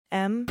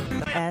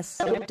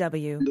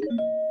MSW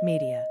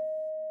Media.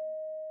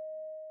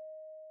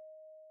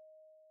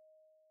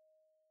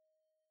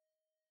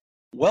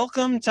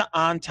 Welcome to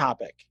On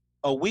Topic,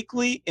 a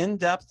weekly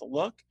in-depth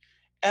look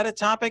at a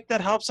topic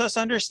that helps us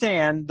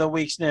understand the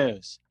week's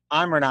news.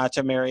 I'm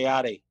Rangappa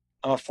Mariotti.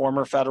 I'm a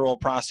former federal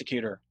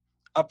prosecutor,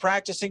 a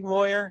practicing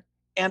lawyer,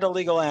 and a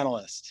legal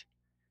analyst.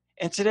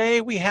 And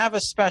today we have a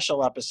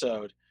special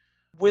episode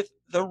with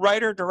the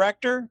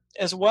writer-director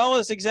as well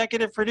as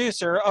executive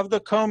producer of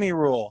the Comey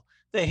Rule,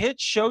 the hit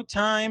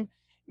Showtime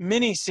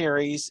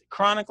miniseries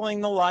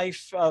chronicling the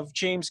life of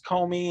James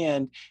Comey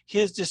and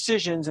his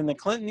decisions in the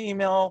Clinton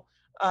email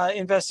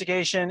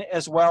investigation,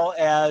 as well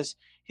as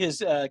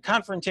his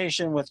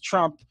confrontation with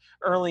Trump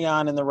early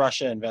on in the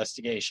Russia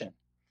investigation.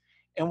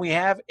 And we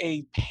have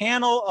a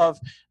panel of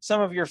some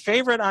of your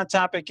favorite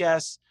on-topic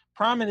guests,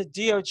 prominent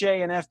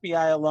DOJ and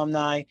FBI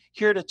alumni,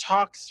 here to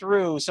talk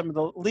through some of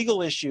the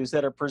legal issues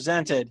that are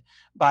presented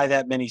by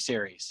that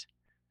miniseries.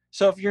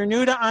 So if you're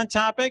new to On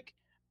Topic,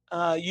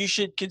 you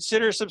should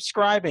consider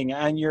subscribing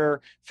on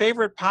your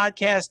favorite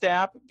podcast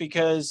app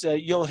because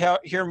you'll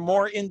hear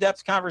more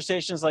in-depth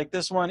conversations like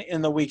this one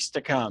in the weeks to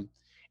come.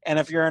 And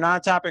if you're an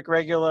On Topic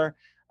regular,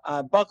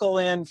 buckle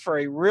in for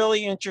a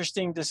really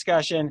interesting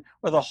discussion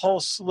with a whole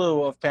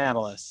slew of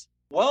panelists.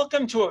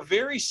 Welcome to a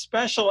very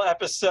special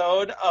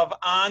episode of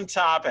On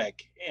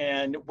Topic.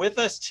 And with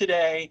us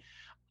today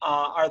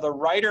are the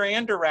writer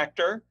and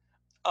director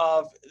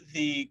of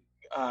the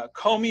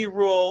Comey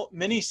Rule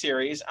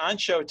miniseries on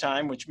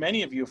Showtime, which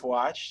many of you have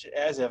watched,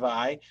 as have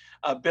I,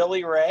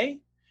 Billy Ray.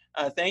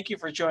 Thank you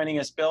for joining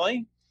us,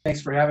 Billy.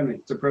 Thanks for having me.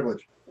 It's a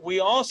privilege. We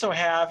also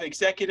have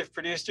executive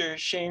producer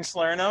Shane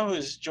Salerno,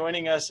 who's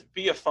joining us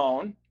via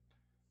phone.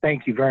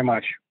 Thank you very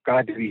much.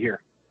 Glad to be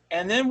here.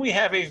 And then we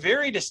have a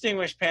very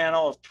distinguished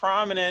panel of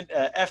prominent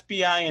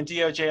FBI and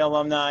DOJ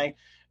alumni,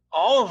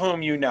 all of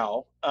whom you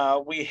know.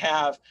 We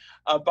have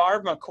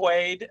Barb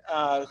McQuade,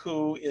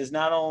 who is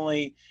not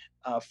only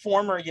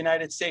former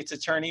United States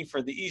Attorney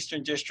for the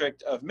Eastern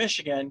District of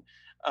Michigan,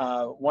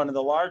 one of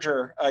the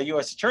larger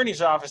U.S.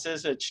 Attorney's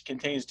offices, which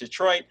contains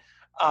Detroit,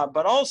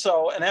 but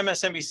also an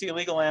MSNBC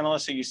legal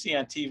analyst who you see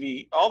on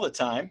TV all the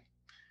time.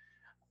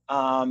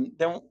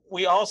 Then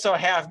we also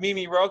have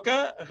Mimi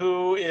Rocah,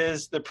 who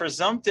is the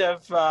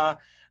presumptive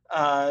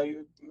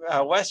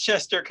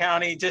Westchester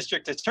County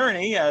District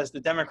Attorney as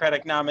the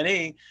Democratic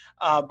nominee.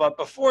 But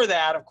before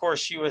that, of course,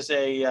 she was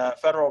a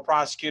federal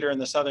prosecutor in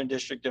the Southern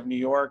District of New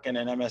York and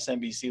an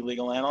MSNBC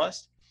legal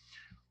analyst.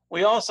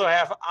 We also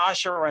have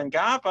Asha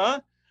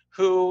Rangappa,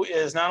 who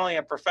is not only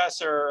a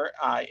professor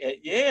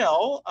at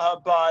Yale,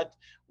 but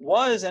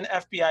was an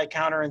FBI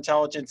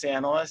counterintelligence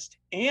analyst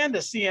and a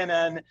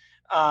CNN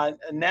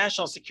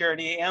national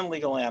security and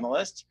legal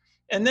analyst.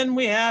 And then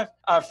we have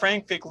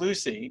Frank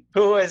Figliuzzi,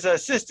 who is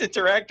assistant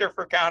director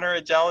for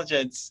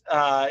counterintelligence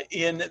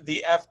in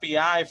the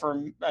FBI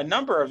for a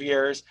number of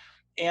years,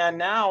 and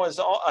now is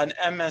an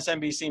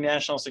MSNBC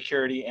national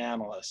security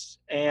analyst.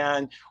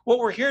 And what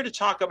we're here to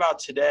talk about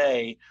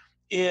today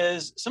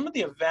is some of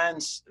the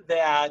events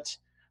that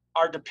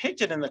are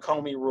depicted in the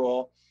Comey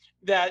Rule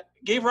that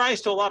gave rise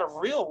to a lot of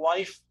real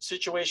life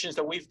situations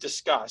that we've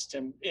discussed.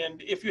 And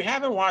if you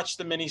haven't watched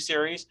the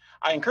miniseries,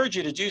 I encourage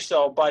you to do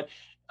so. But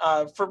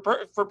for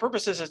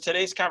purposes of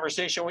today's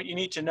conversation, what you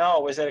need to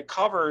know is that it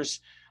covers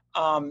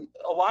a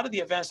lot of the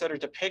events that are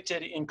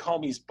depicted in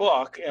Comey's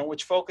book, and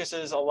which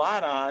focuses a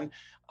lot on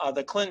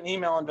the Clinton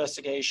email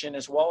investigation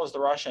as well as the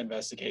Russia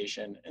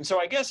investigation. And so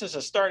I guess as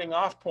a starting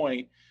off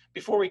point,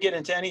 before we get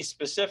into any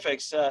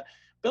specifics,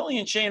 Billy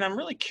and Shane, I'm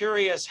really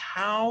curious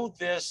how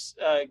this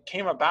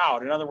came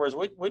about. In other words,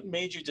 what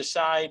made you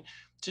decide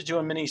to do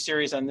a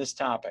mini-series on this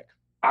topic?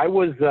 I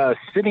was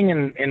sitting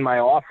in my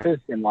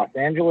office in Los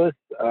Angeles.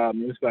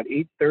 It was about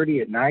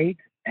 8:30 at night,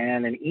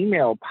 and an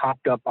email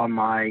popped up on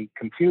my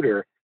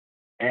computer,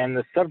 and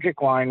the subject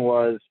line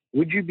was,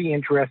 "Would you be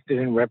interested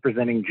in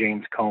representing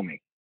James Comey?"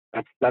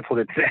 That's what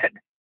it said.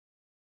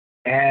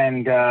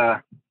 And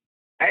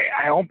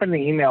I opened the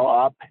email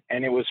up,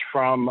 and it was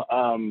from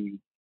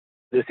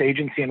this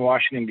agency in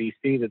Washington,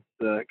 D.C.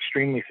 that's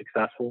extremely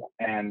successful.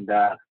 And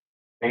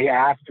they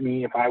asked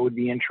me if I would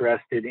be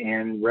interested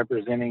in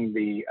representing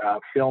the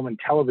film and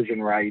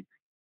television rights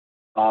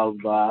of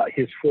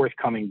his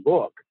forthcoming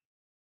book.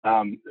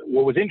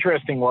 What was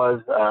interesting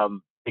was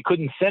they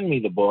couldn't send me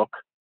the book.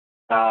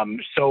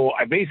 So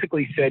I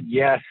basically said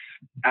yes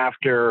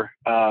after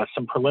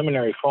some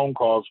preliminary phone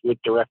calls with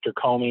Director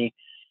Comey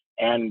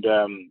and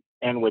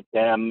with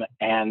them.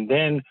 And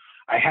then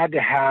I had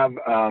to have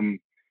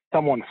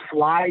someone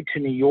fly to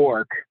New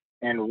York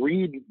and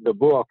read the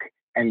book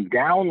and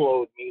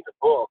download me the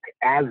book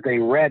as they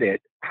read it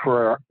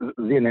for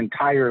an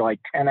entire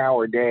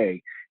 10-hour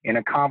day in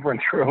a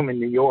conference room in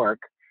New York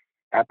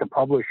at the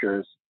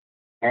publishers.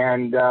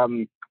 And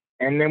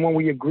then when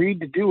we agreed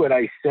to do it,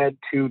 I said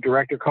to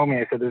Director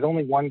Comey, I said, "There's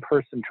only one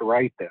person to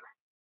write this."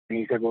 And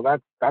he said, "Well,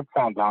 that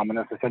sounds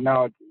ominous." I said,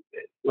 "No,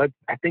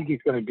 I think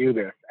he's going to do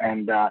this."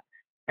 And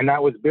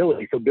that was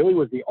Billy. So Billy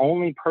was the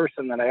only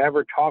person that I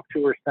ever talked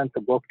to or sent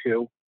the book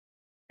to.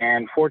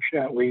 And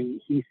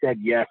fortunately, he said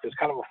yes. It's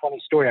kind of a funny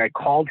story. I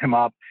called him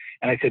up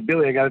and I said,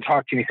 Billy, I got to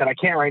talk to you. And he said, I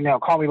can't right now.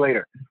 Call me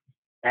later.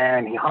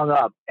 And he hung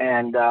up.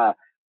 And I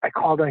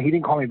called him. He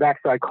didn't call me back.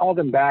 So I called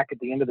him back at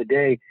the end of the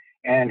day.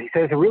 And he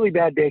said, it's a really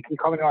bad day. Can you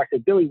call me now? I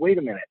said, Billy, wait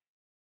a minute.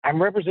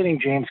 I'm representing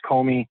James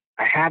Comey.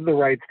 I have the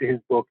rights to his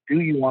book. Do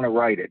you want to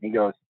write it? And he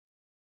goes,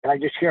 and I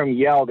just hear him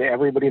yell to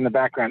everybody in the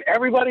background,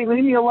 everybody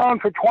leave me alone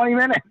for 20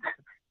 minutes.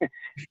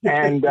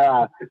 and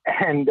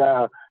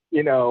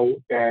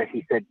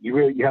he said,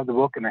 you have the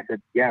book? And I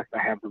said, yes, I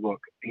have the book.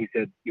 He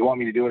said, you want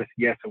me to do it? I said,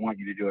 yes, I want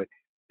you to do it.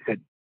 He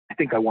said, I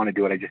think I want to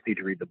do it. I just need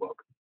to read the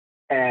book.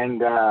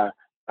 And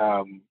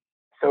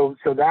so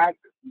that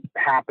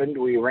happened.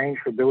 We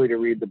arranged for Billy to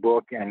read the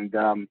book. And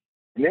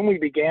then we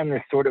began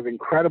this sort of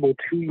incredible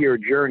 2-year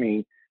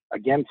journey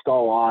against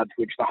all odds,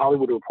 which the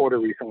Hollywood Reporter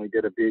recently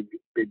did a big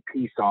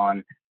piece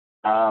on.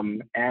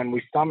 And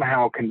we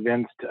somehow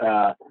convinced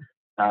a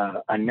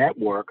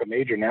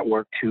major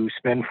network, to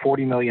spend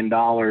 $40 million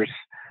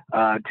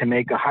to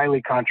make a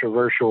highly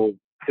controversial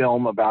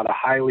film about a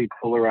highly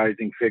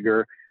polarizing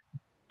figure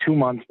 2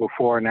 months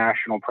before a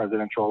national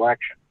presidential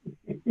election.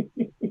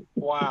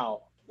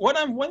 Wow.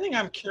 One thing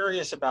I'm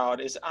curious about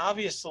is,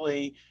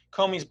 obviously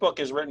Comey's book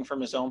is written from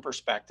his own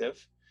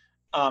perspective.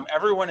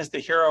 Everyone is the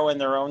hero in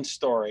their own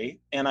story.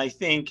 And I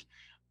think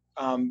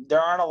there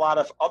aren't a lot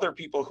of other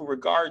people who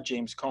regard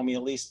James Comey,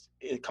 at least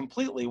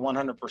completely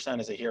 100%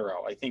 as a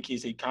hero. I think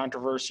he's a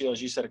controversial,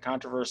 as you said, a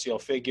controversial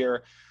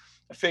figure,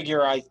 a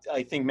figure I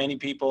think many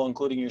people,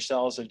 including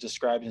yourselves, have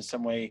described in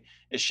some way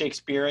as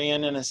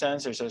Shakespearean in a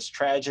sense. There's this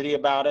tragedy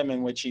about him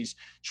in which he's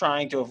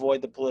trying to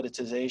avoid the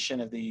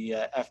politicization of the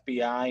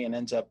FBI and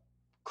ends up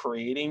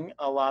creating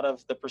a lot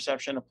of the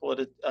perception of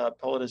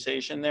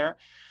politicization there.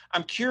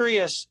 I'm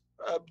curious,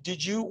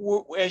 did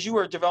you, as you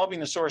were developing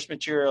the source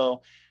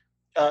material,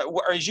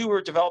 as you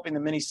were developing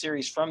the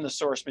miniseries from the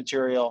source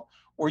material,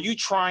 were you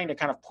trying to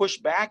kind of push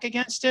back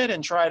against it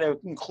and try to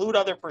include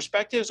other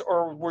perspectives,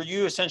 or were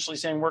you essentially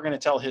saying, we're going to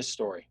tell his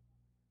story?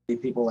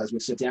 People, as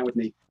would sit down with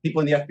me,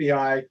 people in the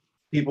FBI,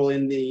 people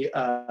in the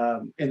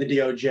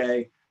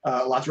DOJ,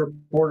 lots of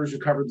reporters who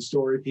covered the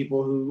story,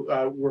 people who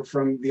were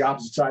from the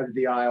opposite side of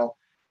the aisle.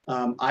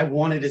 I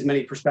wanted as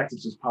many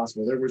perspectives as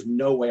possible. There was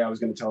no way I was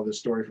going to tell this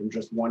story from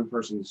just one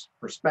person's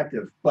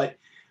perspective. But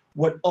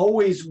what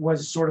always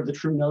was sort of the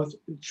true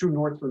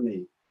north for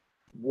me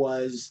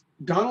was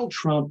Donald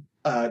Trump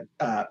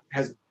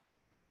has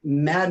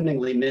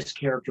maddeningly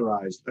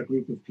mischaracterized a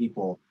group of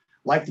people,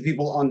 like the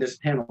people on this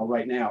panel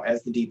right now,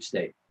 as the deep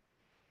state.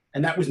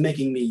 And that was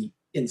making me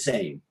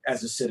insane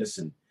as a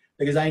citizen,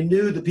 because I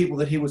knew the people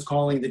that he was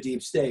calling the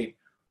deep state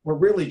were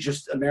really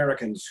just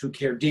Americans who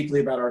cared deeply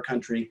about our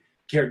country,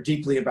 cared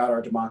deeply about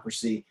our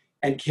democracy,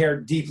 and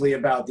cared deeply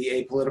about the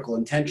apolitical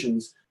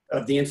intentions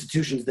of the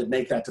institutions that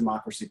make that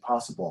democracy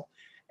possible.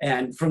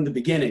 And from the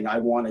beginning, I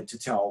wanted to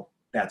tell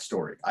that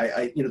story.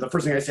 The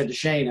first thing I said to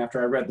Shane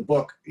after I read the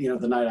book,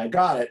 the night I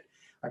got it,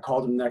 I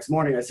called him the next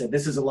morning. I said,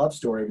 this is a love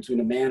story between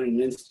a man and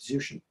an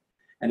institution.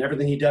 And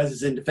everything he does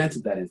is in defense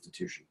of that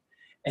institution.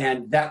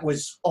 And that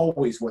was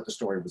always what the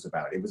story was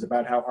about. It was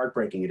about how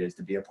heartbreaking it is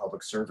to be a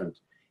public servant.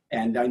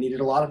 And I needed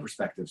a lot of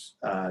perspectives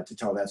to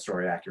tell that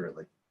story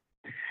accurately.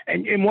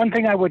 And one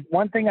thing I would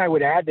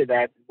add to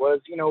that was,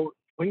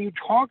 when you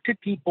talk to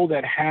people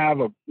that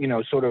have a,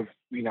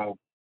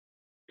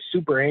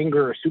 super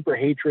anger or super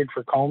hatred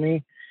for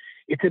Comey,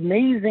 it's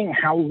amazing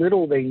how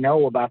little they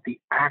know about the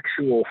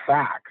actual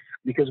facts.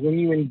 Because when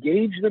you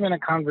engage them in a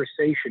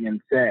conversation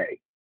and say,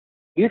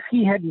 if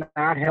he had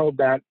not held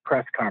that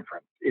press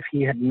conference, if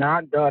he had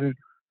not done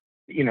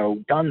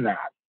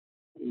that,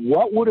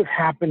 what would have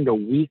happened a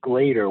week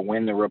later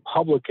when the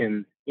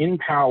Republicans in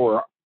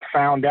power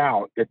found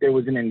out that there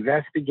was an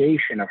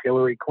investigation of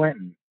Hillary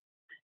Clinton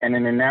and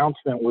an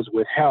announcement was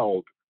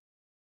withheld?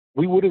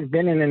 We would have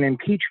been in an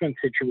impeachment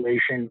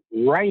situation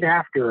right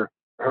after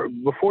her,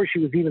 before she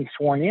was even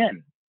sworn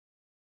in.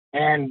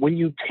 And when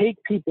you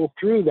take people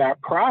through that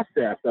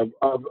process of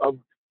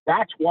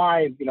that's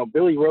why,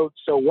 Billy wrote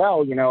so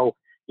well,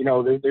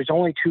 there's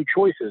only two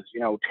choices,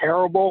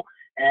 terrible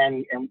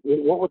and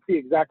what was the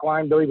exact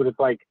line, Billy? But it's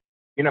like,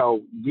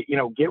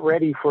 get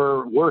ready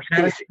for worse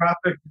cases.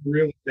 Catastrophic,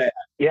 really bad.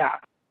 Yeah.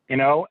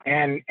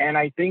 And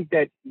I think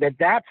that's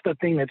the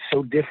thing that's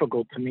so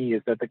difficult to me,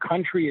 is that the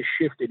country has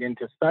shifted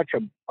into such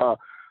a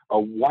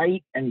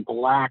white and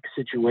black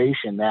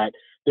situation that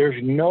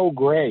there's no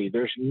gray,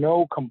 there's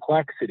no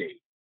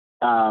complexity,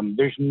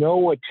 there's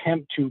no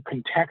attempt to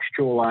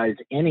contextualize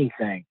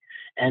anything.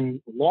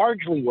 And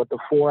largely what the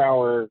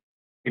 4-hour,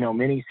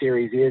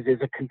 miniseries is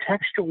a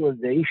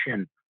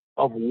contextualization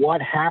of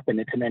what happened.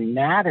 It's an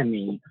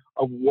anatomy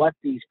of what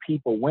these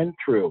people went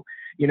through.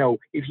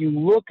 If you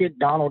look at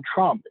Donald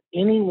Trump,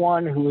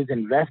 anyone who is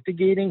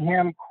investigating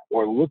him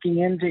or looking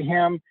into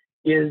him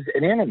is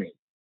an enemy.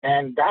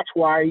 And that's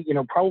why,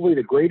 probably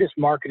the greatest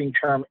marketing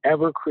term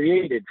ever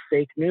created,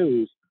 fake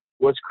news,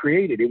 was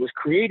created. It was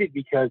created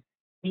because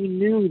he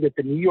knew that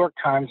the New York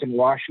Times and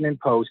Washington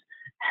Post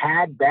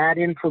had bad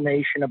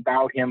information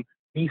about him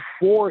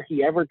before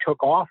he ever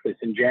took office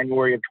in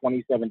January of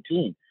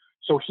 2017.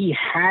 So he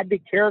had to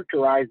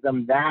characterize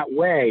them that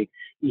way.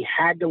 He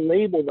had to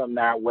label them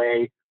that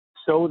way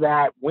so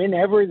that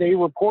whenever they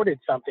reported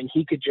something,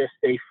 he could just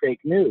say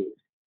fake news.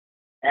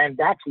 And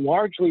that's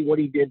largely what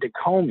he did to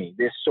Comey,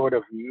 this sort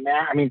of,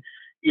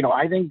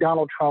 I think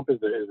Donald Trump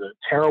is a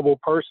terrible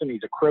person.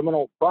 He's a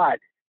criminal, but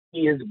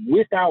he is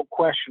without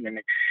question an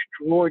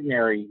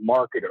extraordinary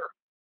marketer.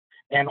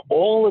 And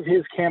all of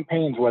his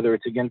campaigns, whether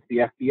it's against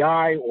the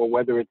FBI or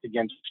whether it's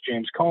against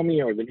James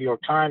Comey or the New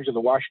York Times or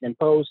the Washington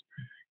Post,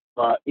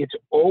 it's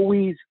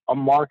always a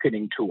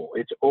marketing tool.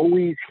 It's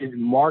always his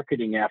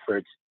marketing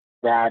efforts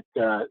that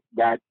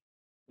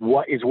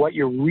what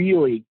you're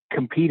really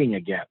competing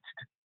against.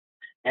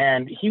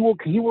 And he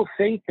will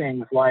say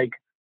things like,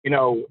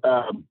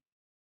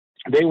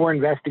 they were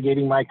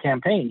investigating my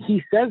campaign.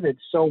 He says it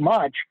so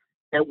much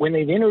that when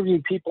they've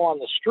interviewed people on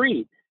the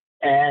street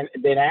and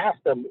they'd ask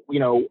them,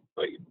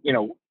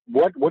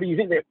 what do you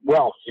think?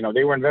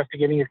 They were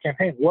investigating his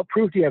campaign. What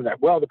proof do you have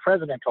that? Well, the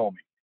president told me.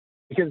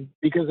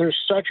 Because there's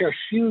such a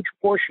huge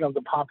portion of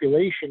the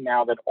population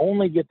now that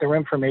only get their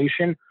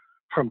information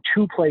from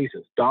two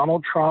places,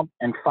 Donald Trump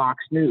and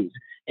Fox News.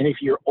 And if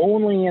you're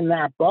only in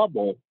that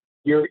bubble,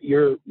 you're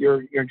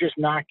just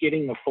not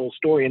getting the full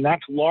story. And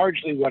that's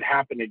largely what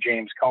happened to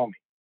James Comey.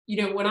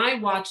 When I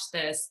watched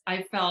this,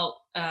 I felt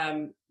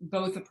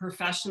both a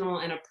professional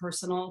and a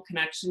personal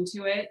connection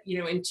to it.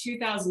 In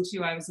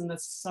 2002, I was in the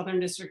Southern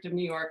District of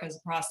New York as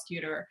a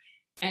prosecutor,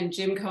 and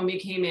Jim Comey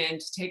came in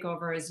to take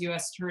over as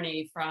U.S.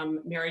 Attorney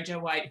from Mary Jo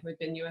White, who had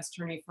been U.S.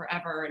 Attorney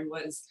forever and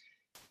was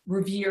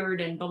revered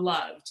and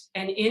beloved.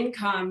 And in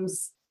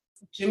comes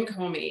Jim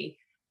Comey,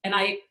 and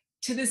I,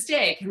 to this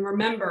day, can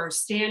remember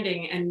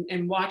standing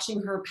and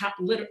watching her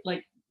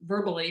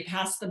verbally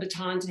pass the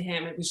baton to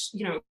him. It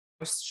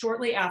was,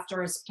 shortly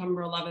after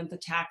September 11th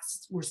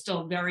attacks were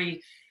still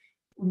very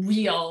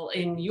real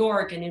in New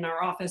York and in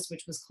our office,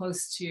 which was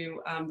close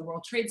to the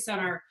World Trade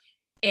Center.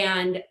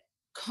 And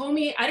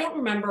Comey, I don't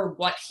remember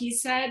what he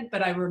said,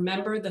 but I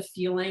remember the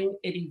feeling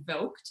it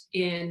evoked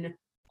in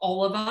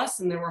all of us,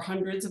 and there were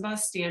hundreds of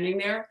us standing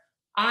there.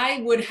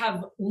 I would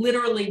have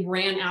literally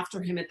ran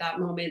after him at that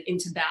moment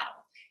into battle.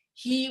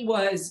 He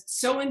was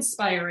so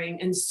inspiring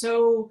and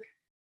so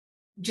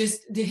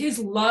just his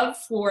love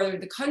for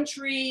the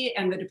country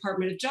and the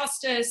Department of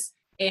Justice,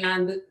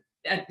 and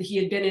he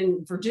had been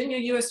in Virginia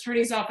U.S.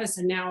 Attorney's Office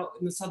and now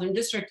in the Southern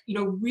District,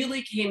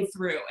 really came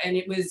through. And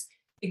it was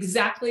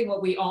exactly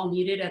what we all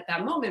needed at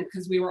that moment,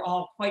 because we were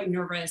all quite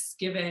nervous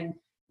given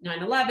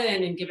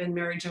 9/11 and given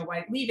Mary Jo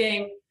White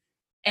leaving.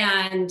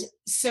 And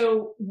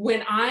so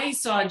when I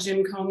saw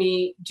Jim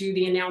Comey do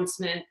the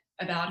announcement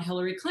about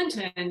Hillary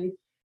Clinton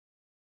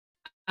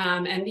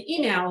and the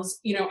emails,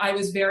 I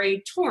was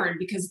very torn,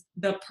 because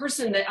the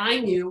person that I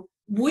knew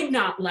would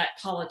not let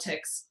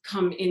politics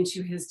come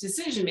into his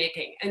decision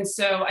making. And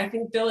so I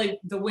think, Billy,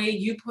 the way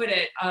you put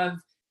it, of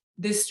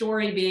this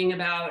story being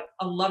about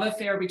a love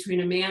affair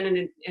between a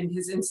man and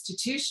his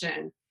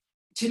institution,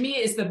 to me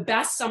is the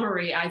best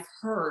summary I've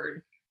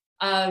heard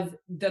of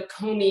the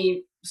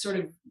Comey sort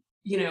of,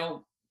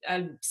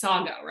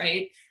 saga,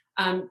 right?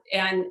 And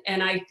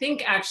I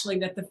think actually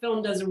that the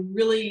film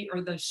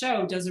the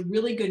show does a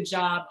really good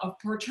job of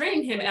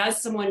portraying him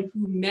as someone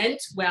who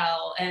meant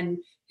well, and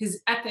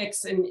his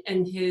ethics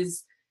and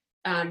his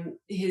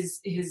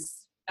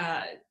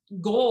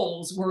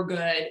goals were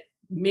good,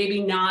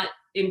 maybe not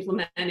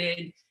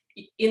implemented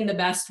in the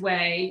best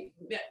way,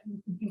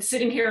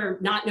 sitting here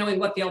not knowing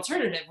what the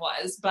alternative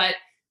was, but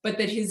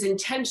that his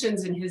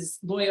intentions and his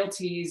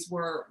loyalties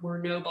were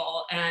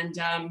noble. And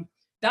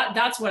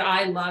that's what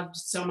I loved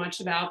so much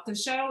about the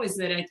show, is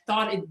that I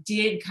thought it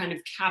did kind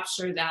of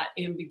capture that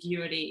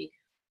ambiguity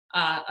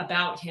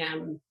about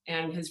him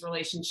and his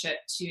relationship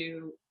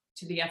to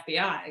the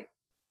FBI.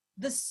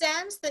 The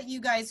sense that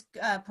you guys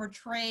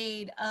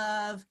portrayed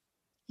of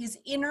his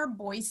inner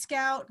Boy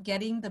Scout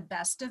getting the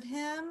best of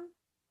him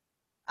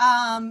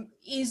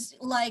is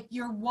like,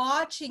 you're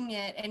watching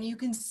it and you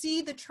can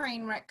see the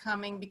train wreck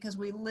coming because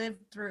we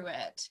lived through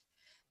it.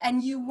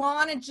 And you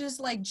want to just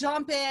like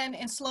jump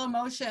in slow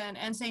motion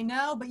and say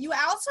no, but you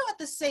also at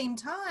the same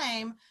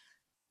time,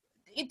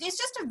 it's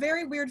just a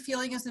very weird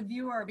feeling as a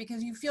viewer,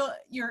 because you feel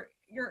you're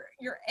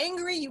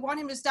angry, you want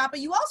him to stop, but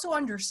you also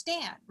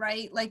understand,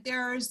 right? Like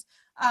there's,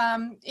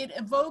 it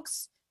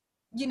evokes,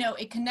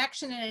 a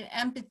connection and an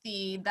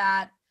empathy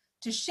that,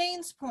 to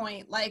Shane's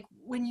point, like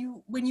when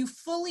you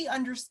fully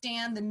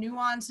understand the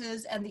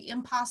nuances and the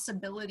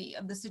impossibility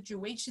of the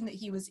situation that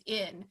he was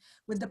in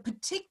with the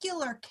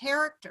particular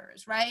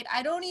characters, right?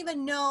 I don't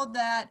even know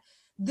that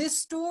this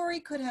story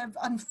could have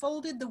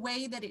unfolded the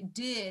way that it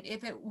did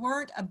if it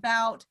weren't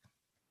about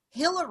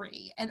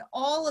Hillary and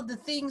all of the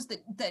things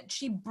that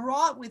she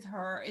brought with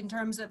her in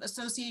terms of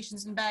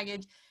associations and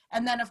baggage.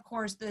 And then of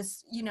course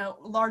this,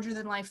 larger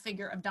than life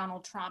figure of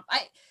Donald Trump.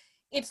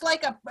 It's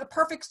like a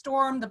perfect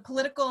storm, the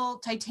political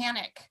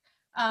Titanic.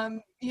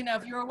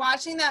 If you were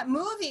watching that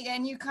movie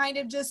and you kind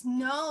of just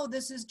know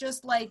this is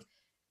just like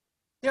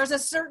there's a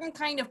certain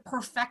kind of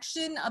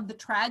perfection of the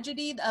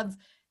tragedy of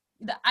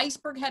the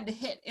iceberg had to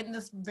hit in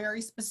this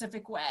very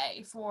specific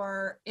way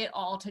for it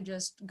all to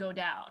just go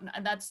down.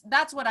 And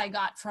that's what I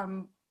got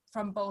from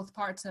both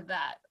parts of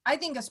that. I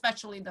think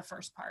especially the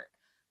first part,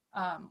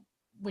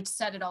 which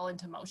set it all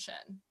into motion.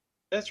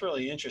 That's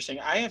really interesting.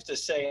 I have to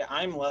say,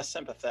 I'm less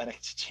sympathetic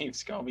to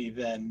James Comey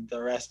than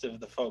the rest of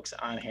the folks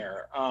on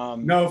here.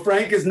 No,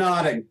 Frank is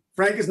nodding.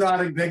 Frank is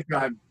nodding big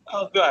time.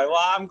 Oh, good. Well,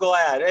 I'm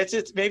glad.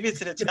 It's maybe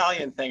it's an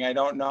Italian thing. I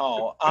don't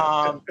know.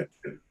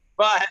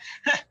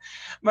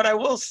 But I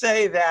will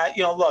say that,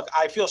 look,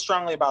 I feel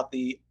strongly about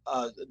the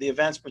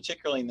events,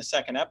 particularly in the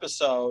second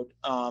episode.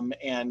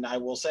 And I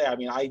will say,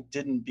 I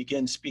didn't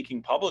begin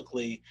speaking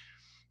publicly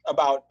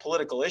about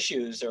political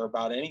issues or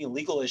about any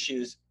legal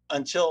issues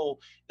until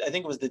I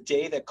think it was the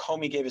day that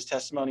Comey gave his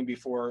testimony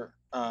before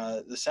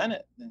the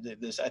Senate.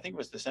 I think it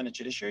was the Senate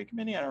Judiciary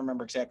Committee. I don't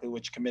remember exactly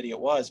which committee it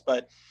was,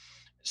 but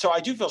so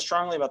I do feel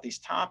strongly about these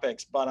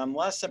topics, but I'm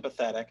less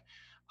sympathetic.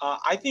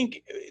 I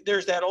think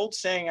there's that old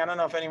saying, I don't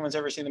know if anyone's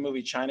ever seen the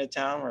movie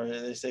Chinatown,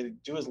 where they say,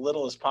 do as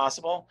little as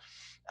possible.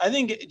 I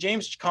think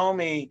James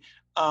Comey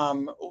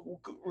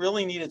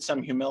really needed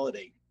some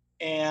humility.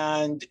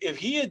 And if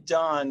he had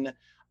done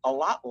a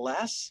lot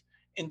less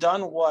and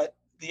done what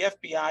the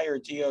FBI or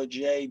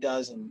DOJ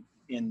does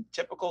in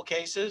typical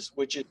cases,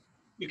 which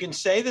you can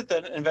say that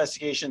the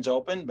investigation's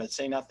open, but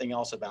say nothing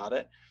else about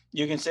it.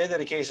 You can say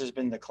that a case has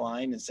been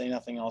declined and say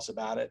nothing else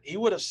about it. He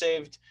would have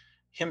saved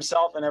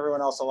himself and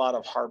everyone else a lot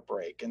of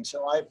heartbreak. And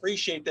so I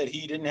appreciate that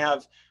he didn't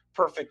have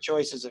perfect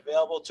choices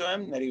available to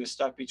him, that he was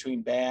stuck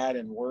between bad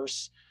and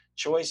worse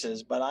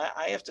choices. But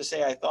I have to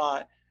say, I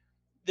thought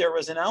there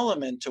was an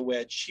element to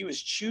which he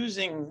was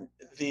choosing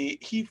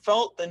he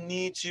felt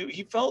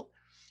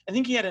I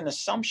think he had an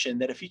assumption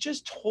that if he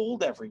just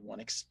told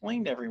everyone,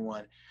 explained to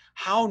everyone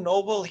how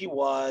noble he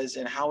was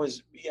and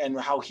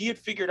how he had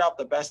figured out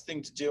the best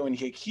thing to do, and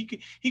he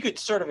could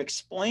sort of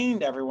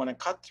explain to everyone and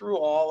cut through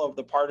all of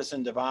the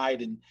partisan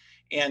divide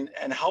and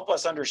help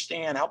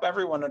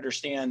everyone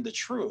understand the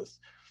truth.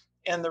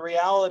 And the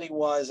reality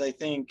was, I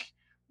think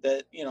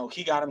that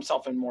he got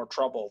himself in more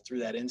trouble through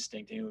that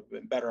instinct, and he would have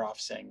been better off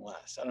saying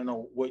less. I don't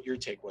know what your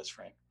take was,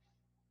 Frank.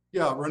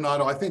 Yeah,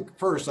 Renato, I think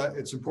first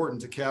it's important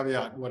to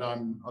caveat what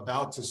I'm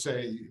about to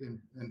say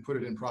and put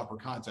it in proper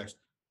context.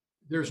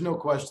 There's no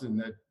question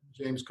that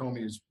James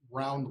Comey is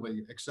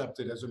roundly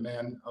accepted as a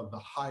man of the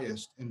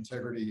highest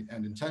integrity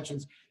and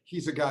intentions.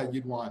 He's a guy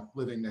you'd want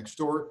living next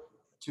door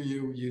to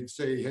you. You'd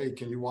say, hey,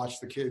 can you watch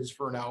the kids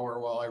for an hour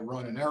while I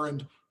run an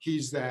errand?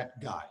 He's that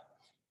guy.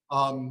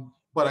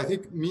 But I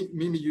think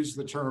Mimi used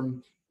the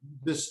term,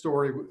 this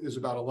story is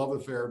about a love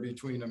affair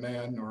between a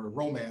man, or a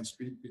romance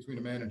between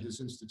a man and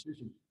his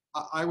institution.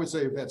 I would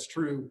say if that's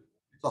true,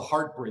 it's a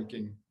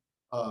heartbreaking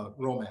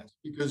romance,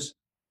 because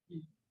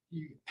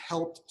he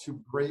helped to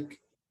break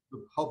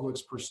the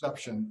public's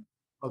perception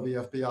of the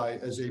FBI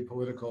as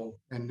apolitical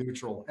and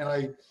neutral. And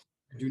I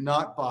do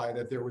not buy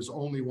that there was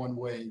only one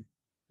way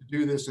to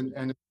do this.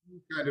 And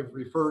you kind of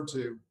referred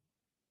to,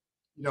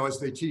 as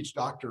they teach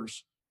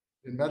doctors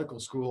in medical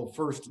school,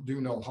 first do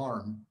no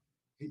harm.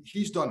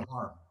 He's done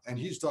harm, and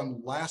he's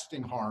done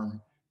lasting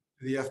harm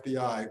to the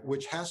FBI,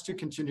 which has to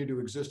continue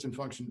to exist and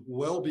function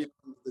well beyond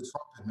the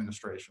Trump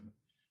administration.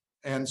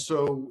 And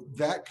so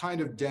that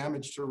kind of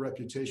damage to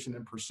reputation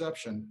and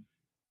perception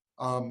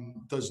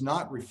does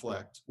not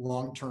reflect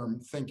long-term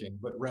thinking,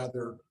 but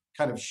rather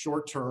kind of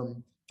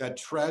short-term, that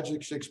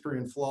tragic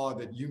Shakespearean flaw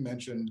that you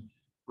mentioned,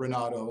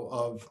 Renato,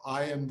 of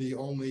I am the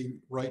only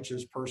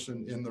righteous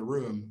person in the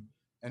room,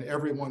 and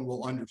everyone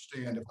will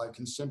understand if I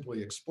can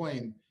simply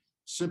explain,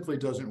 simply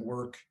doesn't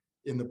work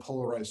in the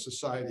polarized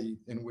society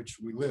in which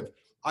we live.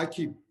 I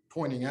keep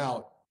pointing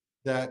out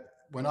that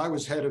when I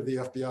was head of the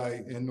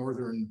FBI in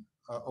Northern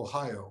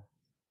Ohio,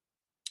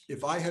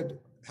 if I had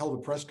held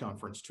a press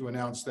conference to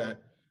announce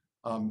that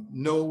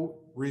no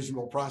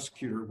reasonable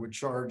prosecutor would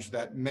charge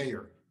that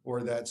mayor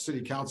or that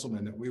city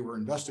councilman that we were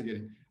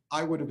investigating,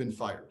 I would have been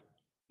fired.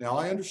 Now,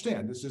 I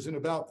understand this isn't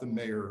about the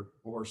mayor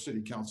or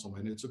city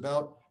councilman. It's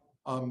about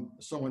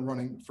someone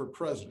running for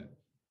president.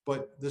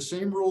 But the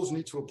same rules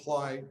need to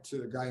apply to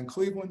the guy in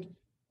Cleveland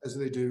as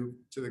they do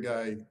to the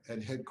guy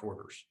at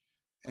headquarters.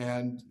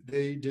 And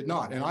they did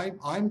not. And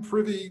I'm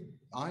privy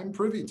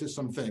to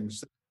some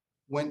things that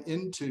went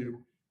into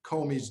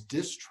Comey's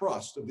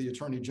distrust of the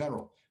Attorney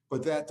General.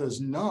 But that does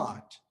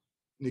not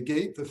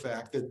negate the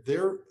fact that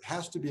there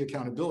has to be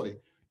accountability.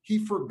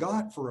 He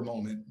forgot for a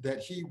moment that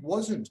he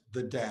wasn't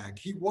the DAG.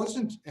 He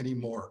wasn't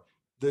anymore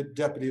the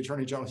Deputy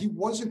Attorney General. He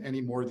wasn't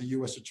anymore the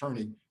U.S.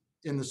 Attorney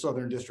in the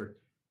Southern District.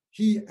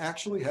 He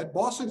actually had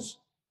bosses.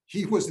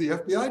 He was the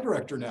FBI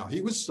director now.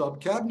 He was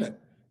sub-cabinet.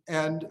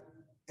 And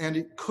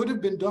it could have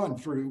been done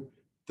through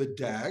the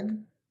DAG.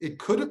 It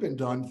could have been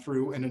done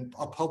through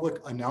a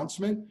public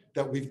announcement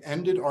that we've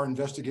ended our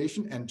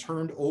investigation and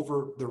turned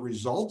over the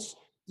results,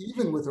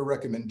 even with a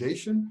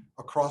recommendation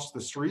across the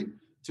street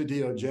to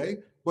DOJ.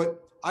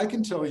 But I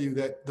can tell you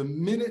that the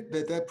minute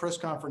that press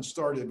conference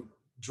started,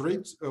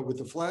 draped with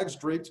the flags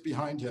draped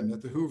behind him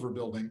at the Hoover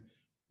building,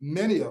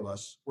 many of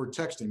us were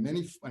texting,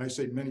 many, when I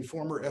say many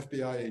former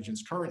FBI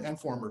agents, current and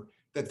former,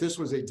 that this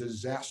was a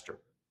disaster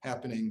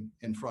happening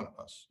in front of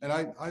us. And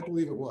I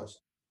believe it was.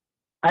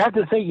 I have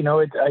to say,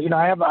 it's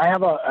I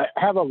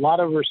have a lot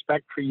of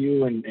respect for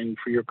you and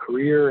for your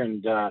career,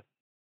 and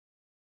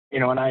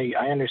and I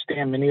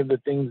understand many of the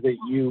things that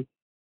you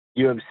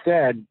have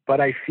said,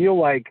 but I feel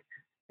like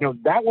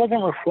that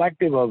wasn't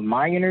reflective of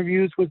my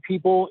interviews with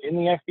people in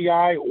the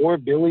FBI or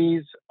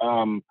Billy's,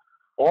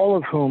 all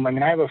of whom, I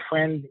have a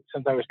friend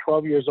since I was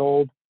 12 years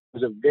old,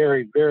 who's a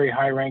very, very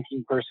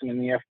high-ranking person in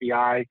the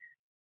FBI,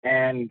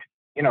 and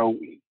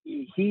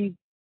he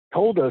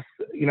told us,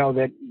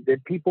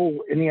 that people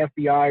in the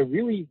FBI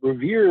really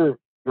revere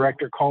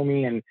Director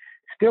Comey and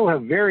still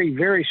have very,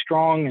 very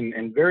strong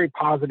and very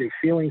positive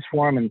feelings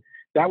for him. And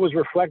that was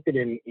reflected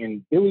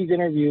in Billy's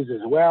interviews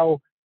as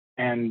well.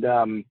 And,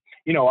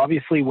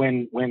 obviously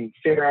when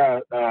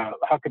Sarah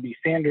Huckabee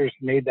Sanders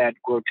made that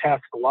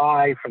grotesque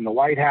lie from the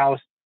White House,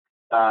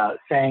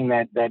 saying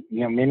that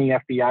many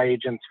FBI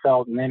agents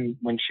felt, and then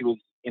when she was,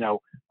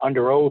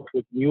 under oath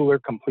with Mueller,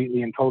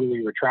 completely and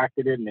totally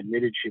retracted it and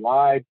admitted she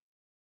lied.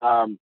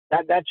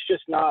 That's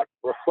just not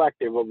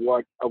reflective of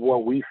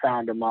what we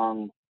found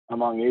among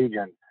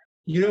agents.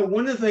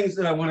 One of the things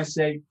that I want to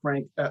say,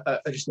 Frank,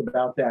 just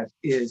about that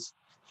is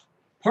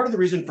part of the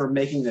reason for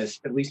making this,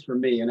 at least for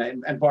me,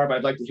 and Barb,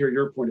 I'd like to hear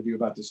your point of view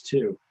about this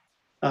too.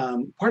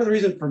 Part of the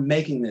reason for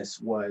making this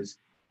was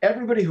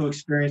everybody who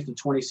experienced the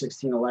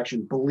 2016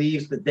 election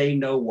believes that they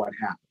know what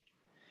happened.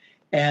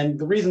 And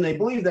the reason they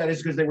believe that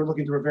is because they were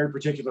looking through a very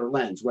particular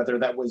lens, whether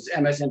that was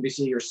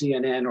MSNBC or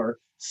CNN or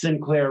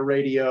Sinclair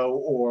Radio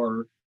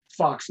or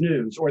Fox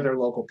News or their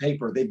local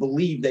paper. They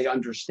believe they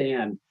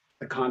understand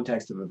the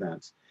context of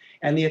events.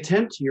 And the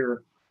attempt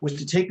here was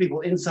to take people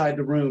inside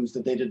the rooms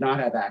that they did not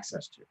have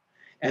access to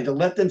and to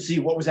let them see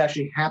what was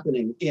actually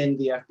happening in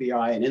the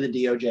FBI and in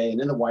the DOJ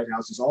and in the White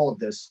House as all of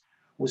this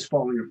was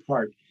falling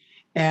apart.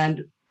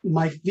 And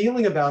my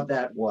feeling about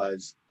that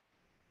was,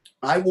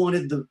 I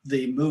wanted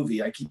the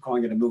movie, I keep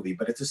calling it a movie,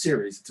 but it's a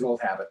series, it's an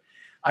old habit.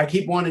 I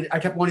kept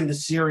wanting the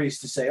series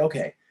to say,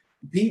 okay,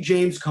 be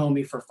James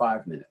Comey for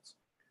 5 minutes.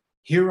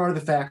 Here are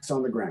the facts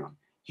on the ground.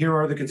 Here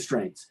are the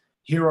constraints.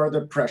 Here are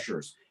the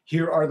pressures.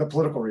 Here are the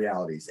political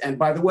realities. And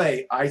by the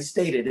way, I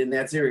stated in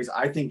that series,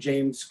 I think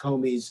James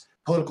Comey's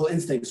political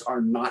instincts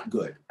are not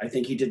good. I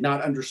think he did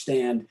not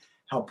understand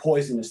how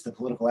poisonous the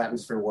political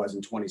atmosphere was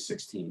in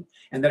 2016,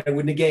 and that it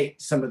would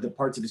negate some of the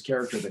parts of his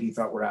character that he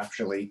thought were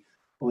actually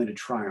going to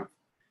triumph.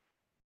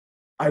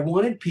 I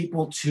wanted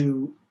people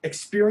to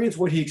experience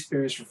what he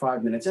experienced for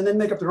 5 minutes and then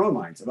make up their own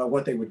minds about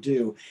what they would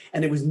do.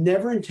 And it was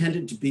never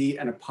intended to be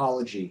an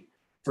apology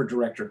for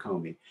Director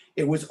Comey.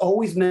 It was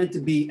always meant to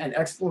be an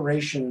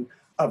exploration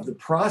of the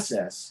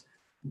process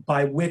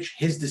by which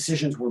his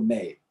decisions were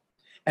made.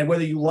 And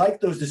whether you like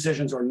those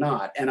decisions or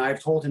not, and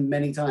I've told him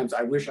many times,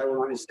 I wish I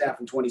were on his staff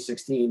in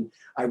 2016,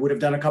 I would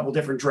have done a couple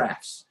different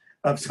drafts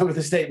of some of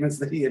the statements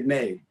that he had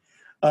made.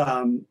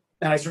 And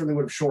I certainly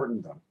would have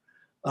shortened them.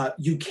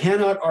 You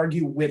cannot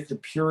argue with the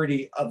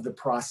purity of the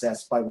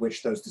process by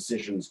which those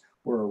decisions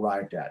were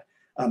arrived at.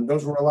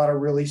 Those were a lot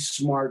of really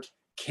smart,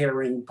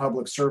 caring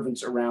public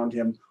servants around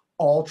him,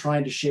 all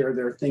trying to share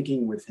their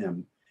thinking with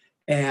him.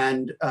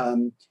 And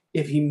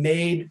if he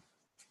made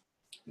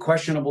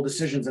questionable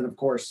decisions, and of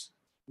course,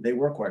 they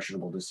were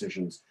questionable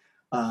decisions,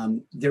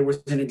 there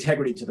was an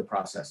integrity to the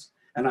process.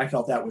 And I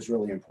felt that was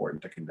really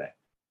important to convey.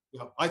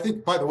 Yeah, I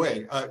think, by the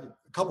way, a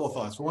couple of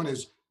thoughts. One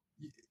is,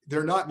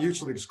 they're not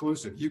mutually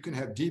exclusive. You can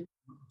have deep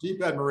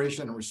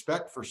admiration and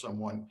respect for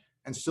someone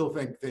and still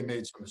think they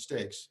made some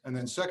mistakes. And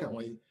then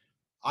secondly,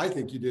 I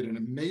think you did an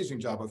amazing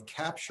job of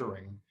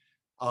capturing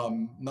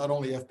not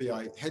only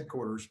FBI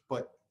headquarters,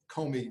 but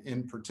Comey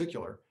in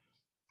particular,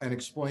 and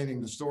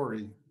explaining the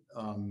story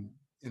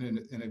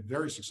in a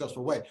very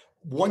successful way.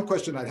 One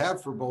question I'd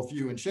have for both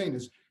you and Shane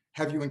is,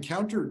 have you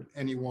encountered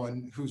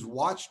anyone who's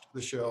watched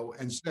the show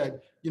and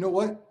said, you know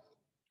what?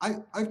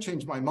 I've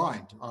changed my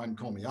mind on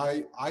Comey.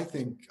 I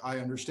think I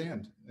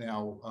understand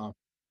now.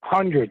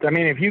 Hundreds. I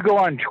mean, if you go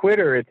on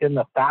Twitter, it's in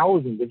the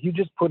thousands. If you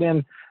just put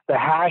in the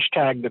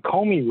hashtag, the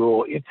Comey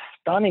rule, it's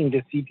stunning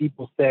to see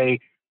people say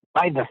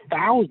by the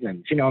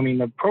thousands.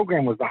 The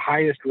program was the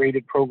highest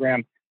rated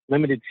program,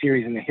 limited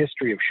series in the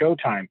history of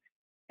Showtime,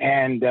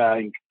 and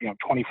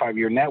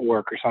 25-year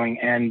network or something.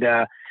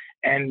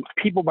 And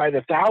people by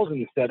the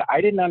thousands said,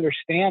 I didn't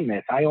understand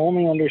this. I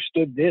only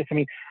understood this.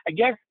 I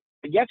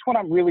guess what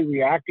I'm really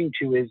reacting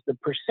to is the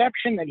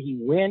perception that he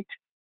went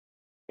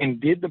and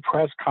did the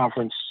press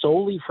conference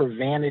solely for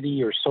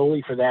vanity or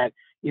solely for that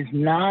is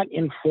not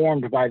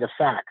informed by the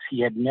facts. He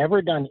had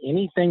never done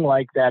anything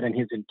like that in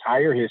his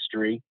entire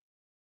history.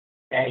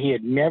 And he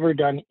had never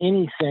done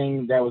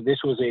anything this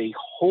was a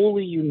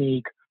wholly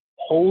unique,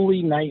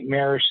 wholly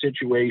nightmarish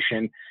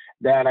situation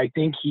that I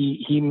think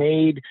he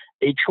made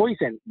a choice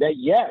in that,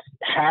 yes,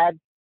 had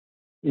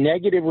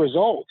negative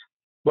results.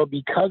 But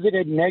because it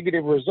had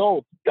negative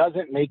results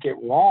doesn't make it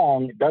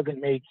wrong, it doesn't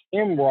make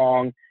him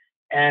wrong.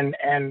 And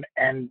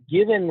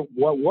given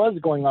what was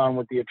going on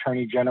with the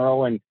Attorney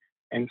General and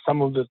and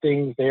some of the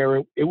things there,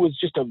 it was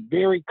just a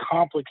very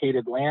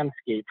complicated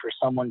landscape for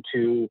someone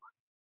to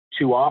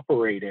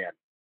operate in.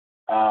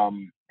 I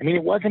mean,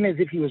 it wasn't as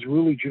if he was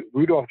really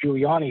Rudolph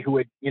Giuliani, who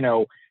had,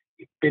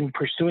 been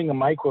pursuing a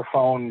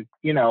microphone,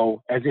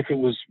 as if it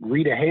was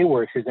Rita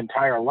Hayworth his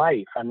entire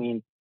life. I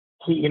mean,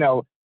 he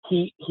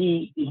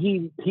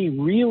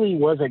really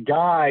was a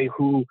guy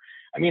who,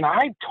 I mean,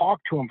 I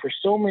talked to him for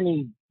so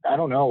many, I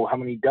don't know how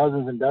many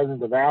dozens and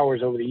dozens of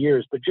hours over the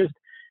years, but just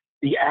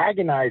the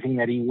agonizing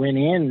that he went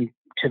in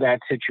to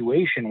that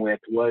situation with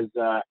was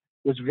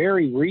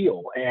very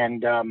real.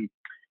 And,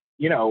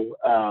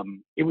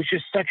 it was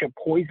just such a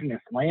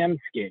poisonous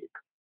landscape.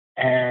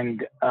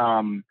 And,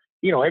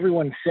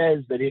 everyone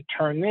says that it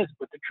turned this,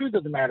 but the truth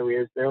of the matter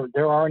is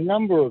there are a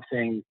number of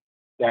things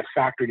that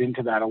factored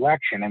into that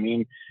election. I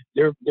mean,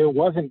 there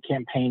wasn't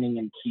campaigning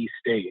in key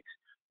states.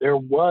 There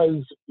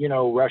was,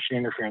 Russian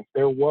interference.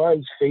 There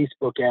was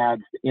Facebook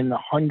ads in the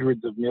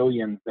hundreds of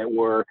millions that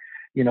were,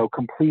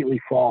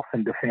 completely false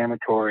and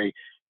defamatory.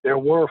 There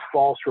were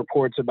false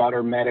reports about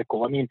her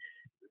medical. I mean,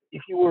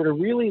 if you were to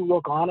really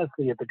look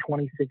honestly at the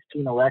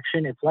 2016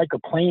 election, it's like a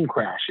plane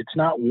crash. It's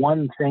not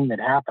one thing that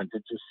happens.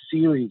 It's a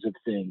series of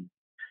things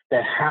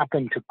that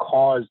happened to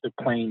cause the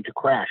plane to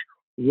crash.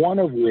 One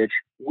of which,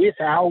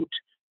 without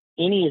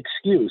any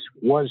excuse,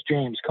 was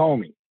James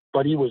Comey.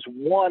 But he was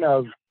one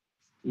of,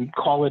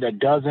 call it a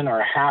dozen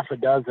or half a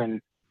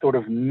dozen sort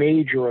of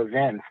major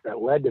events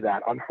that led to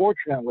that.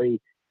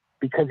 Unfortunately,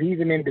 because he's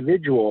an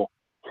individual,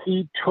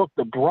 he took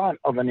the brunt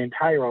of an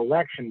entire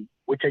election,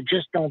 which I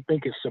just don't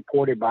think is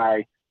supported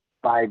by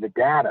the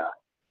data.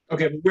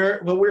 Okay, we're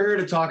here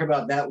to talk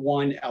about that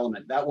one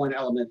element that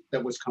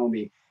was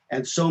Comey.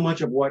 And so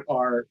much of what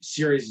our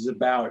series is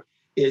about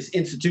is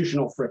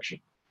institutional friction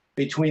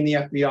between the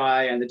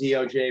FBI and the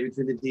DOJ,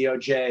 between the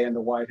DOJ and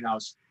the White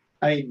House.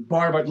 I mean,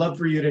 Barb, I'd love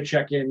for you to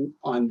check in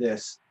on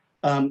this.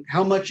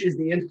 How much is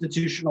the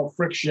institutional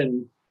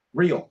friction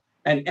real,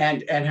 and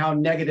how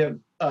negative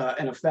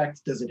an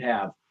effect does it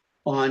have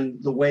on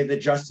the way that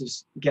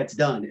justice gets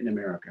done in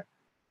America?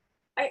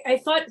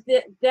 I thought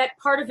that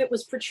part of it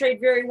was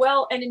portrayed very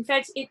well, and in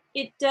fact,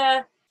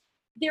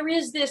 there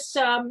is this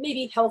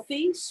maybe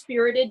healthy,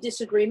 spirited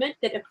disagreement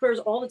that occurs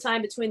all the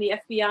time between the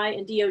FBI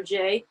and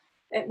DOJ.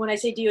 And when I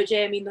say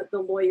DOJ, I mean the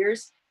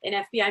lawyers, and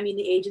FBI, I mean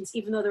the agents,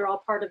 even though they're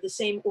all part of the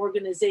same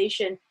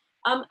organization.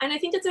 And I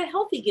think it's a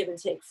healthy give and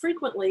take.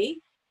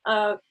 Frequently,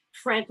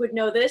 Frank would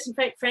know this. In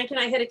fact, Frank and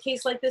I had a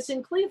case like this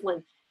in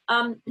Cleveland.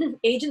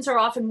 Agents are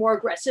often more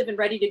aggressive and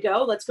ready to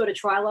go. Let's go to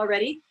trial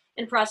already.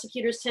 And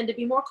prosecutors tend to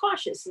be more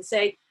cautious and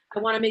say, I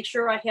want to make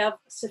sure I have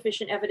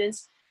sufficient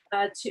evidence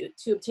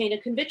to obtain a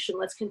conviction.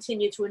 Let's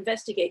continue to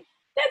investigate.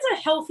 That's a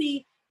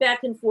healthy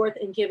back and forth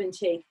and give and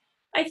take.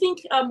 I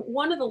think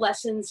one of the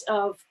lessons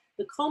of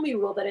the Comey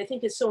rule that I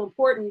think is so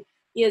important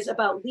is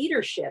about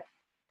leadership.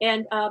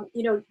 And,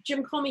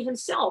 Jim Comey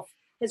himself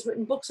has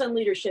written books on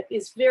leadership,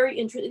 is very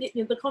interesting.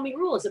 The Comey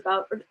rule is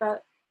about, I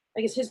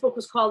guess his book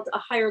was called A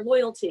Higher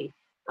Loyalty,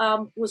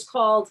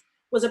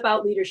 was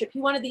about leadership.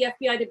 He wanted the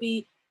FBI to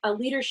be a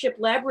leadership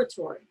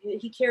laboratory.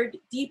 He cared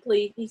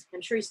deeply,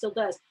 I'm sure he still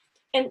does.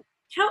 And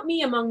count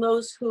me among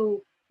those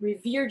who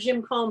revere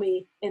Jim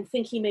Comey and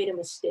think he made a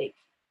mistake.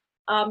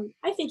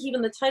 I think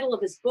even the title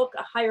of his book,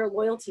 A Higher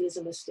Loyalty, is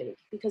a mistake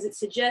because it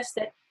suggests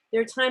that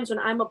there are times when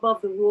I'm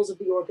above the rules of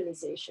the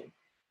organization.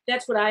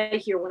 That's what I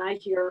hear when I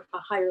hear a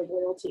higher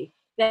loyalty,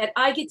 that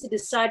I get to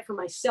decide for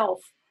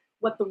myself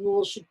what the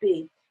rules should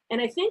be.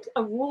 And I think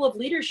a rule of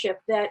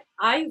leadership that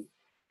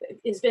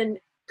has been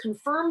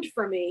confirmed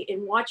for me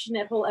in watching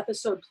that whole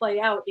episode play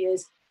out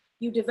is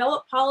you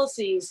develop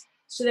policies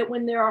so that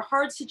when there are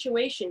hard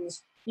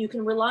situations, you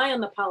can rely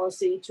on the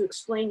policy to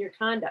explain your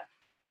conduct.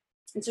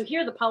 And so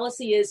here the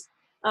policy is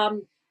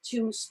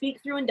to speak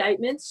through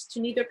indictments,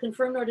 to neither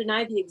confirm nor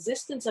deny the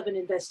existence of an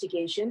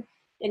investigation.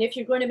 And if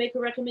you're going to make a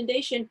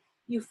recommendation,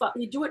 you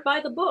do it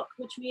by the book,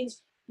 which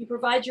means you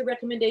provide your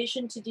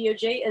recommendation to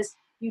DOJ. As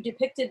you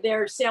depicted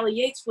there, Sally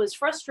Yates was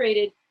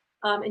frustrated,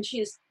 and she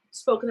has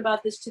spoken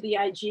about this to the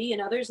IG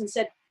and others and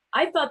said,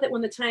 I thought that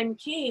when the time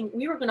came,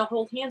 we were going to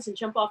hold hands and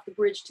jump off the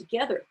bridge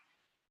together.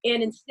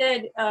 And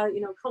instead,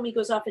 Comey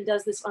goes off and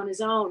does this on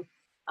his own.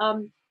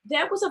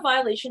 That was a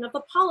violation of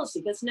the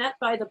policy. That's not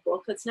by the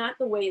book. That's not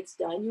the way it's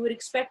done. You would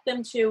expect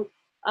them to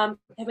have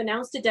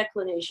announced a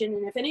declination.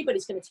 And if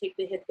anybody's going to take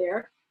the hit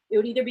there, it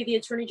would either be the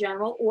Attorney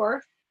General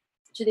or,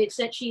 to the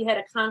extent she had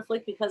a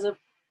conflict because of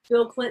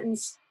Bill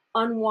Clinton's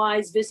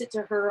unwise visit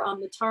to her on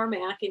the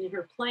tarmac and in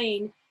her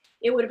plane,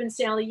 it would have been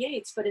Sally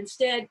Yates. But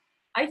instead,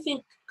 I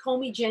think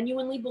Comey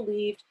genuinely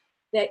believed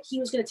that he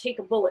was going to take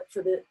a bullet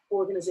for the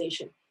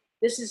organization.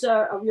 This is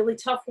a really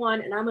tough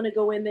one, and I'm going to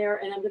go in there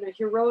and I'm going to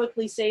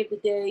heroically save the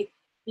day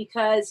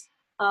because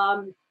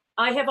I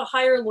have a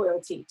higher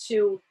loyalty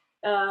to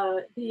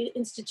the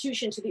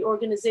institution, to the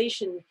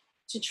organization,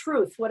 to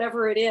truth,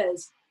 whatever it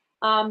is.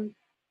 And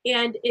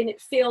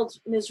it failed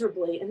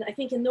miserably. And I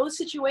think in those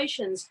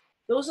situations,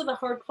 those are the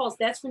hard calls.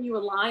 That's when you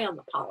rely on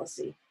the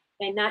policy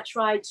and not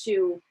try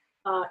to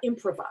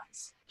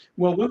improvise.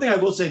 Well, one thing I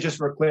will say, just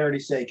for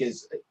clarity's sake,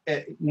 is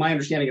my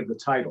understanding of the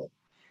title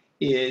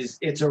is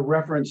it's a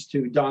reference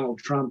to Donald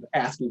Trump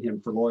asking him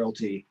for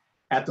loyalty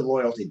at the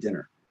loyalty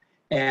dinner.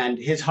 And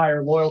his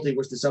higher loyalty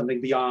was to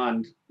something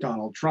beyond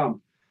Donald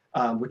Trump,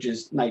 which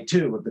is night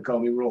 2 of the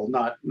Comey rule,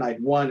 not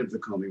night 1 of the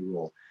Comey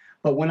rule.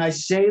 But when I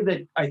say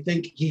that I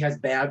think he has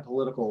bad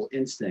political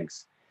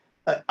instincts,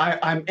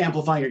 I'm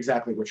amplifying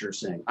exactly what you're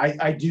saying.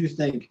 I do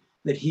think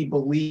that he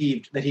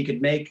believed that he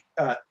could make,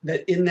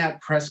 that in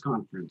that press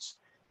conference,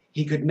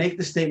 he could make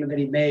the statement that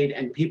he made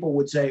and people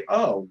would say,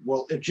 oh,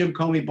 well, if Jim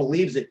Comey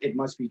believes it, it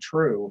must be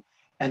true.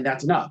 And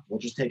that's enough. We'll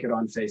just take it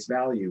on face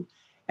value.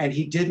 And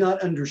he did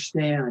not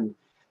understand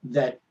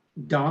that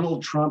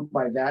Donald Trump,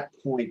 by that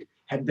point,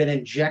 had been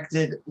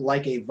injected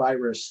like a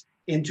virus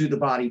into the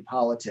body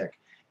politic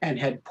and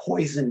had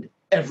poisoned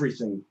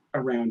everything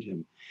around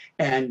him.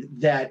 And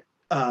that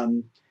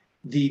and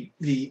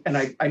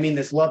I mean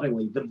this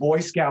lovingly, the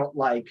Boy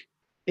Scout-like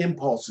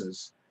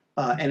impulses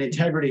and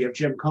integrity of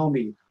Jim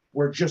Comey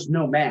were just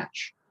no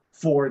match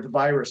for the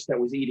virus that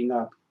was eating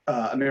up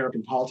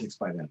American politics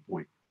by that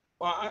point.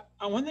 Well,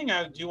 one thing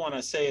I do want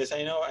to say is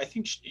I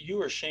think you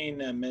or Shane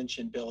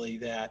mentioned, Billy,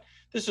 that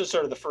this was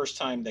sort of the first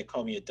time that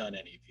Comey had done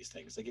any of these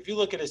things. Like if you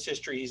look at his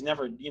history, he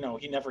never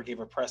gave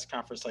a press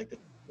conference like this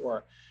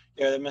before.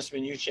 Yeah, that must have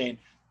been you, Shane.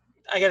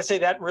 I got to say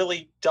that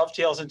really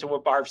dovetails into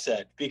what Barb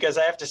said, because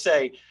I have to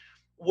say,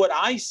 what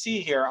I see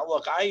here,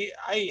 look, I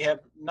have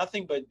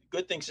nothing but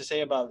good things to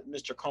say about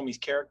Mr. Comey's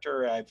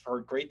character. I've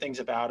heard great things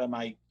about him.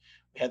 I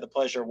had the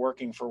pleasure of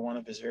working for one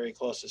of his very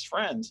closest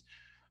friends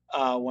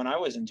when I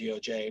was in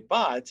DOJ.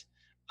 But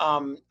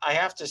I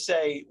have to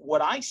say,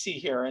 what I see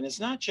here, and it's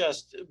not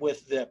just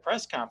with the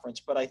press conference,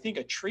 but I think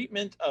a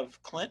treatment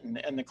of Clinton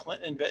and the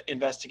Clinton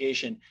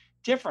investigation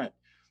different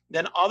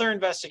than other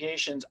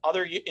investigations,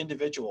 other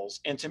individuals.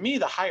 And to me,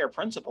 the higher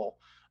principle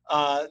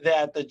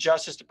that the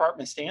Justice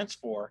Department stands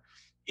for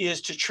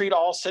is to treat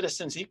all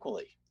citizens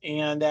equally,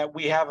 and that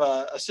we have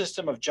a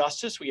system of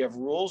justice, we have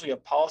rules, we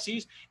have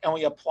policies, and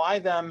we apply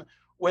them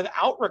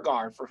without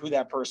regard for who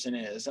that person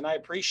is. And I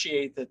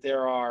appreciate that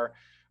there are,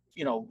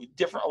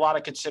 a lot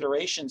of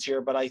considerations here,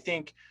 but I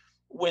think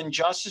when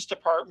Justice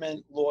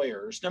Department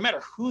lawyers, no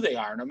matter who they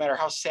are, no matter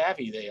how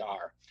savvy they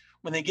are,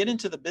 when they get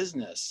into the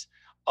business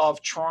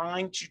of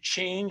trying to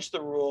change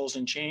the rules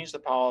and change the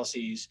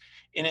policies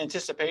in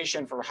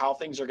anticipation for how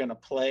things are going to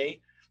play,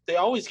 they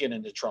always get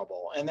into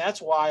trouble. And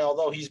that's why,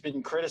 although he's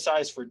been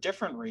criticized for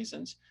different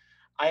reasons,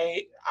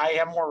 I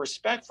have more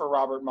respect for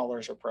Robert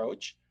Mueller's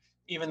approach,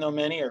 even though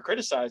many are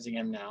criticizing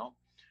him now,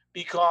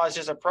 because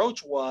his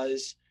approach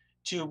was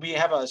to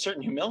have a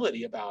certain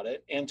humility about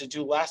it and to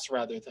do less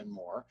rather than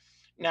more.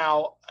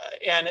 Now,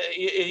 and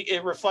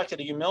it reflected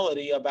a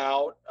humility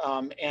about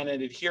and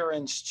an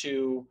adherence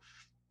to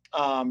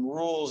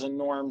rules and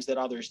norms that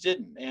others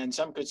didn't. And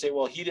some could say,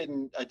 well, he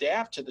didn't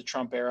adapt to the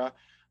Trump era.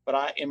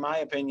 But in my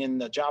opinion,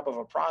 the job of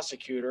a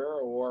prosecutor,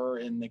 or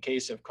in the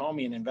case of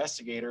Comey, an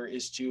investigator,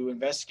 is to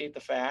investigate the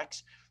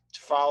facts, to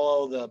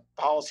follow the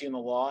policy and the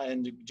law,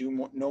 and to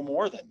do no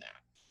more than that.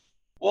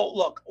 Well,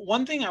 look,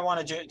 one thing I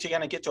want to do to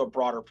kind of get to a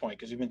broader point,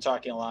 because we've been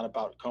talking a lot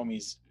about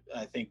Comey's,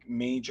 I think,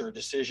 major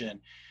decision,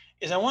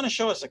 is I want to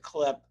show us a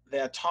clip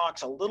that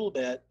talks a little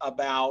bit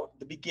about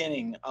the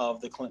beginning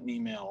of the Clinton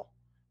email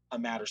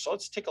matter. So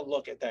let's take a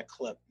look at that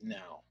clip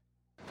now.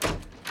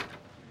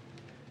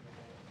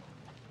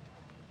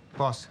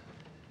 Boss.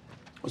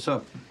 What's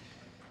up?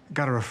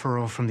 Got a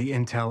referral from the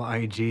Intel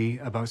IG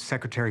about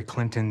Secretary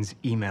Clinton's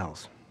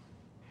emails.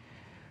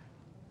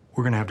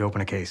 We're gonna have to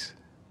open a case.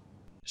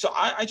 So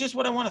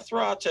what I want to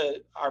throw out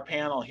to our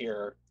panel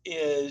here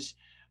is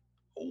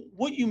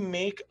what you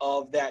make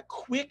of that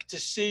quick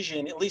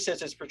decision, at least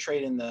as it's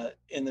portrayed in the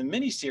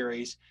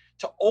miniseries,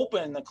 to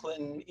open the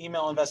Clinton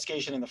email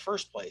investigation in the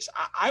first place.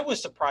 I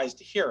was surprised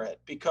to hear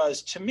it,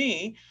 because to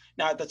me,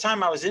 now at the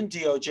time I was in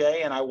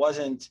DOJ and I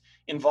wasn't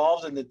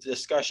involved in the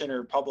discussion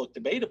or public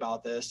debate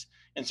about this,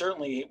 and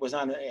certainly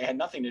it had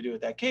nothing to do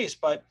with that case.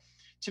 But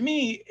to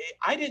me,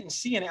 I didn't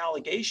see an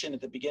allegation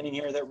at the beginning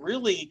here that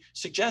really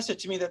suggested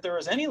to me that there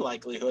was any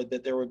likelihood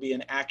that there would be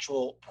an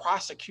actual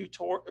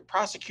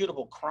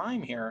prosecutable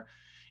crime here.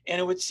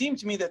 And it would seem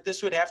to me that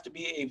this would have to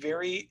be a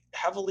very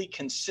heavily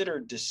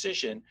considered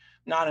decision,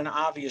 not an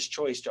obvious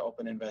choice to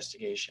open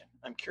investigation.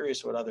 I'm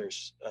curious what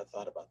others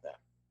thought about that.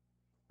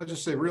 I'll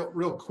just say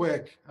real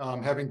quick,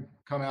 having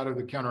come out of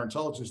the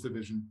counterintelligence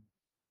division,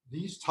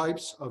 these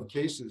types of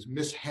cases,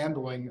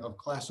 mishandling of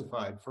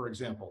classified, for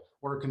example,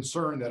 or a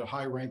concern that a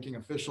high-ranking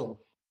official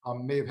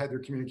may have had their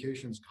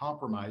communications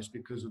compromised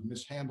because of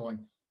mishandling,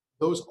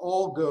 those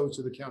all go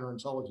to the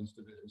counterintelligence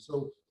division.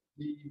 So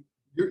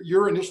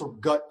your initial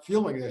gut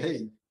feeling that,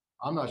 hey,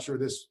 I'm not sure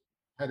this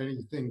had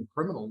anything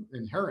criminal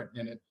inherent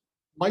in it,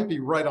 might be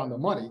right on the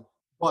money,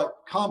 but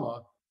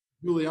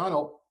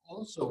Giuliano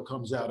also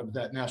comes out of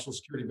that national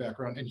security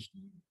background, and he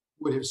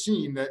would have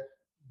seen that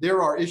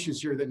there are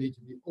issues here that need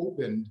to be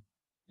opened,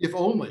 if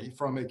only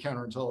from a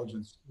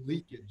counterintelligence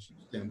leakage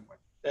standpoint.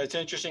 That's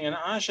interesting. And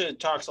Asha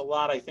talks a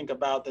lot, I think,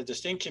 about the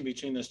distinction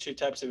between those two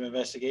types of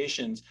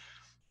investigations.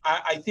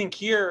 I think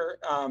here,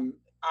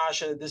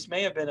 Asha, this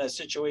may have been a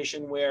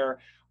situation where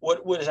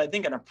what was, I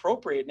think, an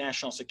appropriate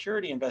national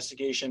security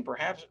investigation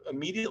perhaps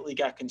immediately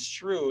got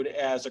construed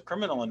as a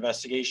criminal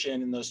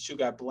investigation, and those two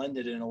got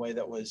blended in a way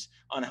that was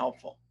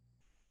unhelpful.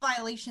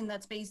 Violation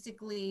that's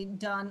basically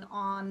done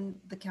on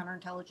the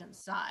counterintelligence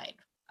side,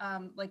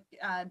 like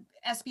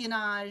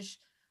espionage,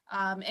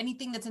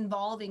 anything that's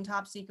involving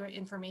top secret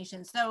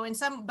information. So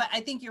but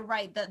I think you're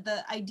right that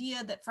the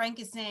idea that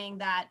Frank is saying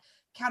that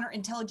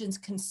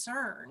counterintelligence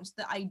concerns,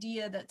 the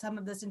idea that some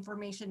of this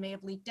information may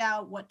have leaked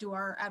out, what do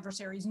our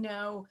adversaries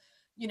know,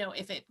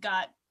 if it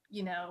got,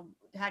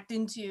 hacked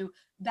into,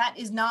 that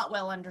is not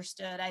well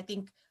understood. I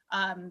think,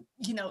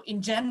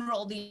 in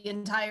general, the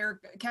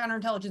entire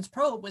counterintelligence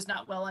probe was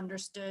not well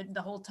understood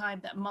the whole time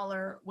that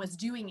Mueller was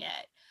doing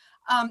it.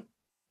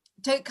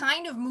 To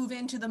kind of move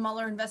into the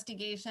Mueller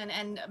investigation,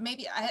 and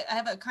maybe I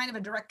have a kind of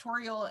a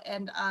directorial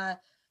and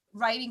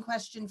writing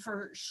question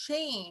for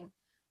Shane.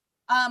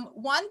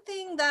 One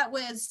thing that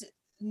was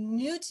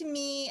new to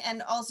me,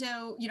 and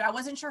also, I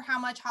wasn't sure how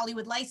much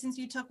Hollywood license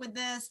you took with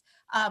this.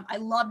 I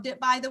loved it,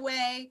 by the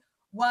way,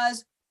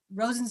 was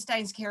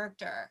Rosenstein's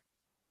character.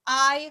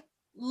 I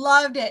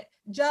loved it.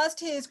 Just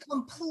his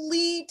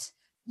complete,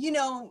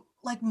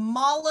 like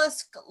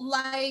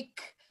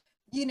mollusk-like,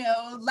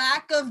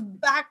 lack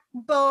of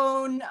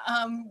backbone,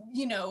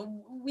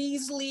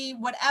 Weasley,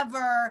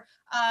 whatever,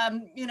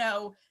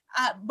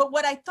 but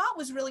what I thought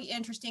was really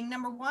interesting,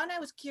 number one, I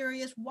was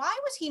curious, why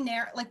was he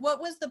what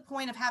was the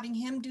point of having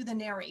him do the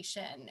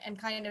narration and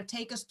kind of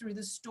take us through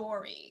the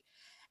story?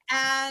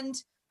 And,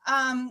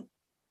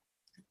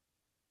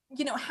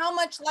 how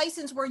much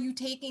license were you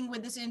taking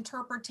with this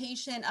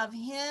interpretation of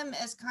him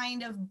as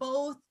kind of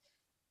both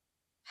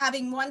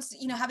having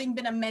having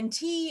been a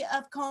mentee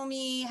of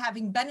Comey,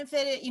 having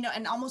benefited,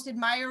 and almost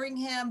admiring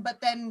him, but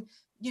then,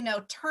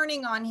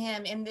 turning on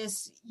him in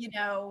this,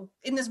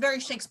 in this very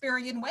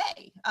Shakespearean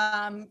way,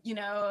 at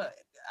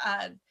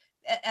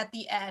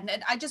the end.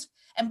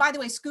 And by the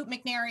way, Scoot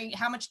McNairy,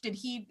 how much did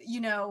he,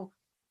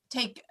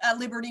 take a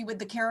liberty with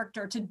the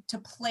character to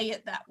play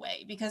it that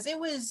way? Because it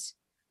was,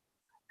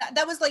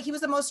 that was like, he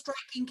was the most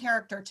striking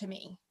character to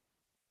me.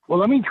 Well,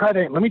 let me try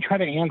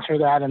to answer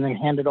that and then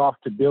hand it off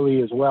to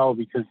Billy as well,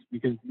 because he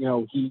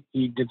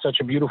did such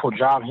a beautiful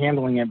job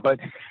handling it. But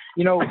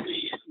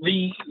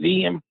the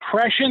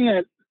impression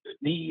that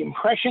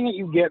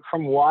you get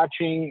from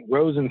watching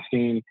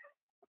Rosenstein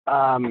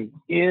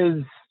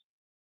is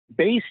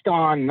based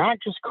on not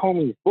just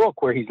Comey's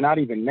book, where he's not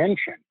even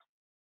mentioned,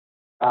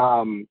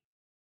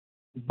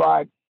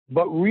 but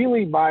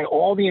really by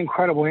all the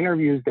incredible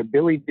interviews that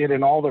Billy did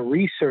and all the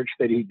research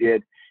that he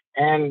did.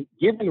 And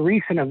given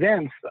recent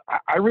events,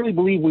 I really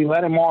believe we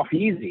let him off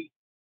easy.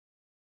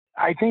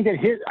 I think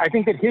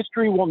that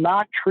history will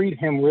not treat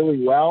him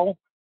really well.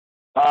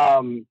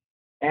 And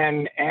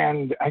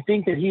I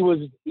think that he was,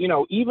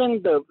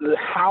 even the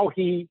how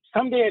he,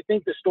 someday I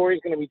think the story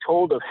is going to be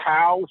told of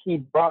how he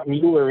brought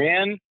Mueller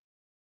in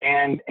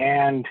and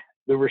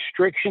the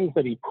restrictions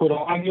that he put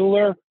on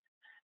Mueller,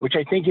 which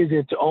I think is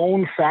its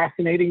own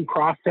fascinating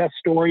process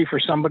story for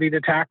somebody to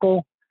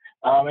tackle.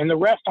 And the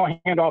rest I'll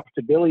hand off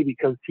to Billy,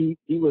 because he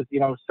was,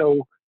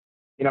 so,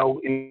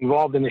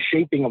 involved in the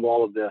shaping of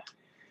all of this.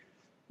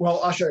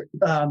 Well, Asha,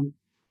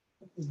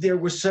 there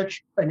was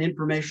such an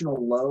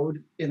informational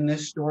load in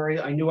this story.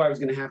 I knew I was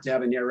going to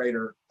have a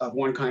narrator of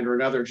one kind or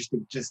another just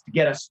to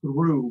get us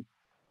through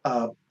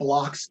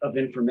blocks of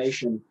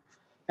information.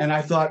 And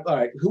I thought, all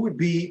right, who would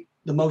be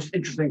the most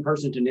interesting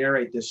person to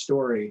narrate this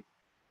story?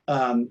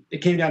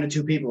 It came down to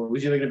two people. It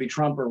was either going to be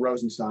Trump or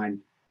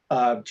Rosenstein.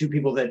 Two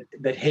people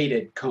that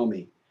hated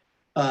Comey.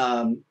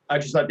 I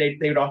just thought they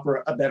would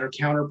offer a better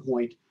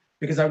counterpoint,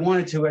 because I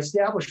wanted to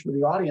establish for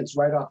the audience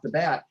right off the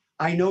bat,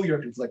 I know you're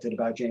conflicted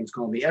about James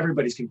Comey.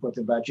 Everybody's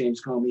conflicted about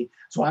James Comey.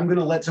 So I'm going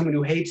to let someone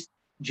who hates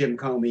Jim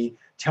Comey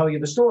tell you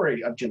the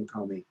story of Jim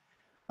Comey.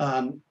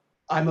 I'm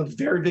a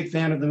very big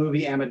fan of the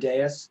movie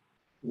Amadeus.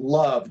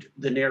 Loved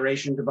the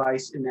narration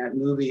device in that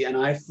movie. And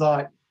I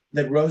thought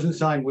that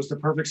Rosenstein was the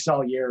perfect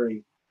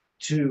Salieri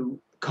to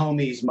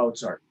Comey's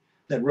Mozart.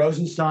 That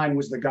Rosenstein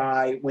was the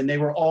guy, when they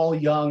were all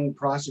young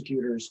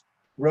prosecutors,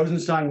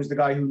 Rosenstein was the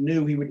guy who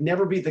knew he would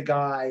never be the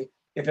guy,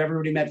 if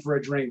everybody met for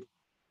a drink,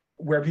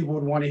 where people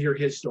would want to hear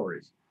his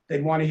stories.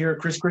 They'd want to hear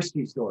Chris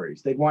Christie's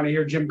stories. They'd want to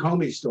hear Jim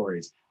Comey's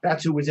stories.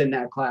 That's who was in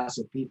that class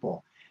of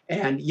people.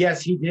 And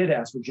yes, he did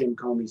ask for Jim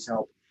Comey's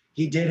help.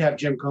 He did have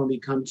Jim Comey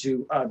come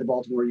to the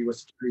Baltimore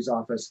U.S. Attorney's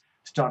office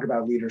to talk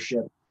about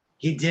leadership.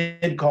 He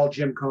did call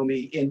Jim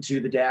Comey into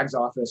the DAG's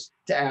office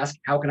to ask,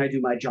 how can I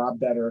do my job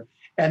better?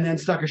 And then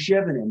stuck a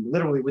shiv in him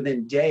literally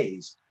within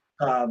days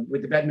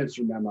with the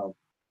Bedminster memo,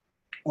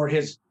 or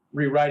his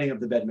rewriting of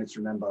the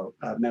Bedminster memo,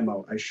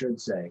 I should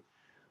say.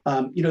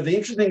 The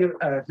interesting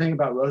thing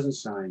about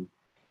Rosenstein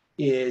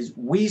is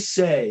we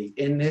say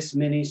in this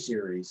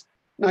miniseries,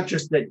 not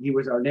just that he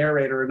was our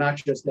narrator, not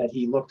just that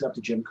he looked up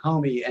to Jim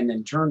Comey and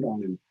then turned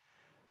on him,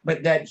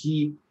 but that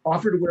he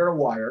offered to wear a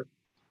wire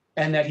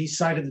and that he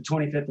cited the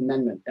 25th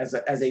Amendment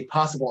as a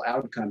possible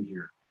outcome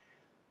here.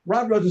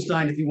 Rod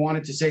Rosenstein, if he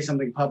wanted to say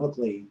something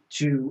publicly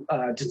to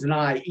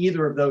deny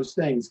either of those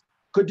things,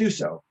 could do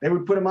so. They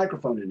would put a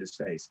microphone in his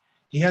face.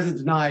 He hasn't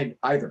denied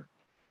either.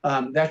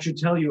 That should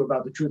tell you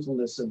about the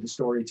truthfulness of the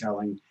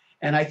storytelling.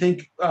 And I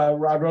think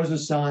Rod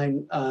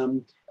Rosenstein,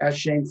 as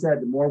Shane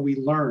said, the more we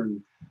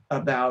learn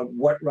about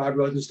what Rod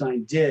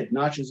Rosenstein did,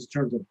 not just in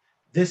terms of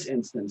this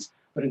instance,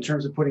 but in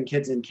terms of putting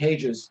kids in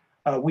cages,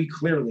 we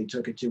clearly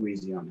took it too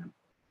easy on him.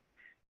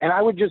 And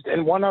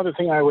and one other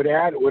thing I would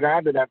add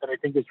to that I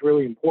think is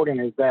really important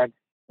is that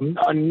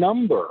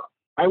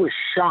I was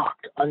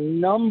shocked, a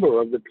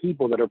number of the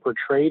people that are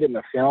portrayed in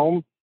the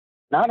film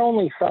not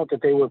only felt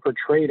that they were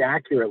portrayed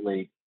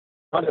accurately,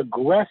 but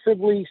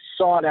aggressively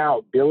sought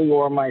out Billy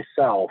or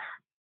myself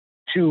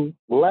to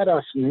let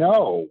us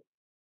know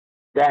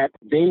that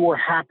they were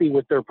happy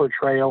with their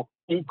portrayal,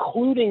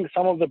 including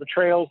some of the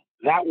portrayals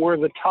that were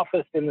the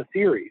toughest in the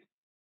series.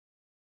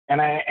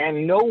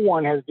 And no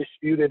one has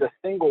disputed a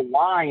single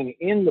line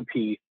in the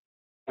piece.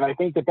 And I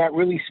think that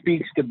really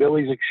speaks to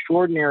Billy's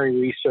extraordinary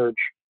research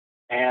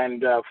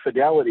and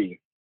fidelity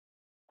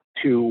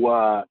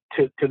to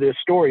this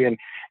story. And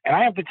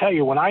I have to tell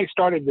you, when I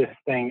started this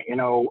thing,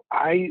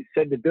 I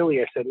said to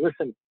Billy, I said,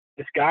 listen,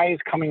 this guy is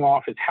coming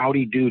off as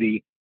howdy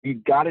doody.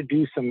 You've got to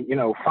do some,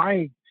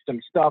 find some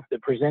stuff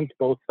that presents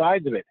both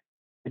sides of it.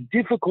 The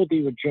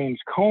difficulty with James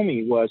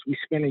Comey was we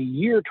spent a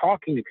year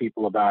talking to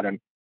people about him.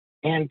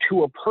 And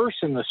to a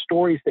person, the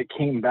stories that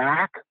came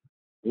back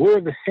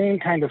were the same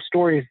kind of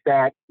stories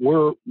that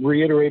were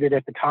reiterated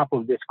at the top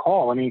of this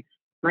call. I mean,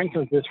 for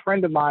instance, this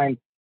friend of mine,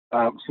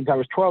 since I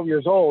was 12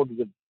 years old, is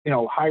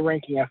a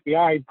high-ranking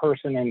FBI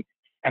person,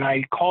 and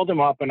I called him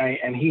up,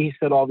 and he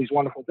said all these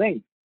wonderful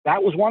things.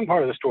 That was one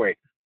part of the story.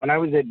 When I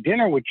was at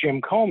dinner with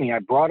Jim Comey, I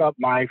brought up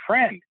my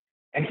friend,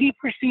 and he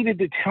proceeded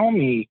to tell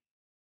me,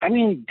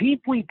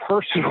 deeply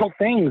personal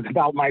things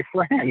about my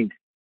friend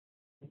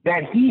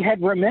that he had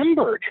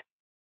remembered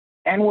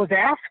and was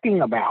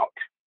asking about.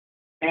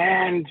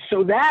 And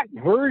so that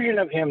version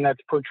of him that's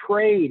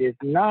portrayed is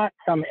not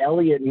some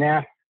Elliot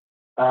Ness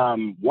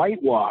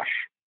whitewash.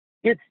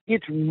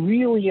 It's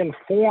really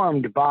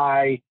informed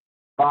by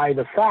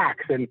the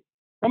facts. And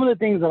some of the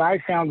things that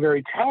I found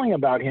very telling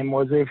about him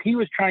was if he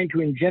was trying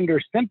to engender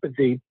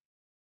sympathy,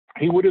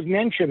 he would have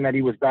mentioned that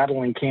he was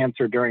battling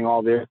cancer during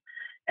all this,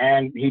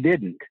 and he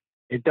didn't.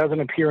 It doesn't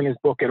appear in his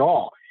book at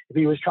all. If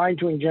he was trying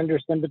to engender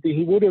sympathy,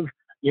 he would have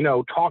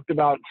talked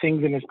about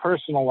things in his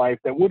personal life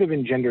that would have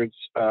engendered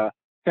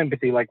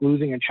sympathy, like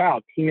losing a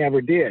child. He never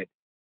did.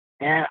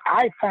 And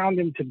I found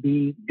him to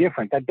be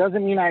different. That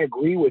doesn't mean I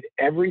agree with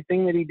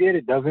everything that he did.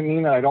 It doesn't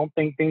mean that I don't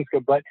think things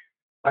could, but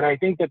I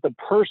think that the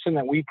person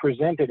that we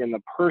presented and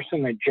the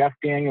person that Jeff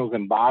Daniels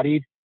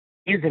embodied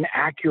is an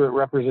accurate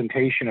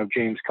representation of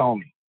James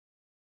Comey.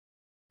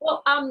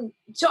 Well,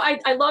 so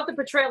I love the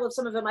portrayal of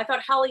some of them. I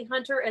thought Holly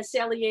Hunter as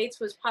Sally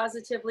Yates was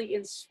positively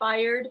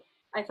inspired.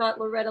 I thought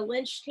Loretta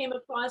Lynch came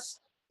across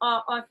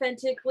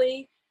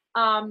authentically.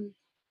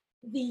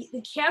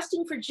 The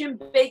casting for Jim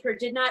Baker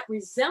did not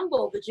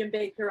resemble the Jim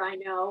Baker I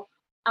know.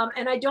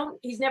 And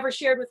he's never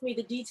shared with me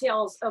the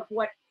details of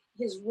what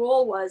his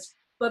role was,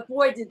 but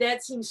boy, did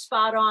that seem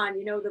spot on.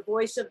 The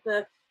voice of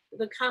the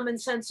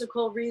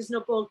commonsensical,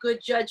 reasonable, good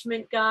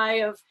judgment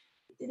guy of,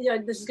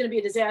 this is going to be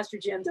a disaster,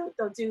 Jim,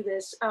 don't do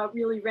this,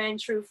 really rang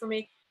true for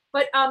me.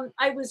 But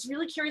I was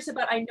really curious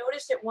I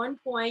noticed at one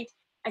point,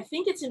 I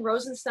think it's in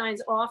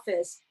Rosenstein's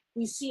office,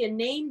 we see a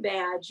name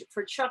badge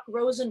for Chuck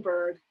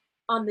Rosenberg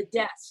on the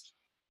desk.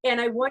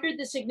 And I wondered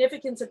the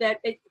significance of that.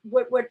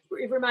 What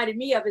it reminded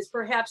me of is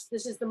perhaps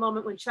this is the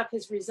moment when Chuck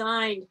has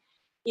resigned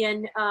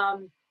in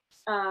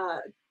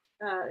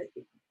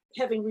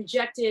having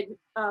rejected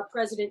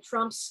President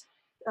Trump's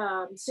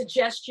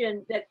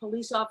suggestion that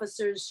police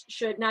officers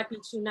should not be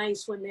too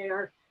nice when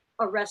they're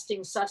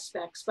arresting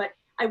suspects. But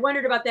I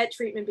wondered about that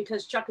treatment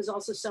because Chuck is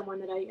also someone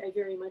that I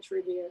very much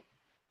revere.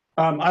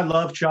 I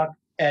love Chuck,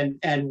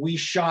 and we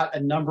shot a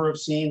number of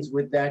scenes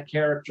with that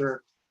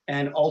character,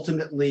 and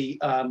ultimately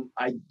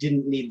I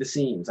didn't need the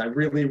scenes. I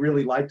really,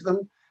 really liked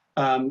them.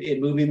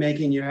 In movie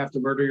making, you have to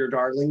murder your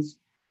darlings.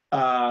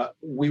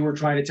 We were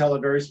trying to tell a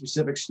very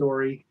specific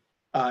story.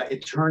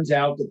 It turns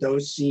out that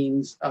those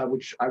scenes,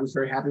 which I was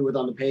very happy with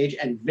on the page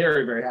and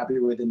very, very happy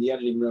with in the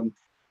editing room,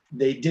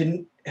 they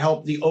didn't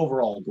help the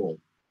overall goal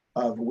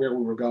of where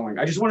we were going.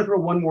 I just want to throw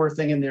one more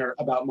thing in there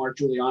about Mark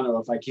Giuliano,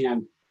 if I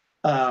can.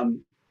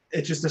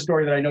 It's just a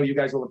story that I know you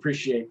guys will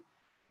appreciate.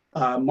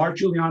 Mark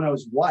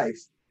Giuliano's wife,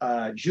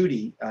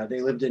 Judy,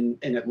 they lived in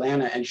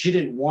Atlanta, and she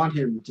didn't want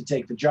him to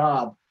take the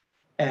job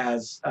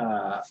as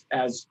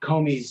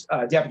Comey's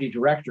deputy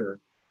director.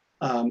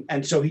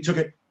 And so he took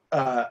it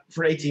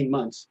for 18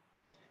 months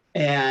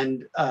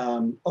and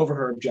over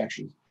her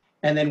objections.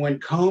 And then when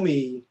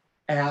Comey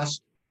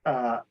asked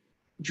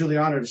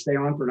Giuliano to stay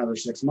on for another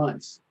 6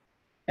 months,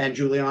 and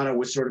Giuliano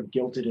was sort of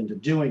guilted into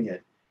doing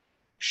it,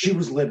 she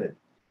was livid.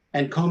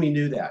 And Comey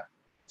knew that.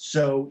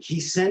 So he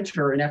sent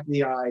her an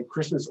FBI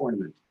Christmas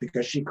ornament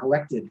because she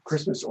collected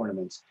Christmas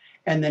ornaments,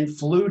 and then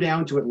flew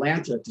down to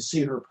Atlanta to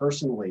see her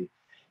personally.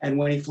 And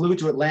when he flew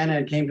to Atlanta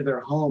and came to their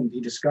home, he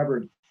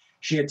discovered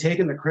She had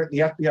taken the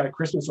FBI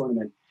Christmas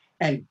ornament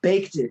and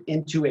baked it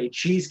into a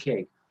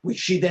cheesecake, which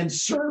she then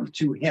served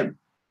to him.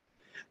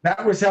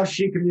 That was how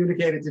she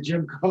communicated to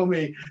Jim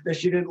Comey that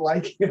she didn't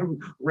like him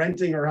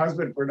renting her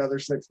husband for another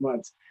 6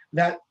 months.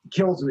 That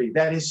kills me.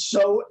 That is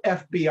so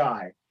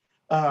FBI.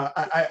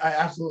 I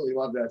absolutely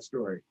love that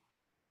story.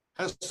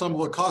 Has some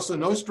La Cosa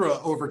Nostra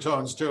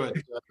overtones to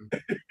it.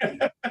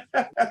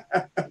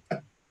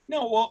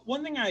 No, well,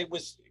 one thing I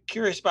was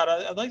curious about,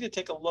 I'd like to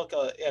take a look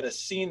at a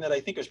scene that I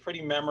think was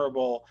pretty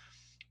memorable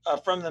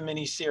from the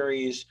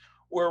miniseries,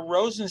 where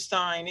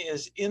Rosenstein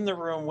is in the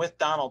room with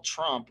Donald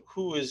Trump,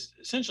 who is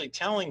essentially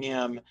telling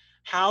him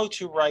how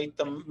to write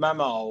the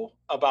memo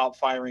about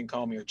firing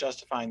Comey or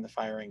justifying the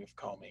firing of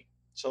Comey.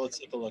 So let's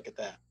take a look at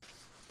that.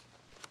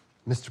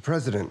 Mr.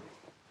 President,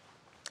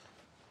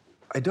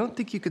 I don't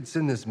think you could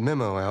send this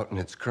memo out in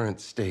its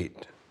current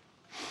state.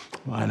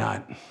 Why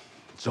not?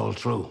 It's all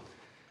true.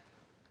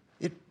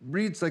 It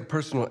reads like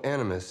personal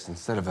animus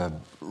instead of a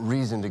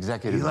reasoned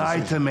executive He lied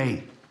decision. to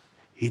me.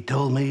 He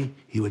told me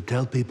he would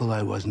tell people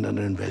I wasn't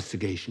under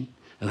investigation,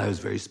 and I was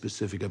very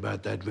specific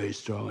about that, very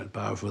strong and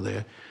powerful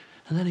there.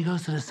 And then he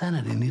goes to the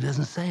Senate and he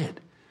doesn't say it.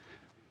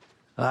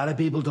 A lot of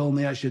people told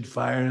me I should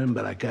fire him,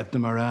 but I kept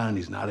him around.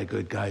 He's not a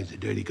good guy. He's a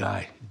dirty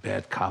guy,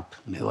 bad cop,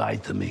 and he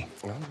lied to me.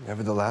 Well,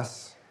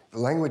 nevertheless, the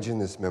language in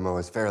this memo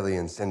is fairly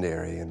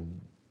incendiary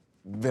and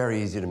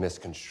very easy to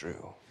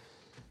misconstrue.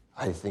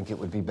 I think it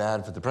would be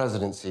bad for the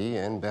presidency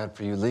and bad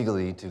for you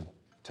legally to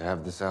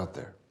have this out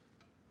there.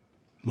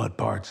 What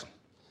parts?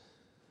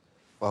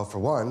 Well, for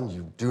one,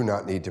 you do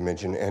not need to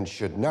mention, and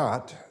should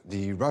not,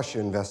 the Russia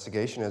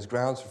investigation as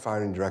grounds for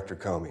firing Director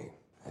Comey.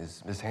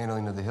 His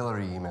mishandling of the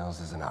Hillary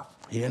emails is enough.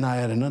 He and I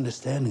had an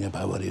understanding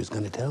about what he was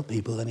going to tell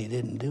people, and he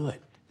didn't do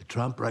it. The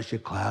Trump-Russia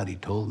cloud, he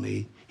told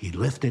me he'd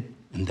lift it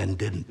and then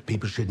didn't.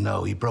 People should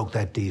know he broke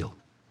that deal.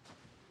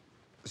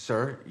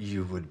 Sir,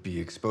 you would be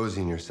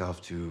exposing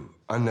yourself to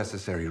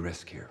unnecessary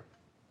risk here.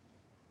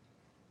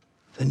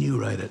 Then you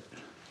write it.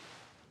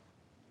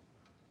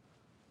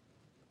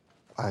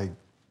 I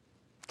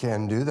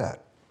can do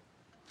that.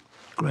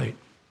 Great.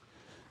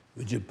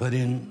 Would you put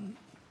in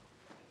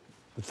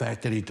the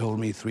fact that he told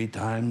me 3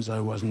 times I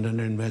wasn't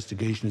under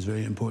investigation is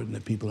very important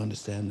that people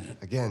understand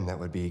that. Again, that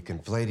would be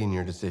conflating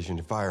your decision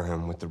to fire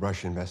him with the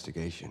Russia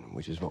investigation,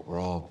 which is what we're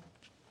all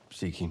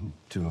seeking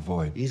to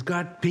avoid. He's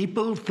got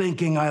people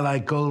thinking I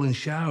like golden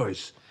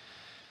showers.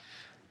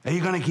 Are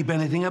you gonna keep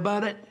anything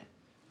about it?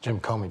 Jim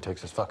Comey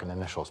takes his fucking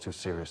initials too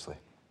seriously.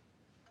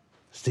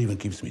 Stephen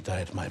keeps me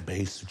tied to my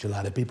base, which a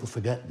lot of people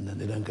forget, and then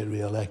they don't get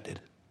reelected.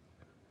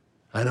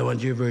 I don't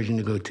want your version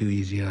to go too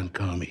easy on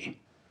Comey.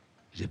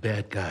 He's a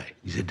bad guy.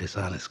 He's a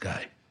dishonest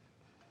guy.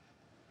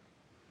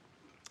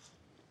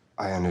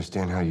 I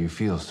understand how you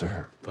feel,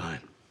 sir. Fine.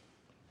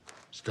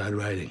 Start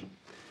writing.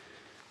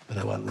 But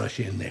I want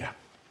Russia in there.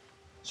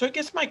 So I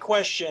guess my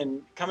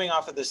question coming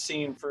off of the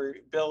scene for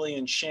Billy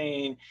and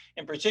Shane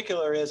in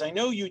particular is, I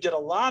know you did a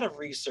lot of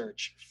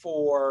research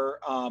for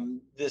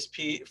this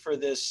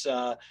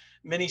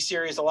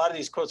miniseries. A lot of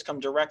these quotes come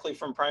directly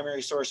from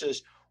primary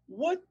sources.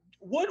 What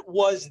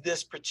was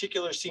this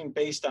particular scene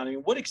based on? I mean,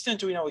 what extent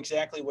do we know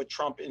exactly what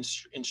Trump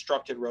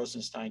instructed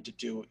Rosenstein to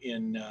do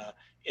in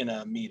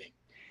a meeting?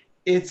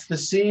 It's the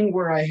scene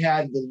where I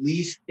had the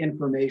least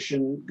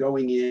information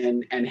going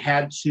in and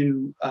had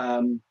to,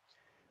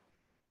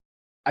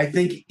 I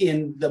think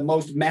in the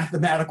most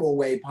mathematical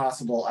way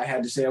possible, I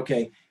had to say,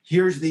 okay,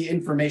 here's the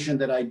information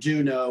that I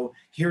do know,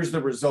 here's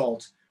the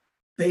result,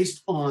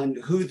 based on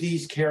who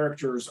these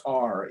characters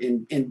are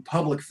in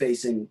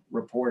public-facing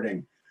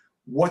reporting.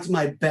 What's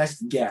my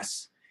best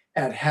guess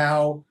at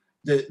how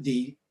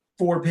the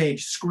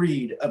 4-page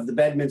screed of the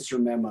Bedminster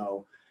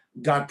memo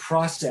got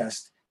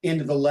processed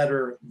into the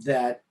letter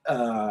that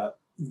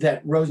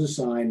that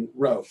Rosenstein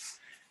wrote?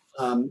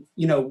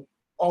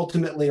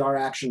 Ultimately, our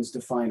actions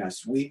define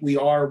us. We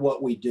are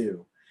what we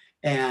do.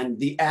 And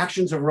the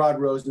actions of Rod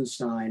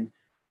Rosenstein,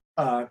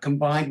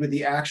 combined with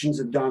the actions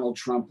of Donald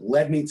Trump,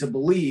 led me to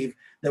believe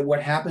that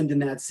what happened in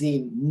that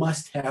scene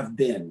must have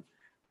been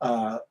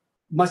the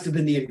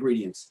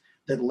ingredients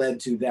that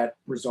led to that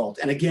result.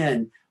 And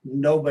again,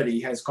 nobody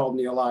has called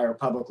me a liar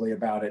publicly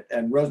about it.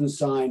 And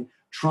Rosenstein,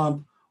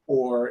 Trump,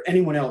 or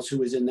anyone else who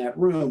was in that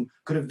room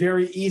could have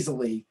very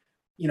easily,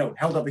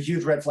 held up a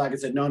huge red flag and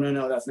said,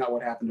 no, that's not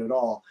what happened at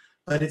all.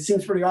 But it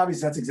seems pretty obvious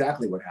that's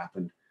exactly what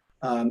happened.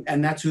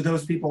 And that's who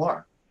those people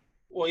are.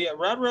 Well, yeah,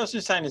 Rod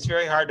Rosenstein is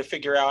very hard to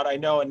figure out. I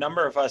know a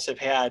number of us have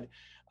had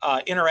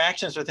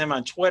interactions with him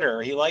on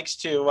Twitter. He likes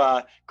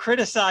to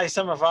criticize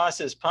some of us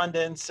as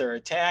pundits or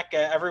attack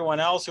everyone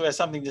else who has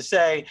something to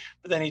say,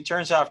 but then he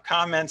turns off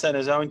comments on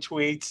his own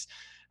tweets,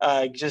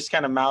 just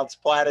kind of mouths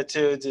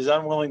platitudes, is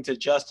unwilling to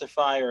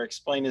justify or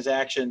explain his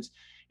actions.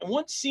 And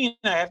one scene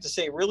I have to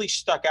say really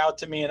stuck out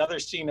to me, another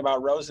scene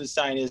about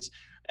Rosenstein is,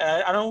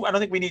 I don't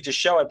think we need to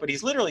show it, but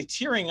he's literally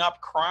tearing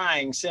up,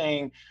 crying,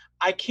 saying,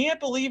 I can't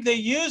believe they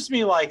used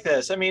me like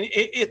this. I mean,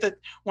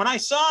 when I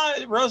saw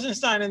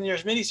Rosenstein in your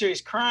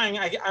miniseries crying,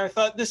 I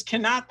thought this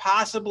cannot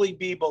possibly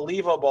be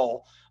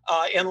believable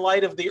in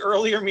light of the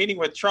earlier meeting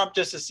with Trump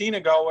just a scene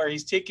ago where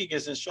he's taking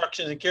his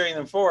instructions and carrying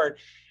them forward.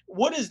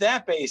 What is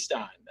that based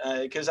on?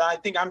 Because I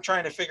think I'm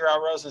trying to figure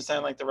out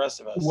Rosenstein like the rest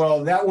of us.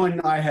 Well, that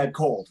one I had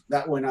cold.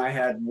 That one I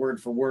had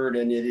word for word,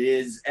 and it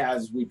is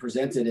as we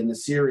presented in the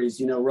series.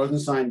 You know,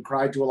 Rosenstein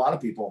cried to a lot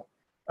of people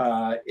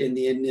in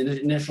the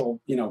initial,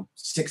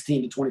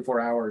 16 to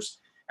 24 hours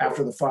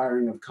after the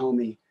firing of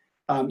Comey.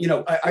 I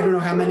don't know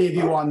how many of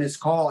you on this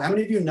call, how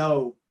many of you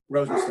know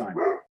Rosenstein?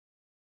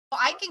 Well,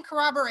 I can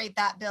corroborate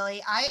that,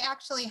 Billy. I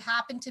actually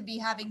happened to be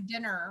having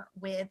dinner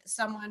with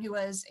someone who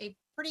was a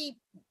pretty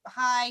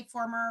high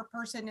former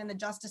person in the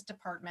Justice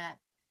Department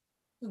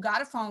who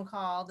got a phone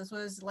call. This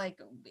was like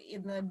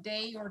in the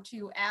day or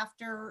two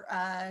after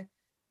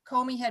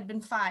Comey had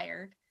been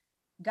fired,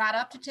 got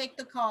up to take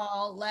the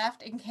call,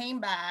 left and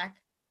came back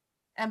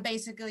and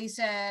basically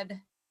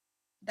said,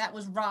 that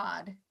was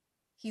Rod.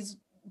 He's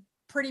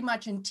pretty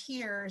much in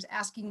tears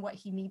asking what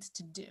he needs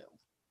to do.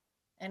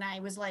 And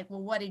I was like,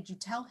 well, what did you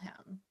tell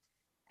him?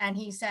 And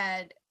he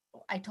said,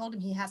 I told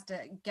him he has to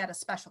get a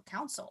special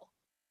counsel.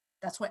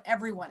 That's what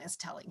everyone is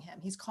telling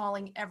him. He's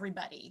calling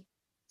everybody.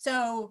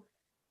 So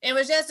it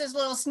was just this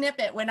little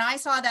snippet. When I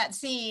saw that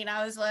scene,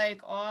 I was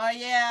like, oh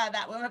yeah,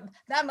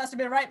 that must have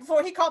been right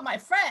before he called my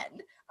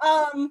friend.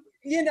 So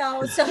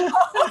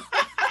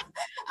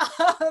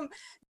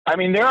I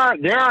mean, there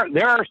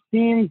are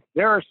scenes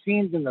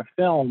in the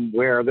film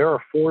where there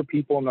are 4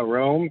 people in the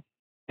room,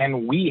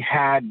 and we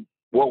had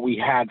what we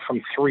had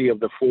from 3 of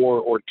the 4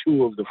 or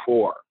 2 of the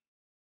 4.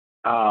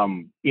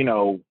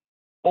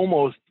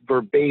 Almost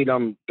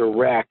verbatim,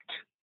 direct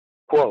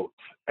quotes.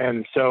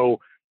 And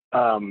so,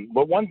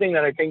 but one thing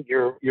that I think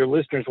your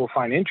listeners will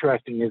find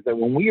interesting is that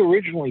when we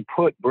originally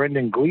put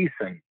Brendan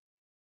Gleeson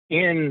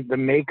in the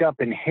makeup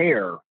and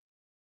hair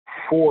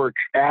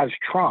as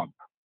Trump,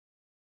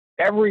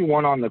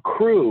 everyone on the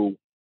crew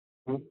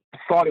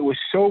thought it was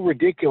so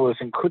ridiculous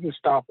and couldn't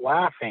stop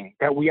laughing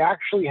that we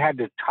actually had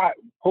to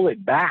pull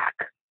it back,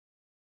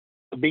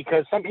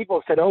 because some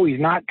people said, oh, he's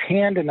not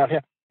tanned enough.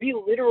 We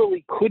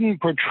literally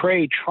couldn't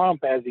portray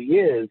Trump as he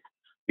is,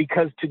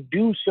 because to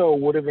do so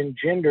would have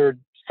engendered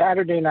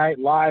Saturday Night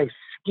Live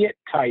skit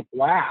type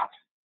laughs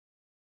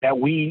that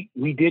we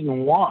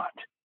didn't want.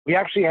 We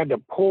actually had to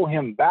pull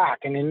him back.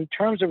 And in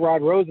terms of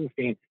Rod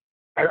Rosenstein,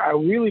 I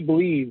really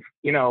believe,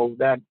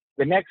 that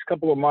the next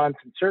couple of months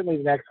and certainly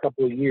the next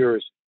couple of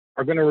years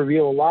are going to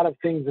reveal a lot of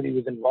things that he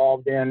was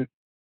involved in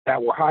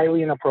that were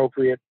highly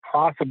inappropriate,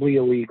 possibly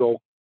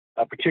illegal,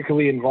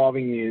 particularly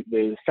involving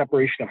the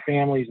separation of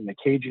families and the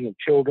caging of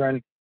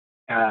children.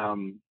 I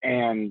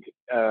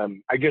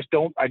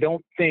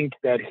don't think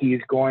that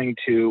he's going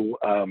to,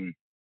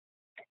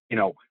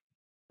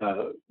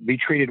 be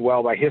treated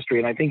well by history.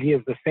 And I think he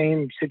has the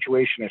same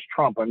situation as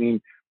Trump. I mean,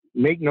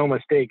 make no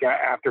mistake,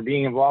 after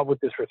being involved with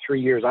this for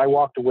 3 years, I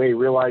walked away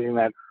realizing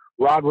that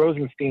Rod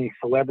Rosenstein's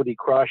celebrity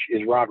crush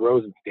is Rod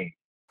Rosenstein.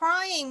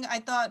 Crying, I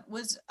thought,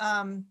 was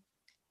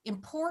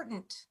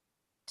important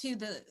to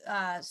the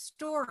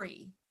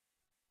story,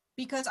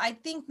 because I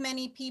think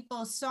many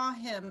people saw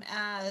him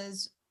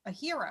as a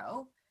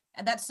hero,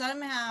 and that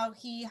somehow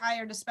he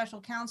hired a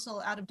special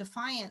counsel out of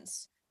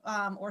defiance,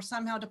 or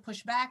somehow to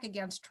push back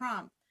against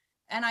Trump.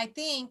 And I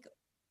think,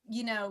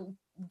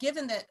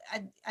 given that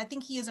I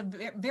think he is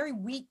a very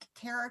weak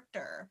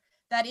character,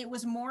 that it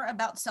was more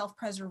about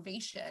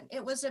self-preservation.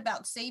 It was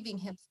about saving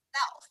himself.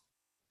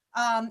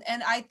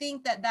 And I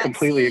think that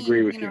completely scene,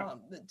 agree with you.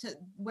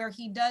 Where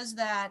he does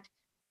that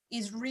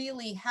is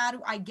really, how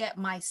do I get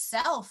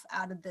myself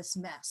out of this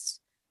mess?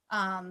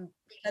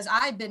 Because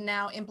I've been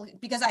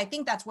because I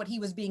think that's what he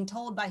was being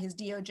told by his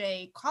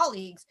DOJ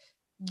colleagues.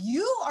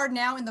 You are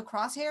now in the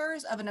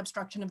crosshairs of an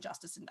obstruction of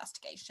justice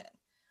investigation.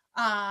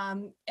 I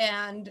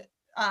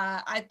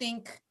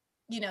think,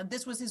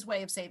 this was his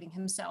way of saving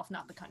himself,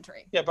 not the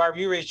country. Yeah, Barb,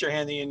 you raised your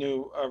hand that you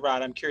knew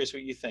Rod. I'm curious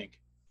what you think.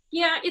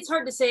 Yeah, it's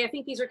hard to say. I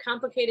think these are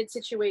complicated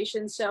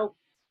situations. So,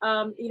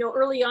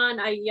 early on,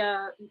 I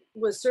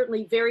was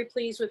certainly very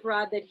pleased with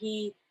Rod that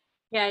he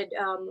had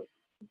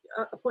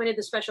appointed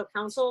the special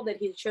counsel, that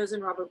he had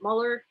chosen Robert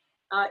Mueller.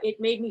 It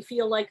made me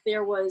feel like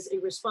there was a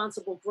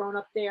responsible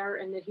grown-up there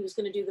and that he was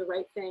going to do the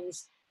right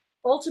things.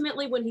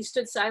 Ultimately, when he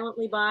stood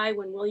silently by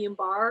when William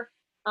Barr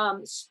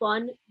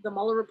spun the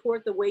Mueller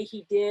report the way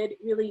he did,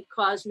 really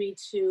caused me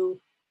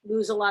to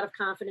lose a lot of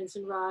confidence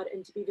in Rod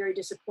and to be very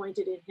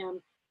disappointed in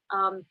him.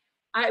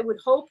 I would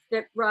hope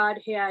that Rod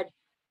had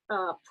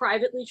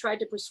privately tried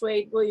to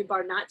persuade William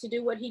Barr not to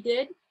do what he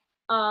did,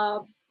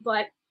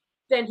 but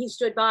then he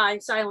stood by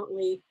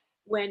silently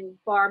when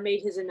Barr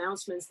made his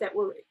announcements that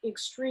were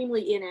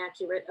extremely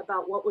inaccurate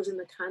about what was in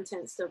the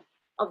contents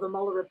of the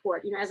Mueller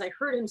report. As I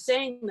heard him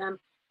saying them,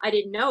 I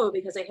didn't know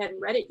because I hadn't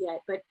read it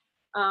yet, but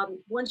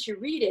once you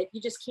read it,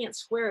 you just can't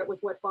square it with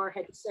what Barr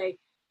had to say.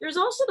 There's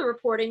also the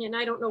reporting, and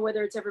I don't know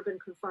whether it's ever been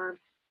confirmed,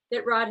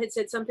 that Rod had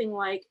said something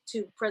like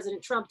to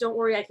President Trump, "Don't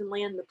worry, I can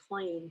land the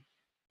plane."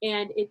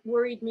 And it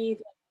worried me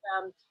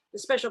that the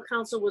special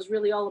counsel was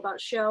really all about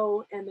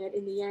show, and that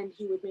in the end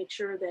he would make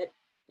sure that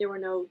there were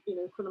no,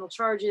 criminal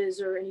charges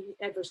or any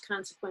adverse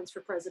consequence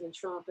for President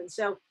Trump. And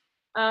so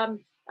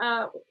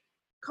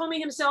Comey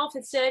himself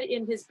had said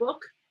in his book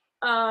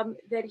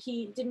that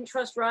he didn't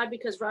trust Rod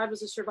because Rod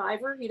was a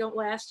survivor. You don't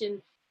last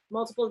in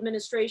multiple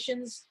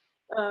administrations,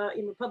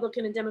 in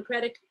Republican and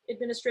Democratic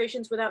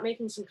administrations, without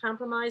making some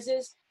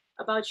compromises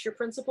about your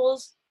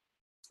principles.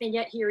 And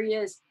yet here he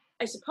is.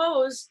 I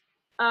suppose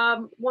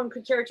one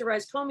could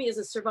characterize Comey as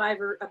a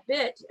survivor a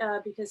bit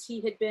because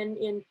he had been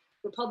in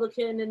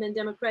Republican and then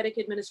Democratic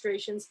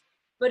administrations,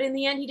 but in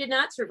the end he did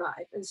not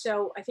survive. And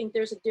so I think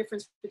there's a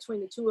difference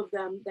between the two of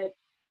them that,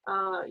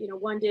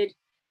 one did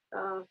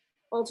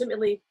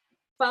ultimately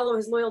follow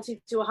his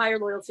loyalty to a higher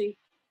loyalty,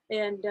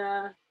 and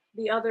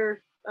the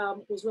other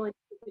was willing to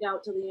stick it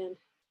out till the end.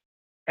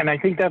 And I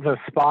think that's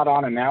a spot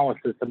on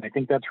analysis. And I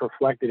think that's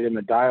reflected in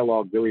the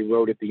dialogue Billy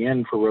wrote at the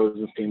end for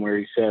Rosenstein, where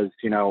he says,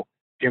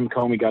 Jim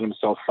Comey got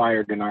himself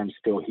fired and I'm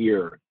still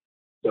here.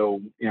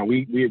 So,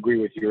 we agree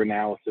with your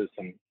analysis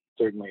and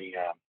certainly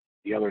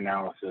the other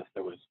analysis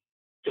that was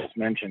just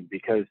mentioned,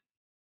 because,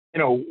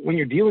 when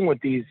you're dealing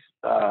with these,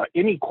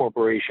 any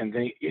corporations,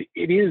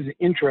 it is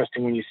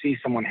interesting when you see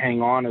someone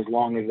hang on as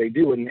long as they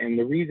do. And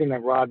the reason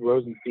that Rod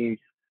Rosenstein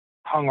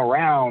hung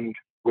around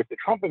with the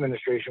Trump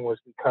administration was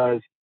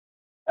because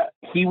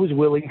he was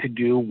willing to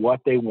do what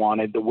they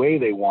wanted, the way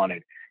they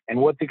wanted. And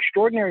what's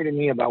extraordinary to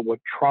me about what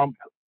Trump,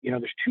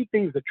 there's two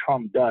things that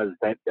Trump does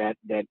that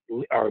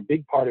are a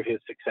big part of his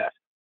success.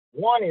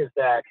 One is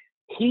that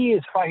he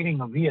is fighting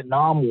a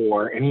Vietnam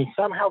War, and he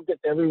somehow gets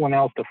everyone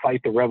else to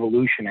fight the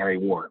Revolutionary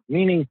War,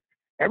 meaning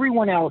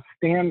everyone else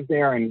stands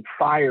there and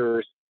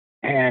fires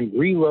and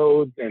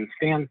reloads and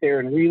stands there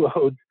and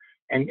reloads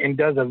and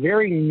does a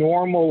very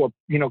normal,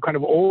 kind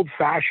of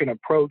old-fashioned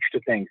approach to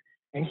things.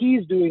 And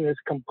he's doing this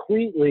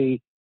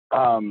completely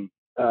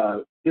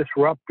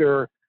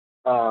disruptor,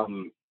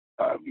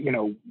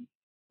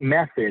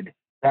 method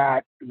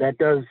that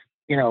does,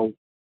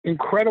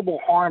 incredible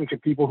harm to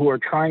people who are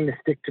trying to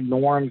stick to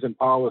norms and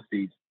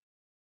policies.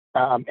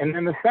 And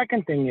then the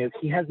second thing is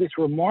he has this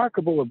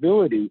remarkable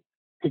ability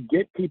to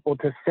get people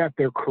to set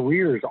their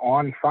careers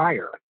on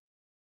fire,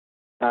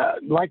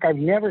 like I've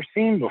never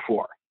seen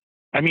before.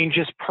 I mean,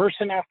 just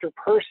person after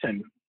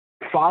person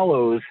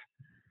follows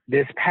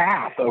this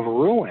path of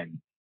ruin,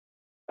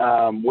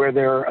 where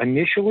they're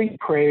initially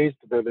praised,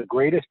 they're the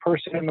greatest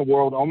person in the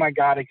world. Oh my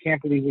God, I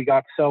can't believe we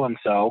got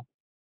so-and-so.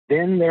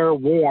 Then they're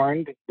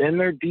warned, then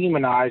they're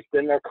demonized,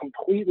 then they're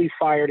completely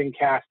fired and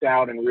cast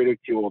out and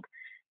ridiculed.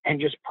 And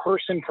just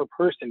person for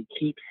person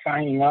keep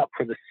signing up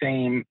for the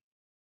same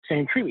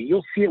treatment.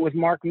 You'll see it with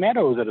Mark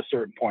Meadows at a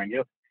certain point.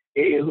 This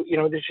is,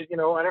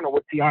 I don't know,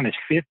 what's he on, his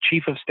fifth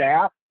chief of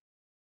staff?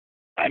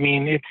 I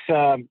mean,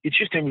 it's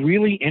just a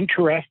really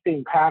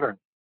interesting pattern.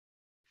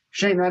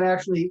 Shane, that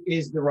actually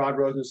is the Rod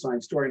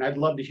Rosenstein story, and I'd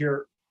love to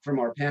hear from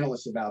our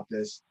panelists about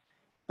this.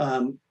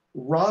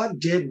 Rod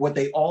did what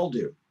they all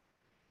do.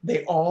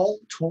 They all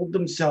told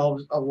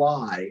themselves a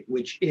lie,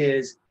 which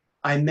is,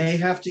 I may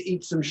have to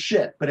eat some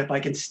shit, but if I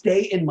can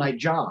stay in my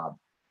job,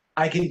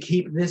 I can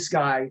keep this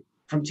guy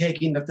from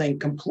taking the thing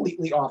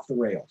completely off the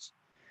rails.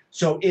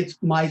 So it's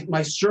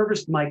my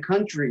service to my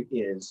country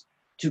is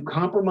to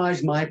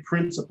compromise my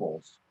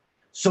principles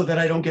so that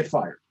I don't get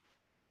fired.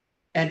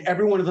 And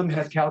every one of them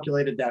has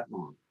calculated that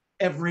wrong.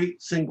 Every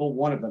single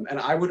one of them. And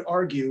I would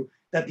argue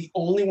that the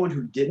only one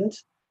who didn't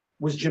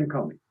was Jim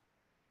Comey.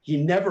 He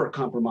never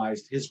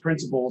compromised his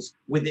principles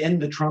within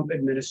the Trump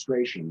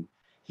administration.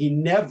 He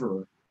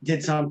never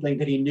did something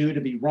that he knew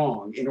to be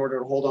wrong in order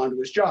to hold on to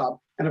his job.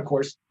 And of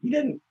course, he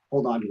didn't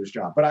hold on to his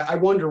job. But I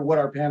wonder what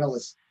our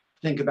panelists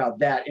think about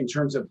that in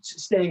terms of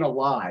staying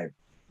alive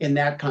in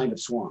that kind of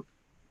swamp.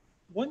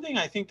 One thing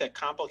I think that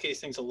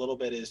complicates things a little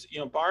bit is,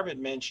 Barb had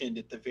mentioned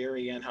at the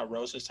very end how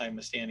Rosenstein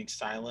was standing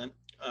silent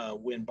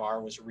when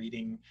Barr was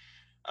reading,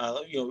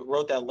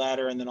 wrote that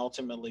letter and then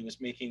ultimately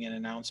was making an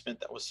announcement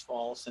that was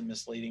false and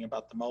misleading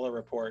about the Mueller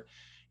report.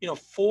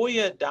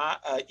 FOIA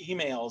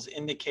emails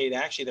indicate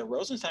actually that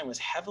Rosenstein was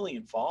heavily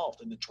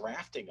involved in the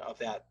drafting of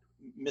that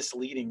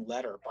misleading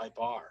letter by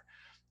Barr.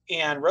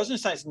 And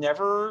Rosenstein's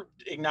never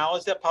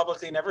acknowledged that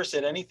publicly, never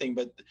said anything,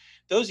 but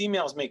those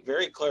emails make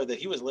very clear that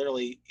he was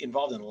literally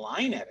involved in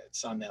line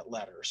edits on that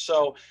letter.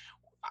 So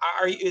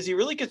is he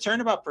really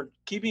concerned about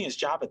keeping his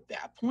job at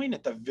that point,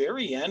 at the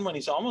very end, when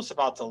he's almost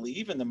about to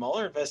leave and the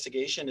Mueller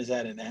investigation is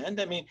at an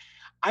end? I mean,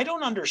 I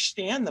don't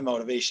understand the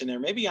motivation there.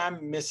 Maybe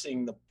I'm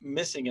missing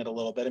it a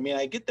little bit. I mean,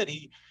 I get that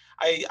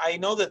I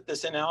know that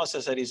this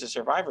analysis that he's a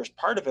survivor is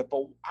part of it,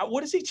 but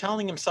what is he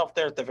telling himself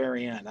there at the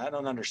very end? I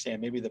don't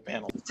understand. Maybe the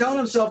panel. He's telling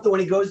himself that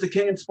when he goes to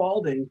King and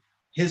Spalding,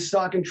 his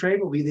stock and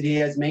trade will be that he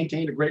has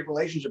maintained a great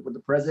relationship with the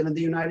President of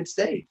the United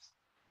States.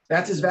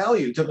 That's his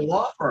value to the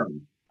law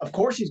firm. Of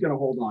course he's going to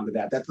hold on to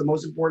that. That's the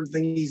most important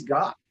thing he's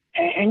got.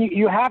 And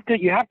you have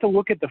to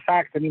look at the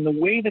facts. I mean, the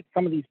way that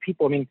some of these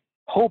people,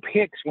 Hope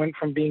Hicks went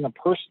from being a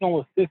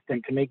personal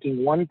assistant to making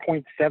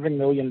 $1.7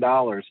 million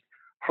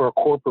for a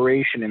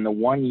corporation in the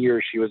 1 year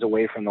she was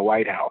away from the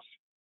White House.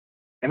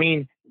 I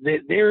mean,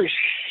 there's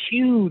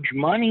huge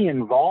money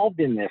involved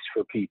in this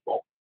for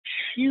people,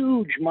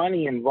 huge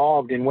money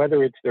involved in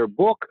whether it's their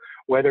book,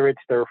 whether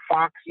it's their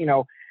Fox,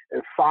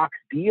 Fox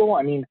deal.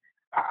 I mean,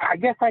 I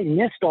guess I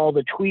missed all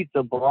the tweets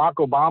of Barack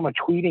Obama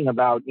tweeting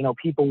about,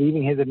 people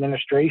leaving his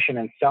administration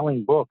and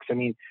selling books. I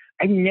mean,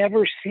 I've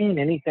never seen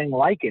anything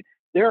like it.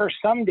 There are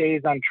some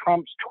days on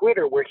Trump's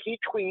Twitter where he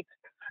tweets,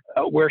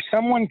 where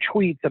someone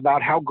tweets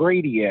about how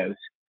great he is,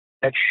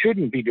 that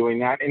shouldn't be doing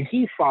that, and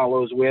he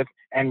follows with,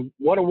 and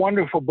what a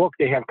wonderful book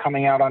they have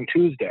coming out on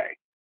Tuesday.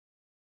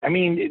 I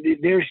mean,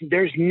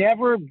 there's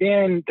never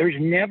been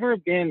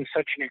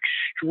such an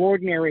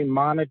extraordinary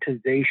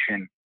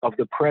monetization of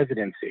the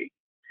presidency.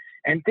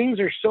 And things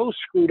are so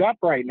screwed up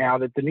right now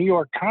that the New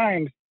York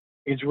Times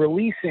is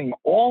releasing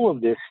all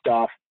of this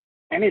stuff,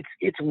 and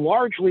it's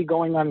largely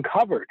going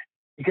uncovered,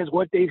 because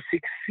what they've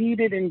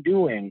succeeded in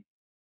doing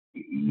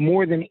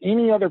more than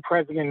any other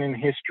president in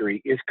history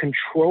is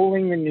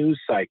controlling the news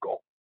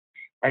cycle.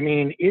 I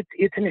mean,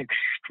 it's an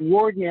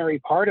extraordinary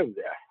part of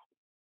this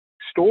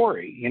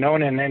story, and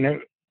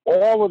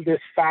all of this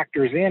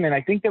factors in. And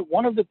I think that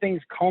one of the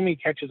things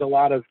Comey catches a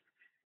lot of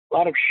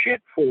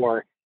shit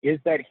for is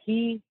that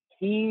he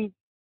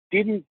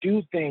didn't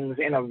do things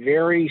in a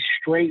very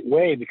straight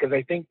way, because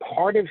I think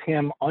part of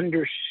him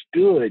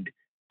understood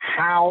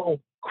how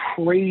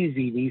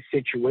crazy these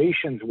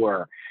situations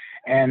were,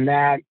 and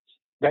that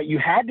you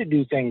had to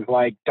do things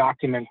like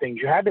document things.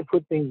 You had to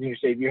put things in your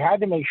safe. You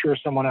had to make sure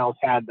someone else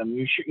had them.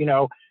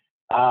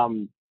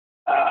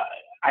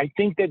 I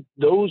think that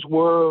those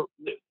were,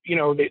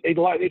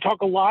 they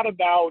talk a lot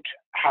about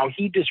how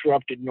he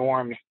disrupted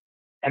norms,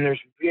 and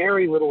there's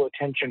very little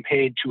attention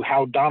paid to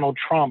how Donald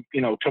Trump,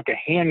 took a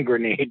hand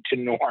grenade to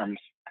norms,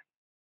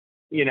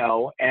 and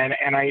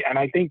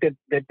I think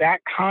that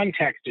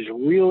context is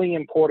really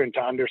important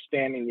to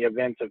understanding the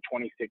events of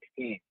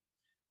 2016.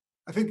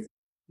 I think,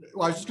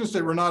 well, I was just going to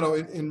say, Renato,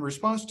 in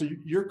response to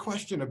your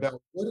question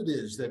about what it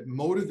is that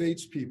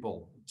motivates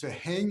people to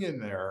hang in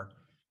there,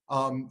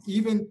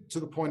 even to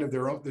the point of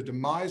the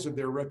demise of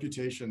their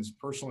reputations,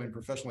 personally and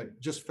professionally,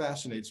 just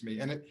fascinates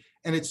me. And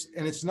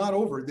it's not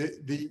over.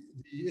 The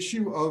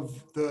issue of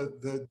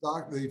the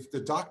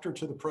doctor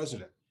to the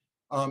president,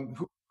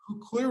 who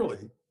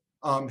clearly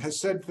has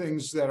said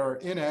things that are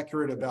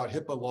inaccurate about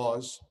HIPAA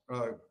laws,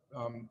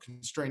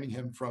 constraining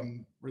him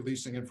from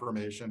releasing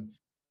information,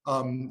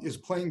 is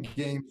playing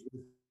games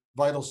with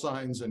vital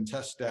signs and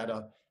test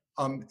data.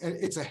 And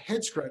it's a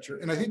head scratcher.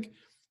 And I think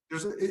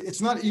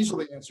it's not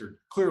easily answered,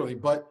 clearly,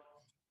 but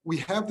we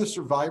have the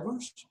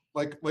survivors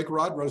like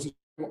Rod Rosen,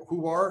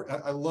 who are,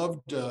 I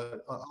loved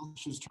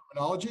Asha's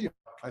terminology.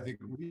 I think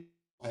we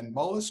and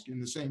mollusk in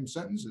the same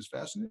sentence is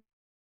fascinating.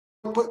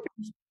 But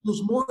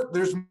there's more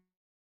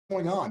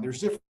going on. There's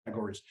different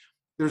categories.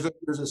 There's a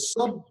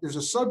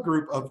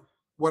subgroup of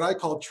what I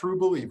call true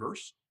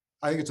believers.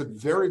 I think it's a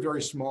very,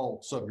 very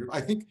small subgroup.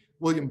 I think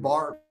William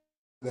Barb,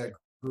 that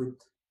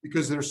group,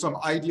 because there's some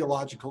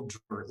ideological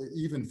driver,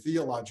 even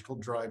theological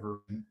driver,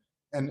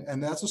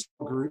 and that's a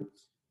small group.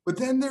 But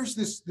then there's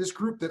this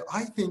group that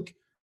I think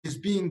is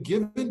being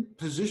given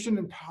position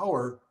and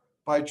power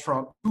by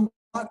Trump, who would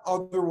not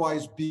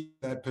otherwise be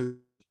that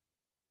position.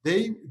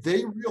 They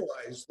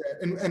realize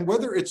that, and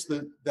whether it's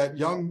that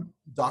young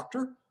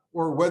doctor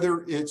or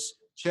whether it's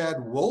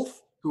Chad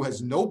Wolf, who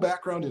has no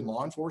background in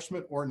law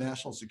enforcement or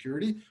national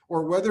security,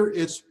 or whether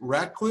it's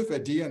Ratcliffe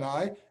at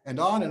DNI and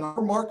on,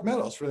 or Mark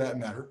Meadows for that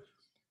matter,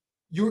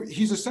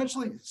 he's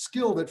essentially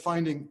skilled at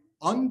finding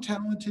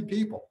untalented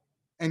people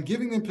and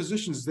giving them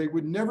positions they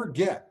would never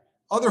get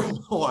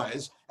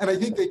otherwise. And I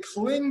think they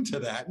cling to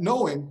that,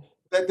 knowing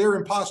that they're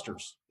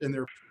imposters in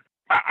their.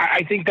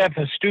 I think that's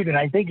astute. And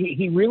I think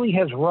he really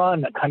has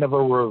run kind of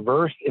a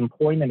reverse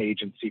employment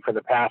agency for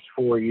the past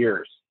 4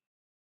 years.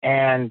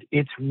 And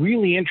it's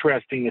really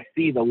interesting to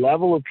see the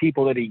level of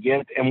people that he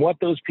gets and what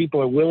those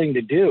people are willing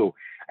to do.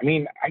 I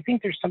mean, I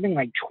think there's something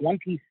like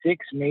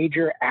 26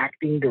 major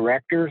acting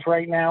directors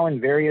right now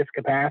in various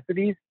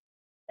capacities.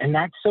 And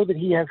that's so that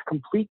he has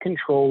complete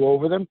control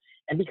over them,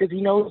 and because he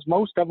knows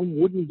most of them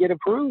wouldn't get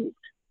approved.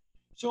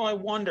 So I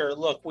wonder,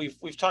 look,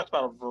 we've talked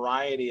about a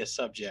variety of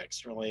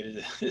subjects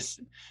related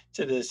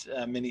to this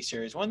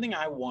miniseries. One thing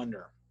I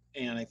wonder,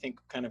 and I think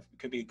kind of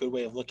could be a good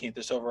way of looking at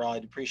this overall,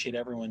 I'd appreciate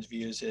everyone's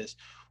views, is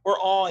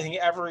I think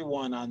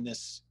everyone on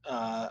this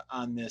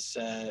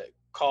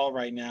call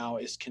right now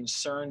is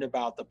concerned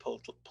about the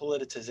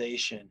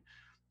politicization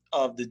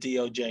of the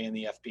DOJ and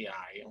the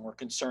FBI. And we're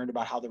concerned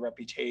about how the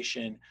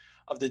reputation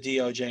of the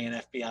DOJ and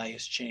FBI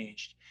has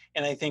changed.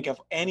 And I think if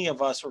any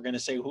of us were going to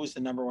say who's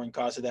the number one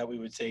cause of that, we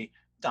would say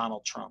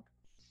Donald Trump.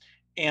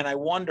 And I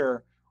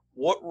wonder,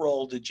 what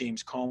role did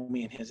James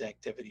Comey and his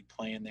activity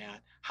play in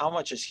that? How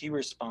much is he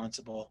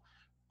responsible,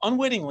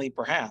 unwittingly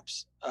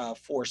perhaps,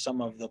 for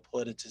some of the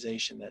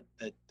politicization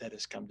that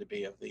has come to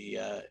be of the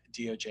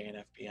DOJ and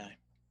FBI?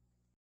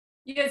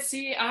 Yeah,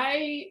 see,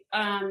 I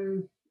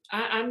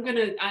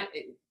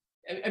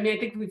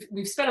think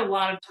we've spent a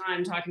lot of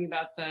time talking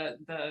about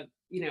the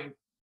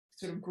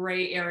sort of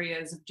gray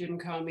areas of Jim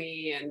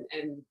Comey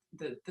and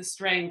the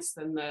strengths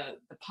and the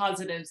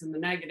positives and the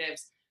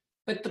negatives,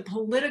 but the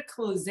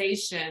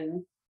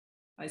politicalization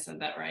I said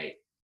that right,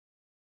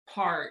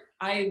 part,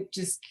 I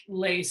just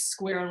lay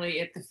squarely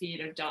at the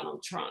feet of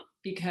Donald Trump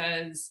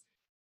because,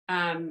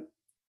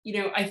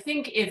 I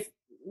think if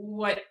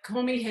what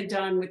Comey had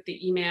done with the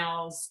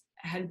emails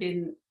had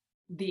been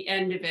the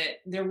end of it,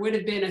 there would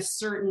have been a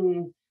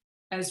certain,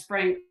 as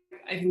Frank,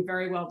 I think,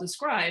 very well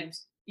described,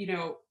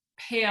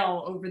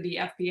 pale over the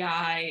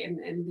FBI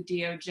and the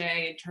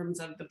DOJ in terms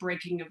of the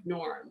breaking of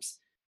norms.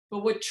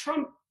 But what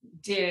Trump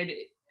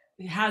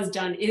has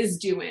done, is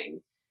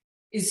doing,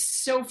 is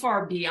so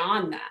far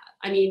beyond that.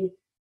 I mean,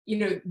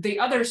 the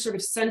other sort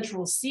of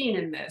central scene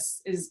in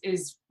this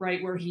is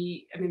right where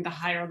the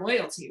higher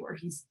loyalty, where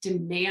he's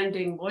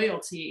demanding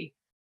loyalty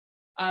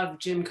of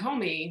Jim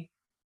Comey.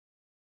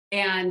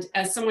 And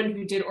as someone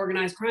who did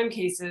organized crime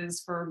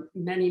cases for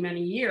many,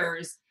 many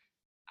years,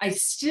 I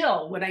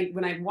still, when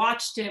I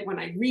watched it, when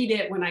I read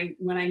it, when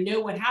I know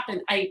what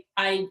happened, I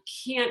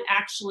can't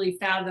actually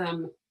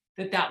fathom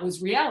that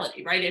was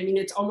reality, right? I mean,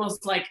 it's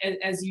almost like,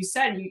 as you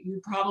said,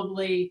 you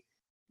probably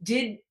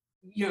did,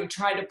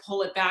 try to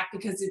pull it back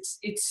because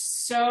it's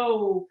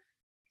so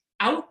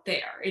out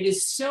there. It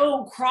is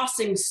so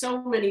crossing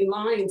so many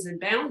lines and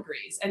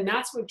boundaries. And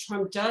that's what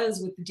Trump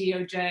does with the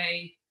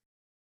DOJ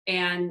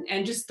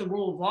and just the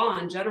rule of law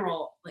in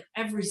general, like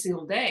every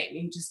single day. I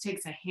mean, he just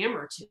takes a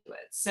hammer to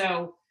it.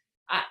 So,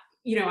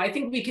 I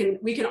think we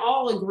can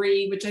all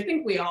agree, which I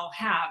think we all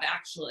have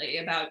actually,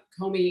 about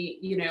Comey,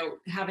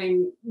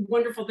 having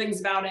wonderful things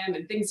about him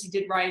and things he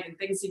did right and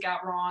things he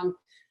got wrong.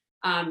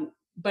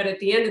 But at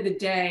the end of the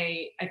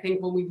day, I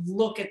think when we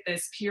look at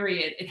this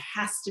period, it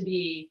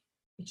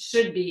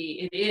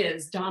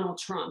is Donald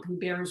Trump who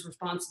bears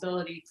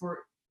responsibility for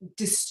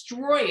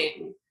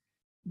destroying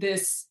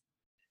this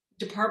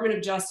Department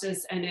of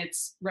Justice and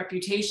its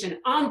reputation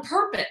on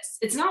purpose.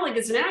 It's not like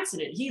it's an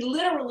accident. He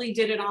literally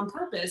did it on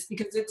purpose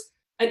because it's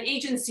an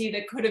agency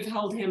that could have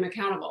held him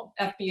accountable,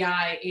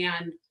 FBI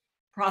and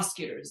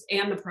prosecutors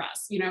and the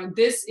press.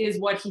 This is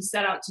what he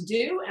set out to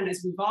do. And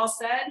as we've all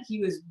said, he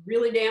was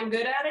really damn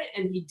good at it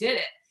and he did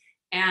it.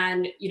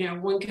 And,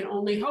 one can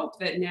only hope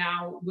that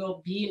now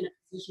we'll be in a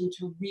position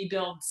to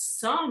rebuild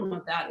some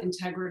of that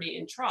integrity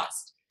and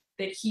trust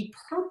that he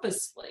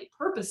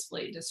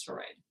purposefully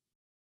destroyed.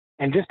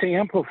 And just to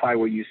amplify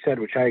what you said,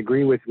 which I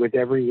agree with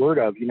every word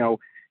of,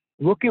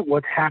 look at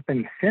what's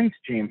happened since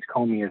James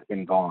Comey has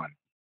been gone.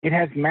 It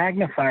has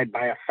magnified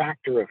by a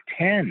factor of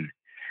 10.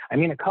 I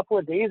mean, a couple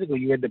of days ago,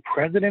 you had the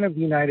President of the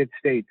United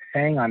States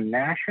saying on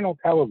national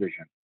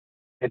television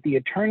that the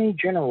Attorney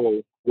General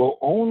will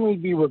only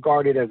be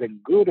regarded as a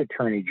good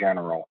Attorney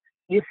General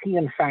if he,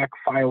 in fact,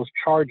 files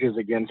charges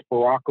against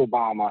Barack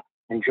Obama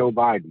and Joe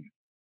Biden.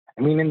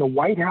 I mean, in the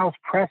White House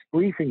press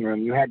briefing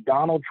room, you had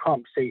Donald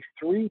Trump say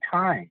 3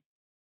 times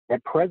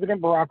that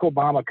President Barack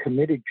Obama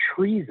committed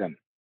treason,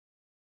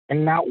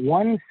 and not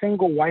one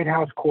single White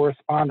House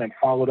correspondent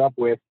followed up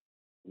with,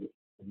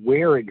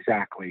 where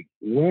exactly,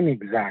 when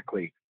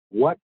exactly,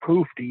 what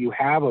proof do you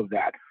have of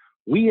that?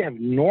 We have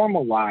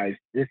normalized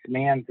this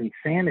man's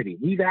insanity.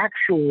 We've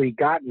actually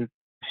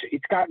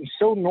it's gotten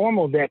so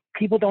normal that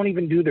people don't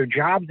even do their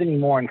jobs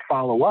anymore and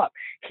follow up.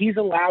 He's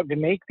allowed to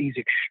make these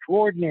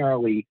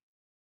extraordinarily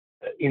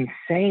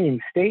insane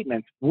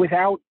statements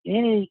without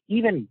any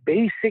even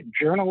basic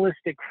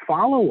journalistic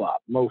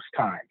follow-up most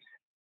times.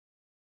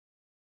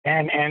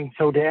 And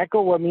so to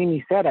echo what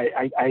Mimi said,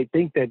 I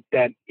think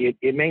that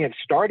it may have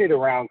started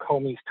around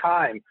Comey's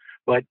time,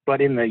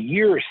 but in the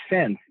years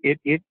since, it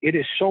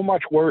is so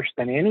much worse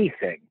than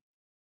anything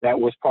that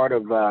was part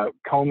of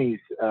Comey's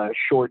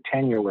short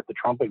tenure with the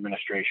Trump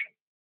administration.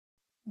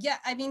 Yeah,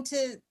 I mean,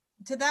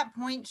 to that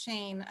point,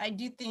 Shane, I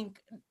do think,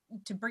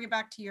 to bring it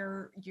back to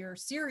your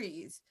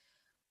series,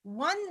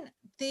 one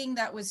thing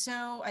that was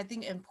so, I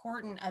think,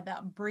 important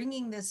about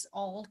bringing this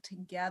all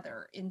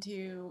together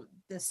into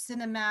the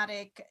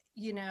cinematic,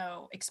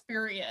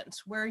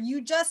 experience where you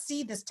just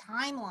see this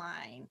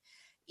timeline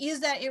is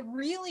that it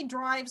really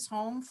drives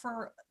home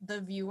for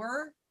the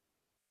viewer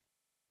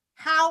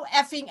how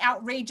effing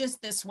outrageous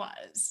this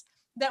was.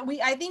 That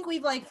I think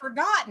we've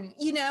forgotten,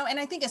 and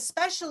I think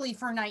especially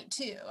for night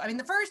 2. I mean,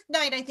 the first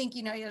night, I think,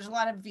 there's a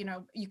lot of,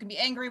 you can be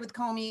angry with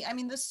Comey. I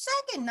mean, the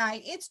second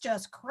night, it's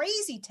just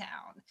crazy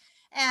town.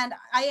 And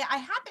I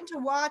happened to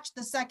watch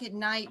the second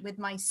night with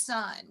my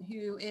son,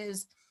 who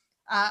is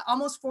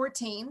almost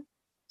 14.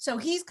 So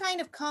he's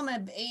kind of come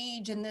of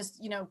age in this,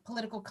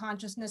 political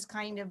consciousness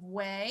kind of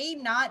way,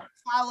 not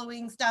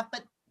following stuff,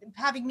 but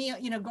having me,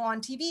 go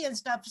on TV and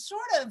stuff,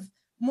 sort of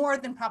more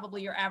than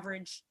probably your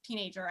average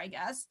teenager, I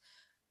guess.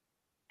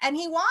 And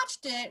he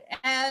watched it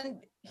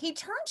and he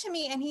turned to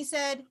me and he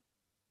said,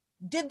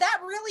 did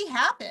that really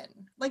happen?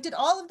 Did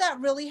all of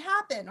that really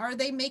happen? Or are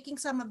they making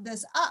some of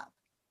this up?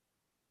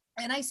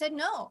 And I said,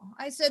 no.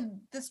 I said,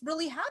 this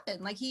really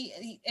happened.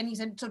 He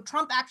said, so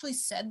Trump actually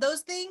said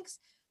those things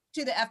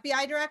to the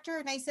FBI director?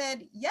 And I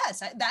said,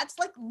 yes, that's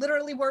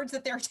literally words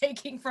that they're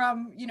taking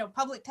from,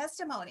 public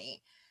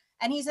testimony.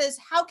 And he says,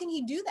 how can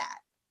he do that?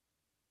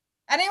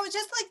 And it was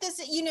just this,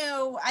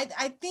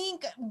 I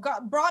think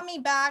brought me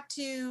back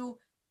to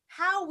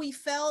how we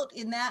felt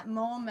in that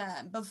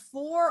moment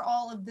before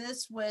all of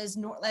this was,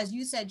 as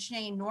you said,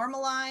 Shane,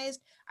 normalized.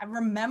 I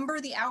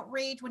remember the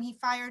outrage when he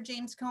fired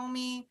James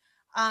Comey.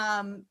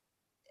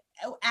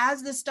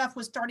 As this stuff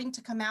was starting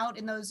to come out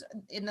in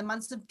the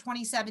months of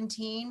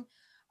 2017,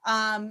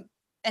 and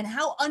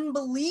how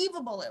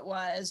unbelievable it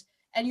was.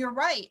 And you're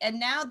right. And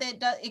now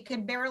that it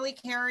could barely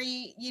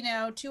carry,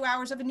 2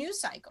 hours of a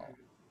news cycle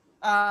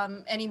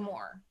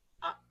anymore.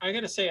 I got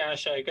to say,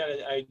 Asha,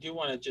 I do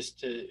want to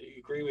just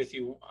agree with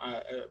you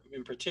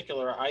in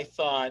particular. I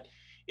thought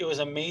it was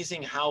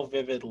amazing how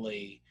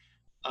vividly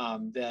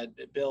that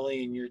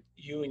Billy and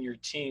you and your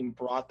team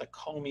brought the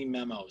Comey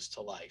memos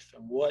to life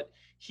and what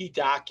he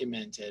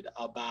documented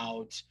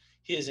about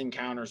his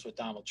encounters with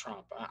Donald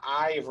Trump.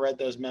 I have read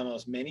those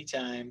memos many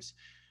times.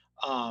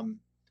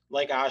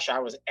 Like Asha, I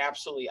was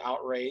absolutely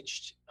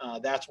outraged.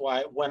 That's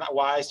why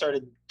I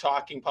started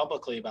talking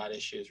publicly about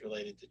issues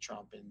related to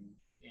Trump and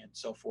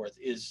so forth,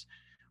 is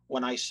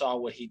when I saw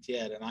what he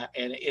did, and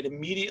it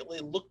immediately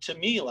looked to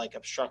me like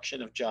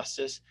obstruction of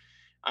justice.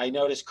 I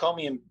noticed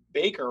Comey and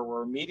Baker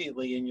were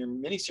immediately in your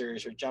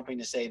miniseries are jumping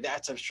to say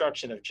that's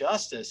obstruction of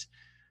justice.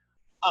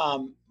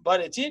 But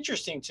it's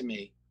interesting to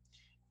me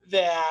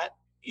that,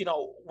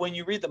 when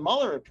you read the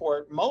Mueller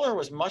report, Mueller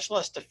was much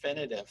less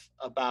definitive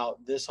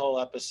about this whole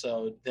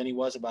episode than he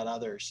was about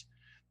others.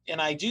 And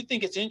I do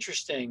think it's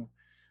interesting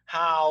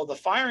how the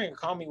firing of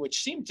Comey,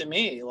 which seemed to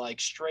me like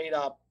straight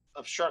up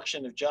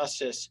obstruction of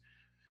justice,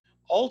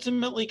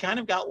 ultimately kind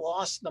of got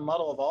lost in the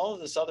muddle of all of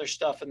this other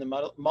stuff in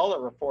the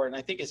Mueller report. And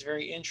I think it's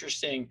very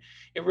interesting.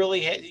 It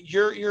really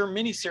your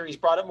miniseries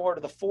brought it more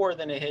to the fore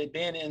than it had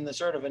been in the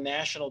sort of a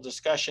national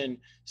discussion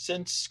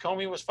since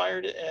Comey was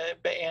fired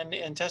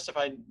and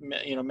testified,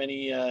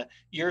 many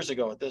years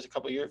ago.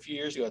 A few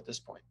years ago at this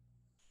point.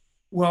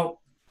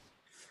 Well,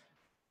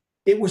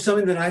 it was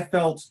something that I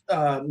felt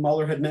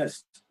Mueller had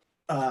missed,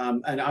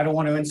 and I don't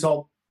want to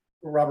insult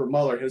Robert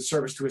Mueller. His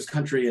service to his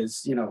country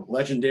is,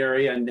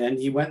 legendary, and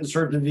he went and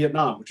served in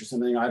Vietnam, which is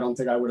something I don't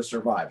think I would have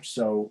survived.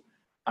 So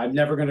I'm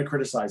never going to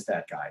criticize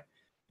that guy.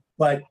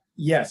 But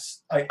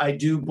yes, I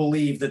do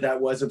believe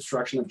that was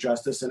obstruction of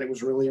justice, and it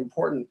was really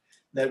important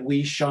that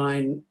we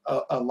shine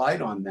a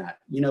light on that.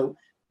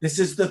 This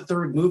is the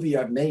third movie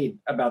I've made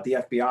about the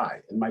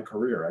FBI in my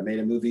career. I made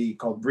a movie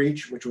called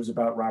Breach, which was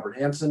about Robert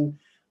Hansen.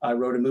 I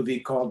wrote a movie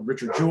called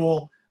Richard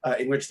Jewell,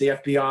 in which the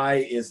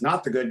FBI is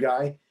not the good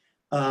guy.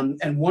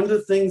 And one of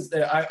the things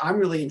that I'm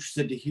really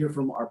interested to hear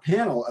from our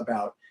panel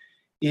about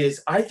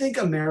is I think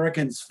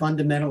Americans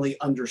fundamentally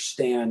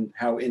understand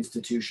how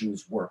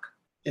institutions work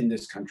in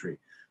this country.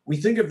 We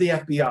think of the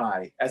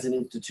FBI as an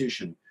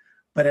institution,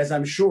 but as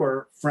I'm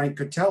sure Frank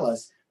could tell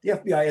us, the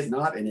FBI is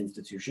not an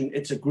institution.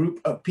 It's a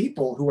group of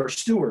people who are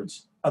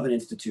stewards of an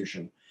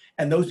institution.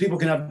 And those people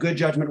can have good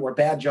judgment or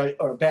bad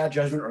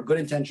judgment or good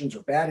intentions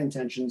or bad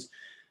intentions.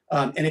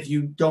 And if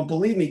you don't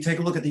believe me, take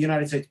a look at the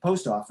United States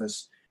Post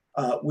Office,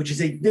 which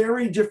is a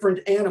very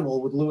different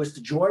animal with Louis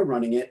DeJoy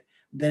running it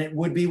than it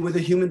would be with a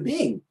human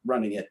being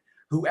running it,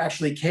 who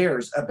actually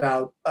cares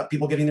about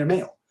people getting their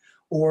mail.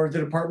 Or the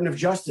Department of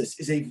Justice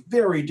is a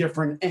very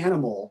different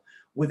animal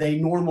with a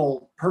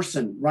normal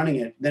person running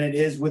it than it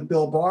is with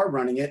Bill Barr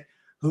running it,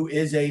 who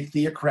is a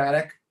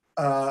theocratic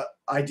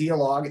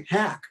ideologue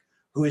hack,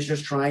 who is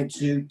just trying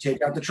to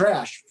take out the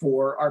trash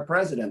for our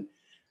president.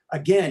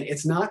 Again,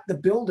 it's not the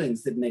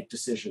buildings that make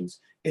decisions.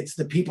 It's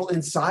the people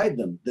inside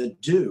them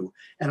that do.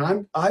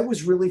 And I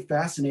was really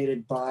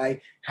fascinated by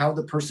how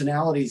the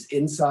personalities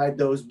inside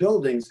those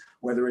buildings,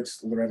 whether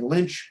it's Loretta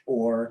Lynch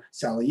or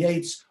Sally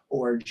Yates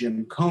or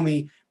Jim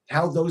Comey,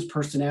 how those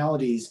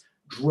personalities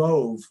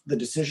drove the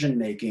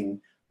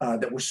decision-making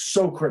that was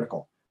so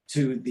critical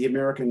to the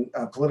American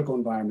political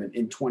environment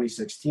in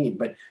 2016.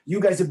 But you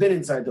guys have been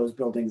inside those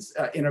buildings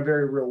in a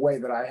very real way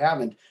that I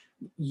haven't.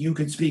 You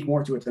could speak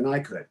more to it than I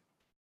could.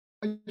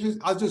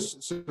 I'll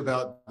just say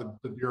about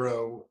the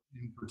Bureau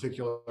in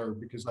particular,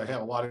 because I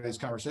have a lot of these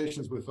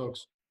conversations with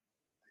folks.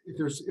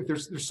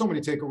 There's so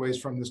many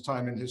takeaways from this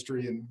time in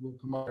history, and we'll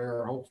come up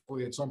there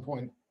hopefully at some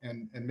point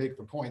and make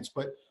the points.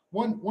 But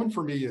one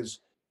for me is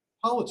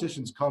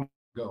politicians come and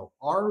go.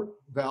 Our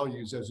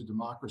values as a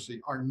democracy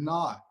are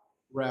not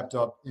wrapped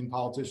up in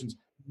politicians,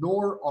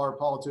 nor are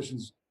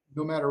politicians,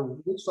 no matter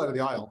which side of the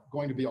aisle,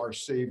 going to be our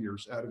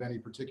saviors out of any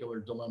particular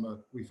dilemma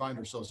we find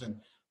ourselves in.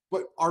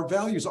 But our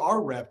values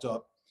are wrapped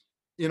up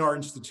in our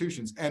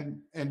institutions.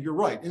 And you're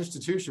right,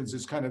 institutions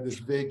is kind of this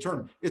vague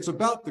term. It's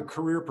about the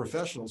career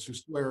professionals who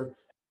swear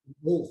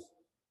oath.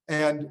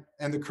 And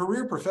the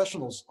career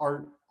professionals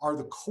are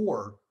the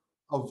core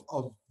of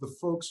the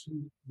folks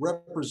who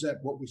represent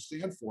what we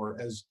stand for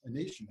as a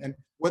nation. And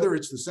whether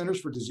it's the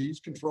Centers for Disease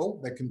Control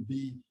that can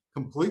be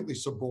completely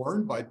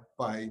suborned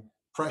by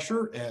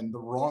pressure and the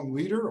wrong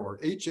leader, or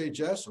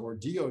HHS or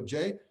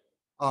DOJ,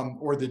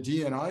 or the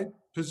DNI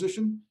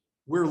position,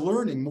 we're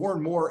learning more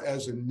and more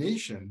as a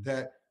nation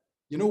that,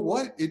 you know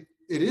what, it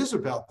is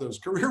about those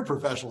career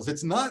professionals.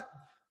 It's not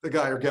the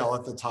guy or gal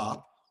at the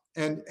top.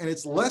 And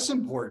it's less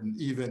important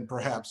even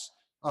perhaps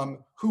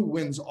who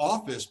wins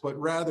office, but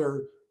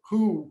rather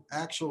who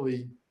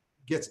actually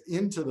gets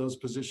into those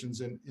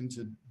positions and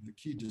into the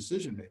key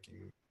decision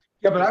making.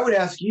 Yeah, but I would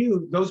ask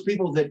you, those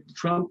people that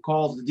Trump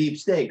calls the deep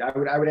state, I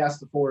would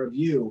ask the four of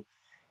you,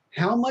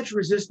 how much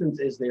resistance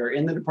is there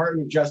in the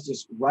Department of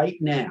Justice right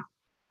now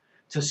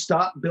to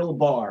stop Bill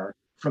Barr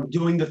from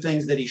doing the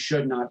things that he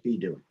should not be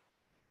doing?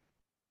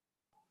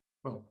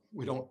 Well,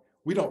 we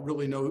don't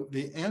really know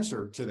the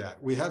answer to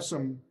that.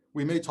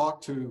 We may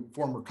talk to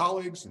former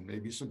colleagues and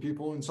maybe some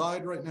people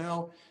inside right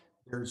now.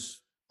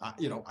 There's,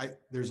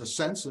 there's a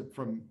sense that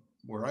from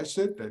where I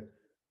sit that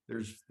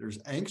there's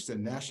angst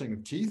and gnashing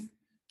of teeth.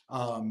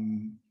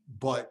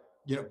 But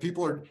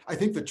I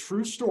think the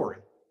true story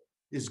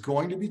is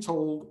going to be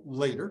told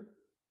later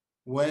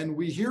when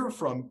we hear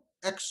from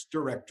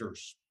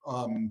ex-directors.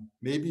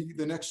 Maybe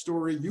the next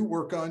story you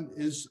work on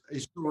is a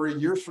story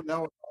years from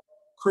now,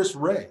 Chris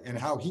Wray, and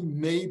how he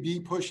may be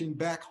pushing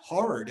back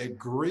hard at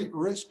great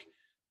risk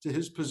to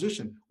his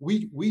position.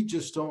 We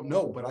just don't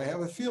know, but I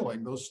have a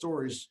feeling those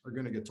stories are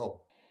going to get told.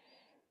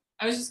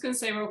 I was just going to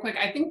say real quick,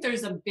 I think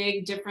there's a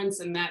big difference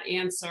in that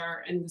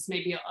answer, and this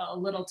may be a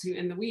little too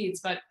in the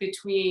weeds, but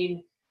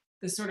between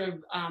the sort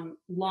of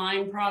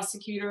line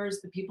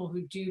prosecutors, the people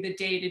who do the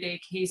day-to-day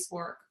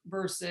casework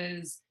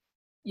versus,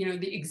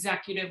 the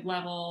executive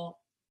level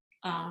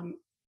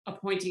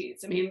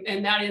appointees. I mean,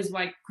 and that is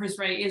why Chris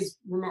Wray is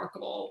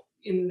remarkable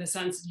in the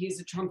sense that he's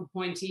a Trump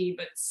appointee,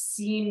 but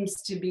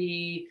seems to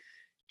be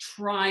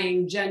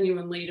trying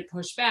genuinely to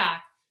push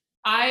back.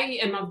 I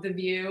am of the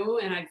view,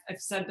 and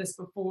I've said this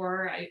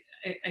before, I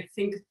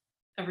think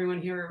everyone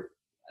here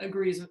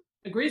agrees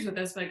with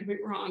this, but I could be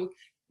wrong,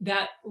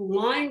 that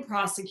line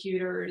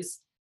prosecutors,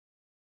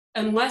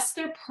 unless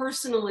they're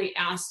personally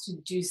asked to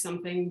do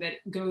something that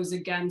goes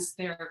against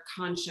their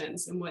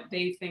conscience and what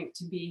they think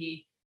to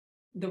be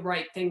the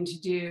right thing to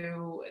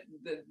do,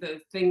 the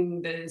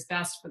thing that is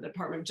best for the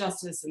Department of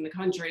Justice and the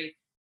country,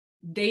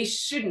 they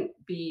shouldn't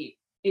be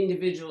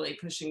individually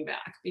pushing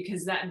back,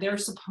 because that they're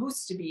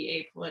supposed to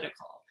be apolitical.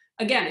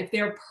 Again, if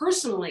they're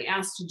personally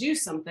asked to do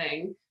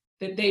something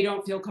that they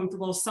don't feel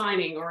comfortable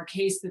signing, or a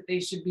case that they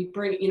should be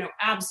bringing,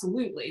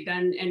 absolutely,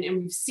 then, and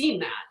we've seen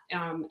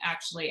that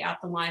actually at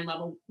the line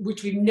level,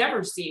 which we've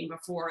never seen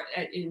before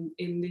in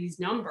these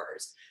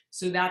numbers.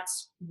 So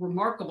that's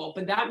remarkable,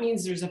 but that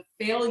means there's a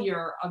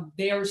failure of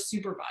their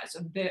supervisor,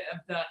 of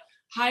the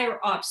higher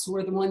ups, who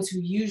are the ones who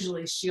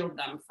usually shield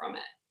them from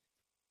it.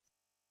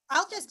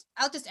 I'll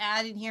just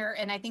add in here,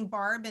 and I think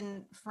Barb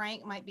and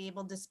Frank might be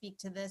able to speak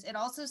to this. It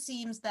also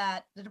seems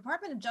that the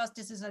Department of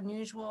Justice is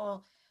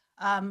unusual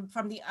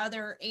from the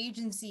other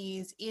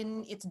agencies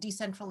in its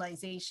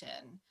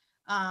decentralization.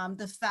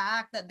 The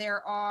fact that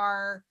there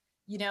are,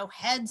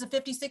 heads of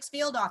 56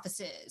 field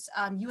offices,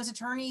 U.S.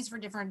 attorneys for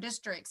different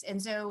districts.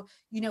 And so,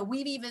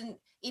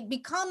 it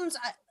becomes,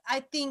 I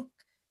think,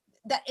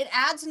 that it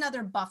adds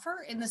another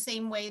buffer in the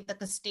same way that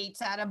the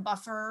states add a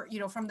buffer,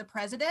 from the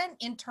president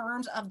in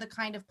terms of the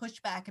kind of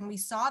pushback. And we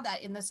saw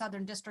that in the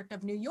Southern District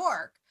of New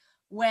York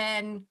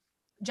when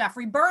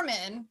Jeffrey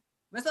Berman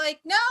was like,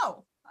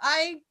 no,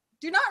 I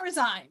do not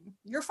resign.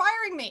 You're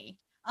firing me,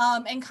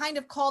 and kind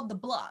of called the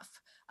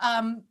bluff.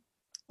 And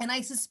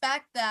I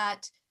suspect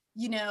that,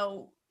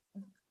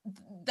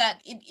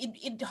 that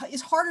it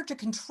is harder to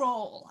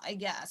control, I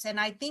guess. And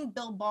I think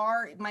Bill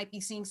Barr might be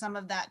seeing some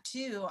of that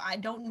too. I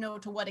don't know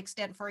to what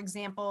extent, for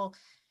example,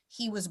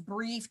 he was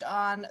briefed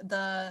on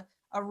the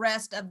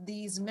arrest of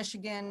these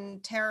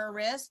Michigan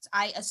terrorists.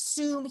 I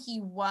assume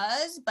he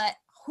was, but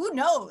who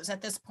knows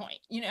at this point,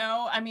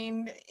 I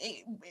mean,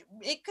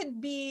 it could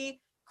be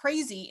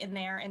crazy in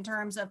there in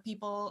terms of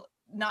people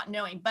not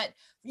knowing. But,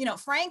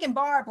 Frank and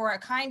Barb were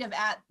kind of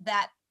at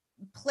that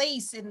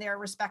place in their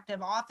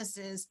respective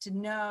offices to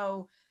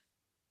know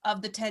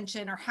of the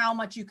tension, or how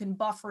much you can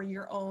buffer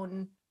your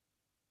own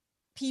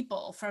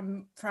people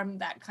from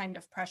that kind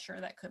of pressure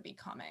that could be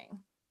coming.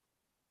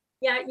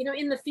 Yeah,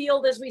 in the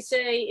field, as we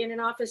say, in an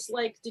office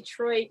like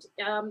Detroit,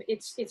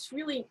 it's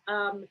really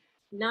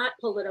not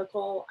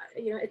political.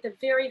 At the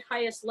very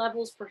highest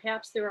levels,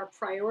 perhaps there are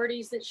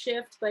priorities that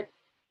shift, but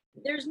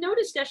there's no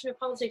discussion of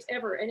politics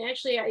ever. And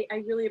actually,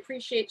 I really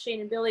appreciate,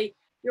 Shane and Billy,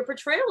 your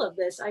portrayal of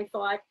this, I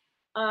thought,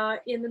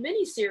 in the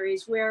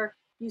miniseries, where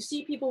you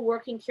see people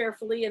working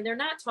carefully, and they're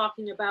not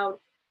talking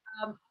about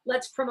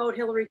let's promote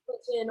Hillary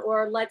Clinton,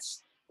 or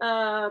let's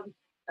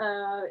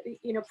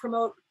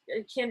promote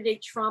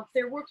candidate Trump.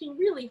 They're working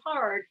really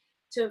hard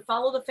to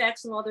follow the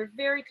facts and law. They're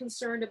very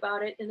concerned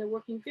about it, and they're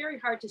working very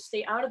hard to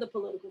stay out of the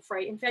political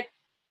fray. In fact,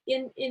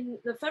 in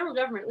the federal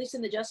government, at least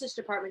in the Justice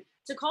Department,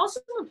 to call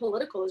someone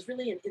political is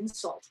really an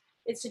insult.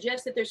 It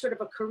suggests that they're sort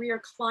of a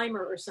career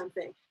climber or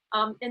something,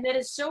 and that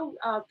is so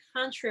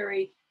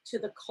contrary to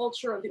the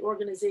culture of the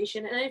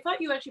organization. And I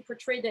thought you actually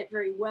portrayed that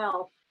very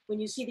well when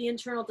you see the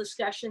internal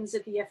discussions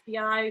at the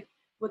FBI,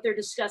 what they're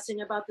discussing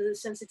about the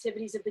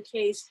sensitivities of the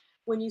case,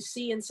 when you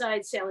see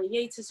inside Sally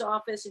Yates's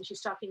office and she's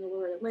talking to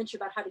Loretta Lynch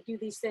about how to do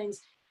these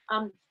things.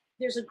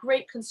 There's a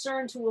great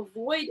concern to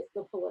avoid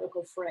the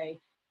political fray.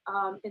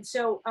 And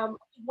so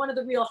one of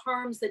the real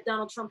harms that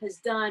Donald Trump has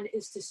done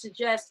is to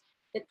suggest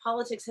that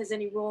politics has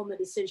any role in the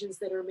decisions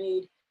that are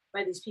made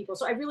by these people.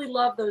 So I really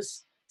love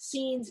those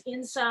scenes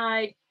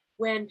inside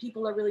when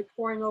people are really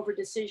poring over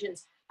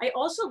decisions. I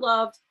also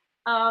loved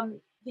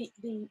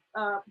the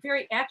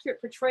very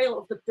accurate portrayal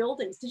of the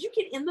buildings. Did you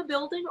get in the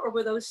building, or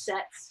were those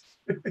sets?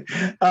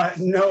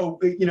 No,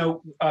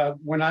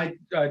 when I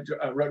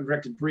wrote and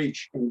directed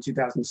Breach in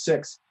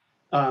 2006,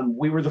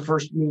 we were the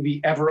first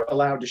movie ever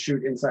allowed to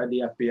shoot inside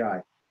the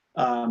FBI.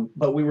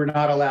 But we were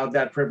not allowed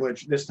that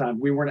privilege this time.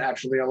 We weren't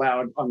actually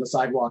allowed on the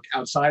sidewalk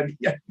outside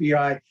the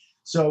FBI.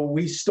 So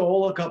we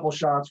stole a couple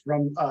shots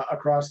from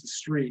across the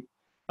street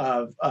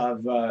of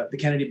the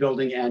Kennedy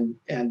building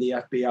and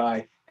the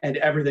FBI, and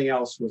everything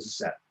else was a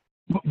set.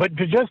 But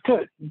just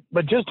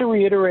to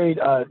reiterate,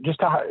 just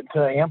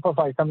to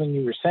amplify something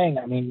you were saying,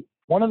 I mean,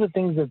 one of the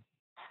things that's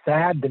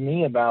sad to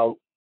me about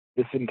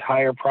this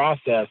entire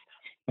process,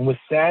 and was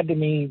sad to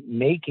me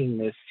making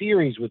this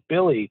series with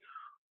Billy,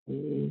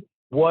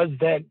 was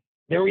that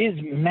there is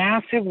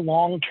massive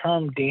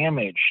long-term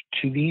damage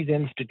to these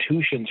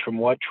institutions from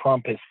what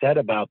Trump has said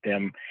about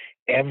them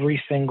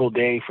every single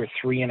day for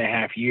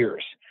 3.5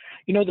 years.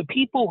 You know, the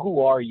people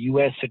who are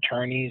U.S.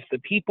 attorneys, the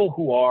people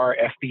who are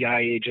FBI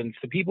agents,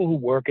 the people who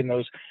work in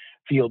those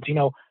fields, you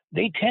know,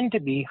 they tend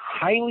to be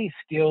highly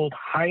skilled,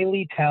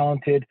 highly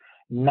talented,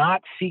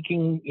 not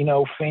seeking, you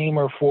know, fame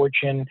or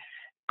fortune,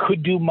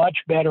 could do much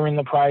better in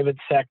the private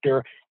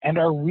sector, and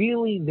are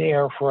really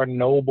there for a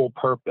noble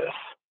purpose.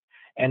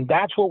 And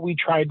that's what we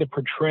tried to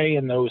portray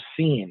in those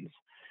scenes.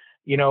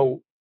 You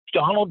know,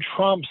 Donald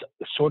Trump's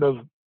sort of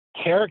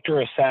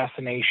character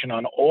assassination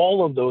on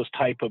all of those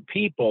type of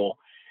people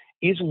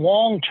is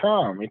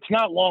long-term. It's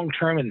not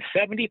long-term in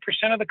 70%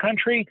 of the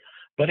country,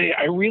 but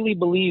I really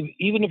believe,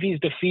 even if he's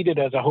defeated,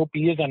 as I hope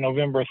he is on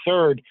November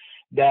 3rd,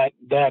 that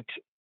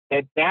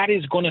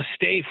is going to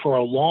stay for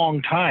a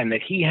long time,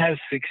 that he has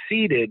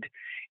succeeded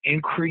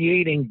in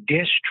creating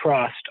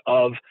distrust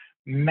of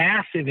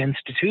massive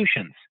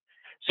institutions.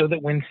 So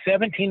that when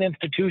 17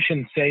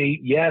 institutions say,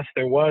 yes,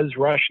 there was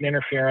Russian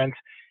interference,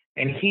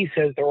 and he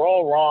says they're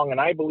all wrong,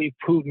 and I believe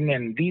Putin,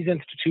 and these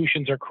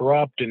institutions are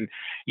corrupt, and,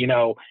 you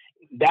know,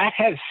 that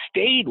has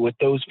stayed with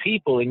those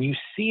people, and you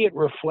see it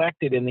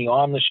reflected in the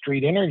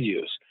on-the-street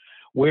interviews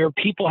where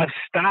people have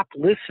stopped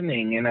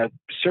listening in a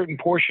certain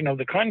portion of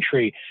the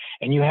country,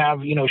 and you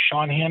have, you know,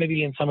 Sean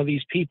Hannity and some of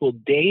these people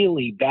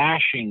daily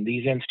bashing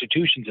these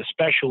institutions,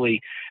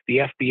 especially the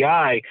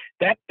FBI.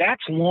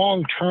 That's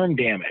long-term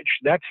damage.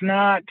 That's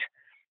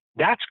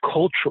that's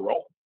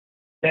cultural.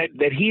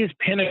 That he has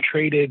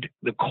penetrated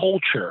the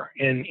culture,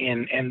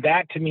 and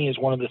that to me is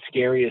one of the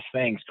scariest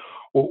things.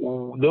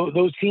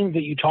 Those scenes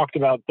that you talked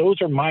about,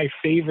 those are my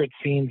favorite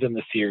scenes in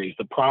the series,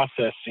 the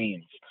process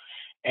scenes.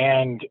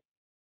 And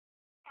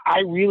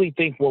I really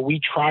think what we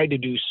tried to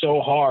do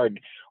so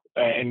hard,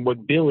 and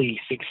what Billy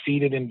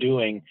succeeded in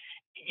doing,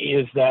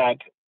 is that,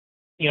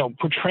 you know,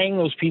 portraying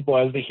those people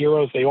as the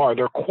heroes they are.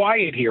 They're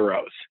quiet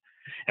heroes,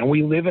 and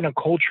we live in a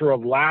culture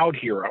of loud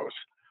heroes,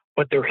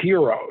 but they're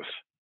heroes.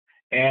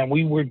 And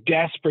we were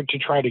desperate to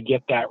try to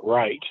get that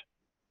right.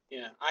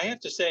 Yeah, I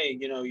have to say,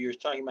 you know, you're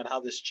talking about how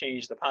this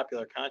changed the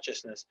popular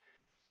consciousness.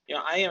 You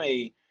know, I am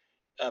a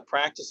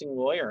practicing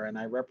lawyer, and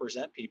I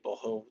represent people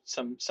who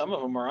some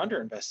of them are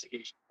under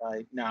investigation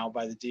by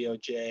the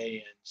DOJ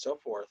and so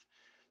forth.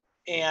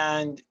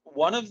 And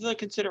one of the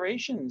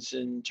considerations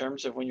in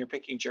terms of when you're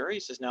picking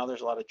juries is now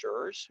there's a lot of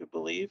jurors who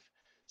believe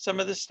some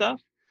of this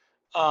stuff.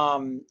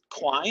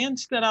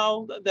 Clients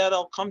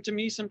that'll come to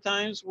me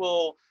sometimes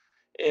will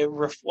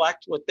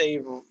reflect what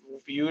they've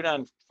viewed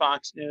on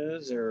Fox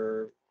News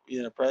or,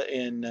 you know,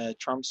 in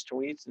Trump's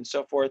tweets and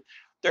so forth.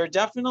 There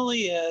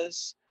definitely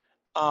is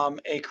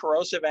a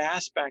corrosive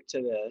aspect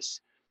to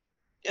this,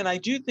 and I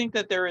do think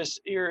that there is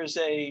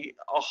a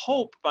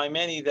hope by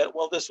many that,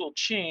 well, this will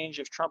change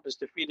if Trump is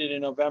defeated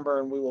in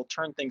November and we will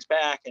turn things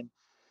back. And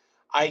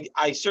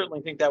I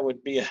certainly think that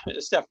would be a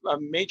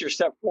major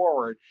step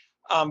forward.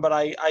 But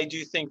I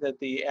do think that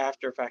the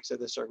after effects of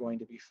this are going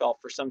to be felt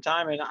for some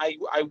time. And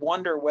I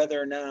wonder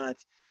whether or not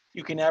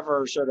you can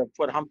ever sort of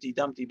put Humpty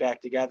Dumpty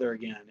back together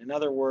again. In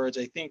other words,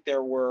 I think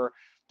there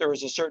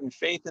was a certain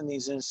faith in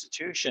these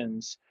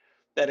institutions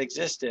that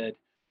existed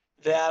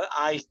that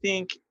I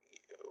think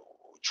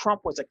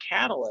Trump was a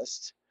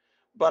catalyst,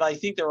 but I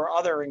think there are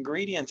other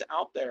ingredients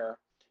out there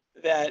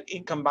that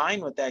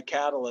combine with that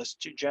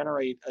catalyst to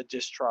generate a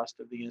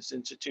distrust of these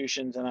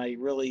institutions. And I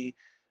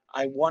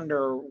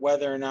wonder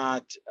whether or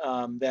not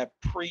that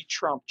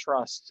pre-Trump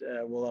trust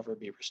will ever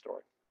be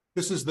restored.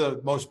 This is the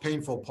most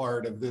painful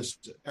part of this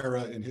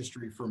era in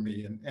history for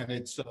me, and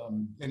it's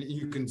and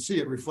you can see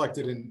it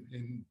reflected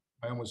in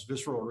my almost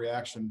visceral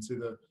reaction to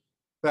the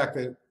fact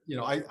that, you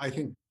know, I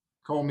think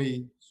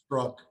Comey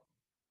struck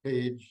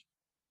Page,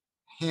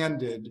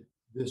 handed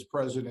this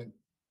president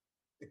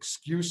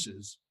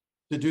excuses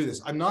to do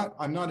this. I'm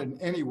not in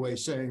any way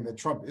saying that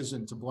Trump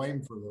isn't to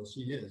blame for this.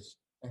 He is,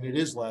 and it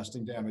is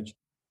lasting damage.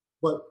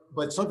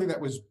 But something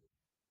that was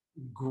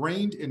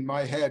ingrained in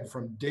my head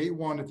from day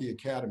one at the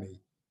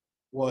Academy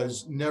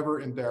was never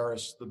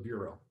embarrass the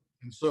Bureau.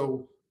 And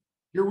so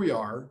here we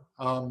are.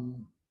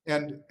 And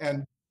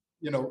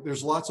you know,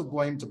 there's lots of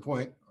blame to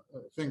point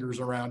fingers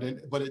around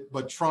it,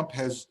 but Trump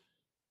has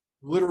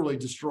literally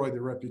destroyed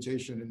the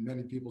reputation in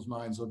many people's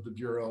minds of the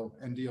Bureau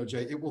and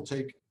DOJ. It will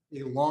take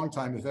a long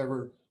time, if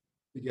ever,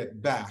 to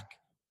get back.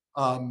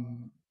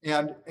 And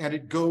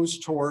it goes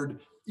toward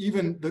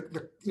even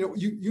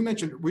you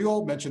mentioned, we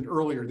all mentioned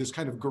earlier, this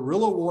kind of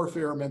guerrilla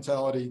warfare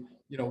mentality.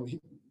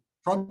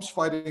 Trump's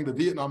fighting the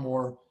Vietnam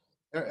War.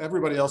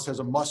 Everybody else has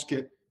a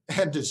musket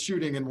and is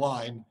shooting in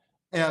line.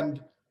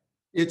 And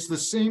it's the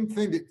same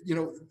thing that,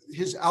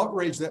 his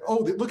outrage that,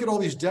 look at all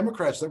these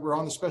Democrats that were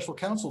on the special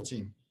counsel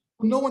team.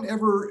 No one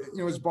ever,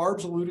 as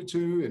Barb's alluded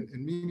to,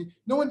 and Mimi,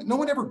 no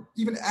one ever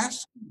even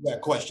asked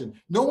that question.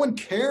 No one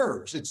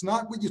cares. It's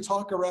not what you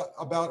talk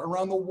about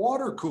around the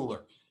water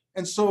cooler.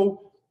 And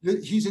so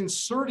he's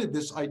inserted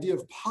this idea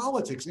of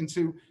politics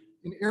into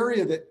an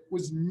area that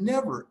was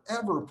never,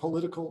 ever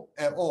political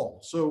at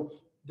all. So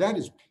that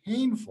is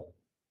painful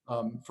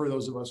for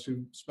those of us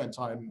who spent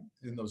time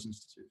in those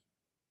institutions.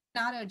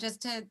 Nato,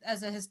 just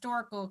as a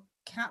historical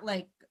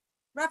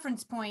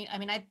reference point, I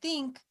mean, I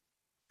think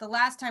the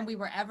last time we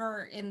were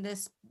ever in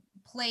this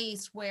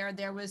place where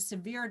there was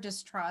severe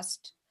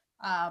distrust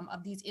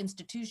of these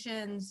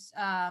institutions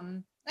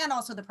and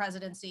also the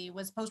presidency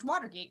was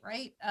post-Watergate,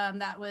 right?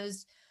 That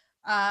was,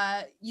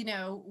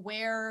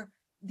 where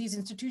these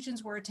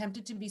institutions were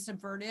attempted to be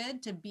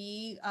subverted to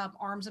be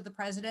arms of the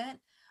president.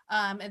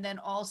 And then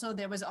also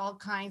there was all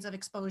kinds of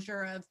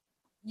exposure of,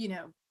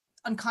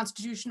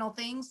 unconstitutional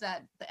things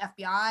that the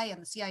FBI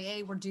and the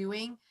CIA were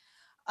doing.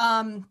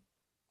 And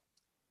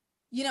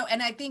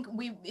I think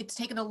it's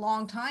taken a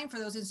long time for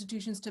those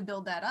institutions to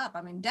build that up.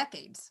 I mean,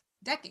 decades,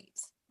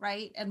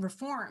 right? And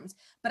reforms.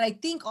 But I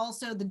think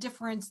also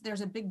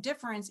there's a big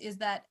difference is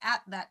that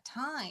at that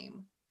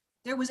time,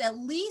 there was at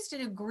least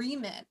an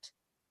agreement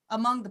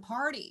among the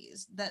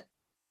parties that,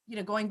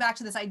 going back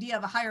to this idea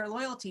of a higher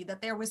loyalty,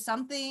 that there was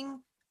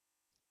something,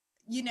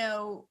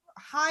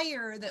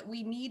 higher that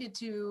we needed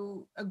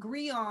to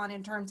agree on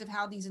in terms of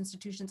how these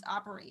institutions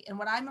operate. And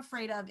what I'm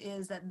afraid of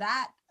is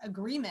that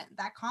agreement,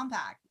 that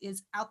compact,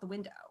 is out the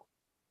window.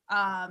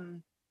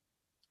 And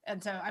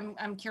so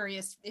I'm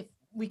curious if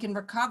we can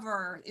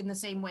recover in the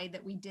same way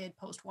that we did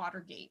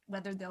post-Watergate,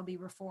 whether there'll be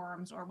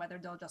reforms or whether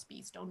they'll just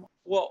be stonewall.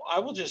 Well, I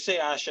will just say,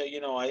 Asha,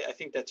 I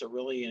think that's a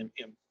really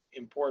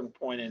important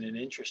point and an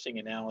interesting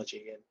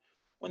analogy. And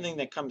one thing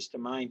that comes to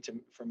mind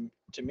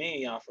to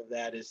me off of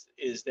that is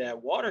that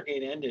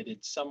Watergate ended in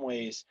some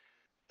ways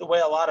the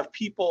way a lot of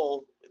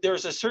people,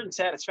 there's a certain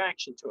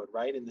satisfaction to it,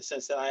 right? In the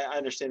sense that I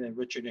understand that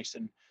Richard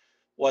Nixon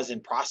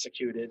wasn't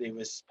prosecuted, he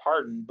was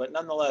pardoned, but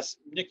nonetheless,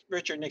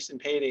 Richard Nixon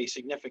paid a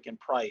significant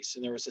price.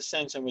 And there was a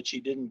sense in which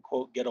he didn't,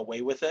 quote, get away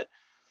with it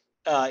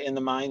in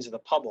the minds of the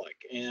public.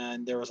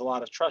 And there was a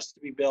lot of trust to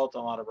be built, a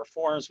lot of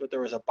reforms, but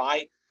there was a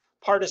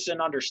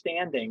bipartisan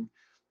understanding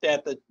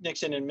that the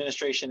Nixon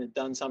administration had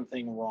done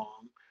something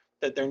wrong,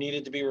 that there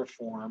needed to be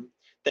reform,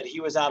 that he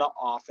was out of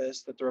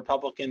office, that the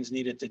Republicans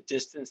needed to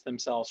distance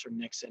themselves from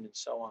Nixon, and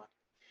so on.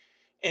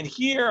 And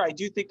here, I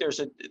do think there's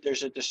an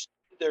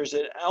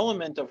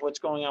element of what's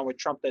going on with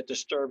Trump that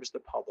disturbs the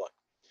public.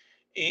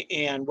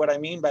 And what I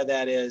mean by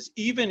that is,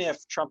 even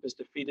if Trump is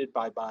defeated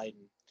by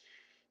Biden,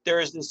 there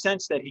is the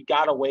sense that he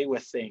got away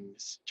with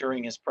things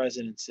during his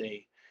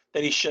presidency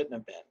that he shouldn't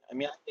have been. I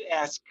mean, I get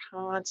asked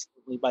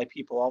constantly by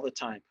people all the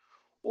time,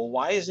 well,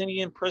 why isn't he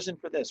in prison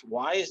for this?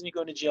 Why isn't he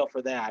going to jail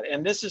for that?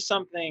 And this is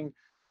something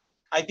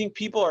I think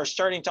people are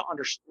starting to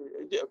understand.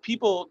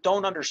 People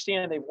don't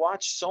understand. They've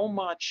watched so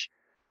much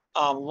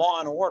Law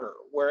and Order,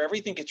 where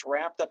everything gets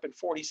wrapped up in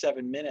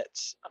 47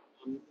 minutes,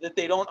 that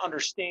they don't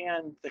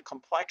understand the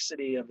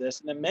complexity of this.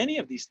 And then many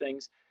of these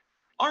things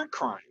aren't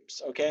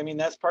crimes. Okay. I mean,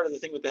 that's part of the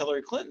thing with the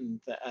Hillary Clinton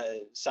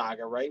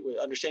saga, right?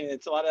 Understanding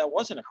that a lot of that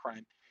wasn't a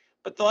crime.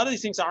 But a lot of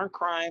these things aren't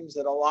crimes,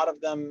 that a lot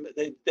of them,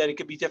 that it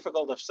could be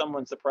difficult if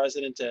someone's the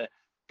president to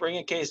bring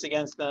a case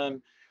against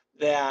them,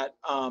 that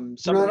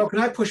No, can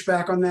I push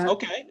back on that?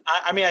 Okay.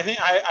 I mean, I think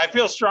I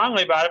feel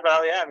strongly about it, but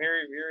I'm here.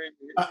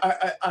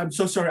 I'm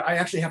so sorry. I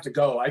actually have to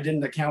go. I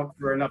didn't account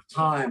for enough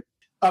time.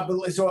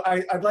 So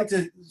I'd like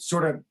to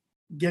sort of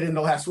get in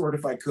the last word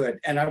if I could.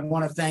 And I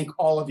want to thank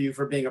all of you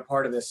for being a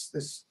part of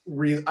this.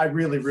 I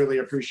really, really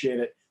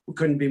appreciate it. We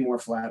couldn't be more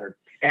flattered.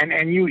 And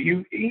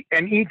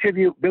each of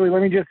you, Billy,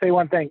 let me just say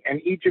one thing.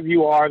 And each of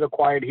you are the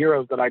quiet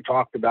heroes that I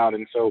talked about.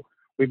 And so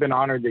we've been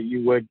honored that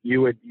you would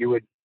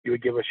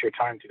give us your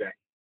time today.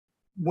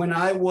 When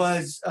I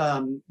was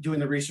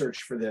doing the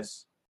research for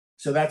this,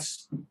 so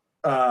that's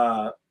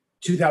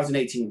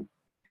 2018,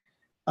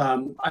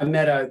 I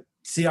met a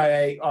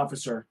CIA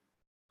officer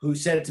who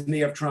said to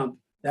me of Trump,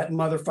 that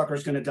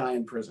motherfucker's going to die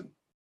in prison.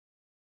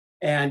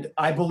 And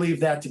I believe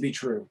that to be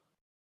true.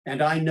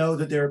 And I know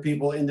that there are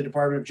people in the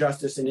Department of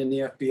Justice and in the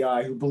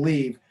FBI who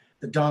believe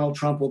that Donald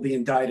Trump will be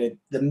indicted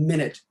the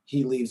minute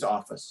he leaves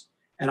office.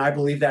 And I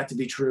believe that to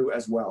be true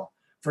as well.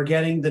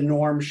 Forgetting the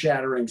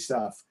norm-shattering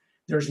stuff,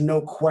 there's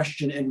no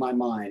question in my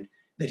mind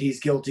that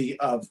he's guilty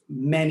of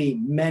many,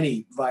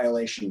 many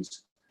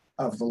violations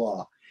of the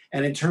law.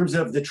 And in terms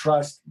of the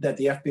trust that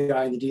the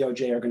FBI and the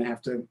DOJ are going to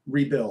have to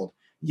rebuild,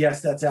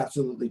 yes, that's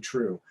absolutely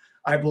true.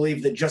 I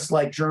believe that just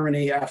like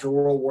Germany after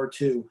World War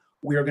II,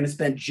 we are going to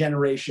spend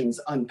generations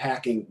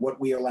unpacking what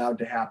we allowed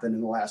to happen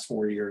in the last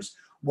 4 years,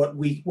 what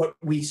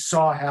we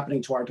saw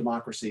happening to our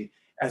democracy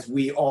as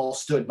we all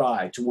stood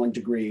by to one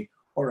degree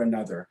or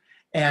another.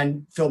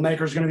 And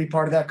filmmakers are going to be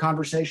part of that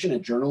conversation,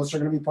 and journalists are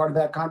going to be part of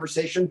that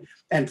conversation,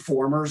 and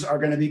formers are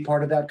going to be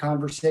part of that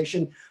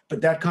conversation.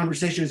 But that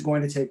conversation is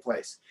going to take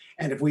place.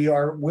 And if we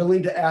are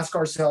willing to ask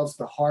ourselves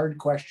the hard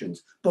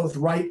questions, both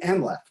right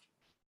and left,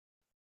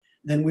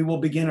 then we will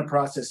begin a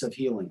process of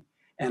healing.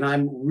 And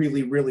I'm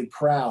really, really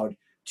proud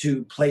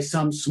to play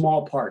some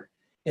small part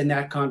in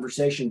that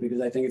conversation,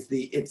 because I think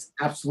it's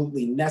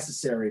absolutely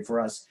necessary for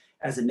us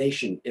as a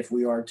nation if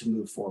we are to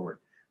move forward.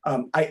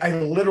 I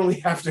literally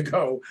have to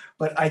go,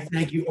 but I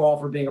thank you all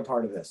for being a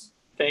part of this.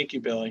 Thank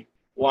you, Billy.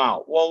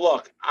 Wow. Well,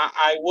 look,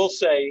 I will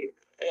say,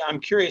 I'm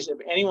curious if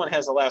anyone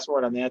has the last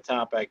word on that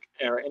topic,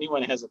 or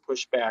anyone has a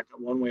pushback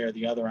one way or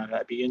the other on it.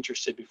 I'd be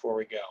interested before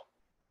we go.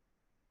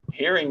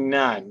 Hearing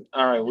none.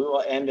 All right, we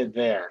will end it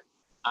there.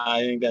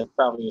 I think that's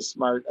probably a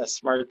smart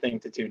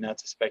thing to do, not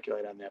to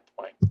speculate on that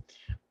point.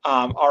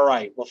 All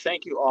right. Well,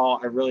 thank you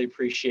all. I really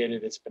appreciate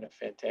it. It's been a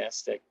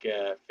fantastic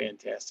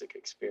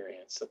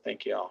experience. So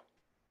thank you all.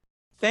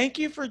 Thank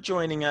you for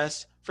joining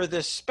us for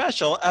this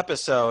special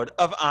episode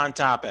of On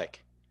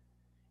Topic.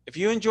 If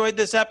you enjoyed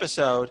this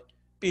episode,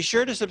 be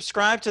sure to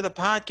subscribe to the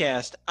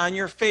podcast on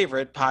your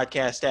favorite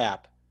podcast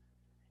app.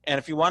 And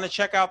if you want to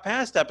check out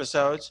past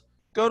episodes,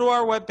 go to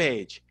our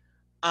webpage,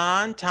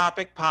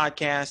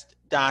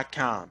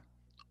 ontopicpodcast.com.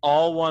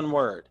 All one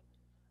word.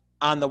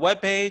 On the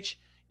webpage,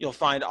 you'll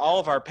find all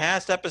of our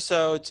past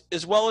episodes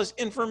as well as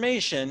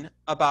information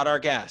about our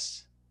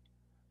guests.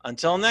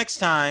 Until next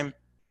time,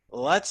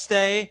 let's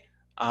stay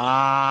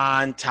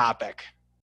on topic.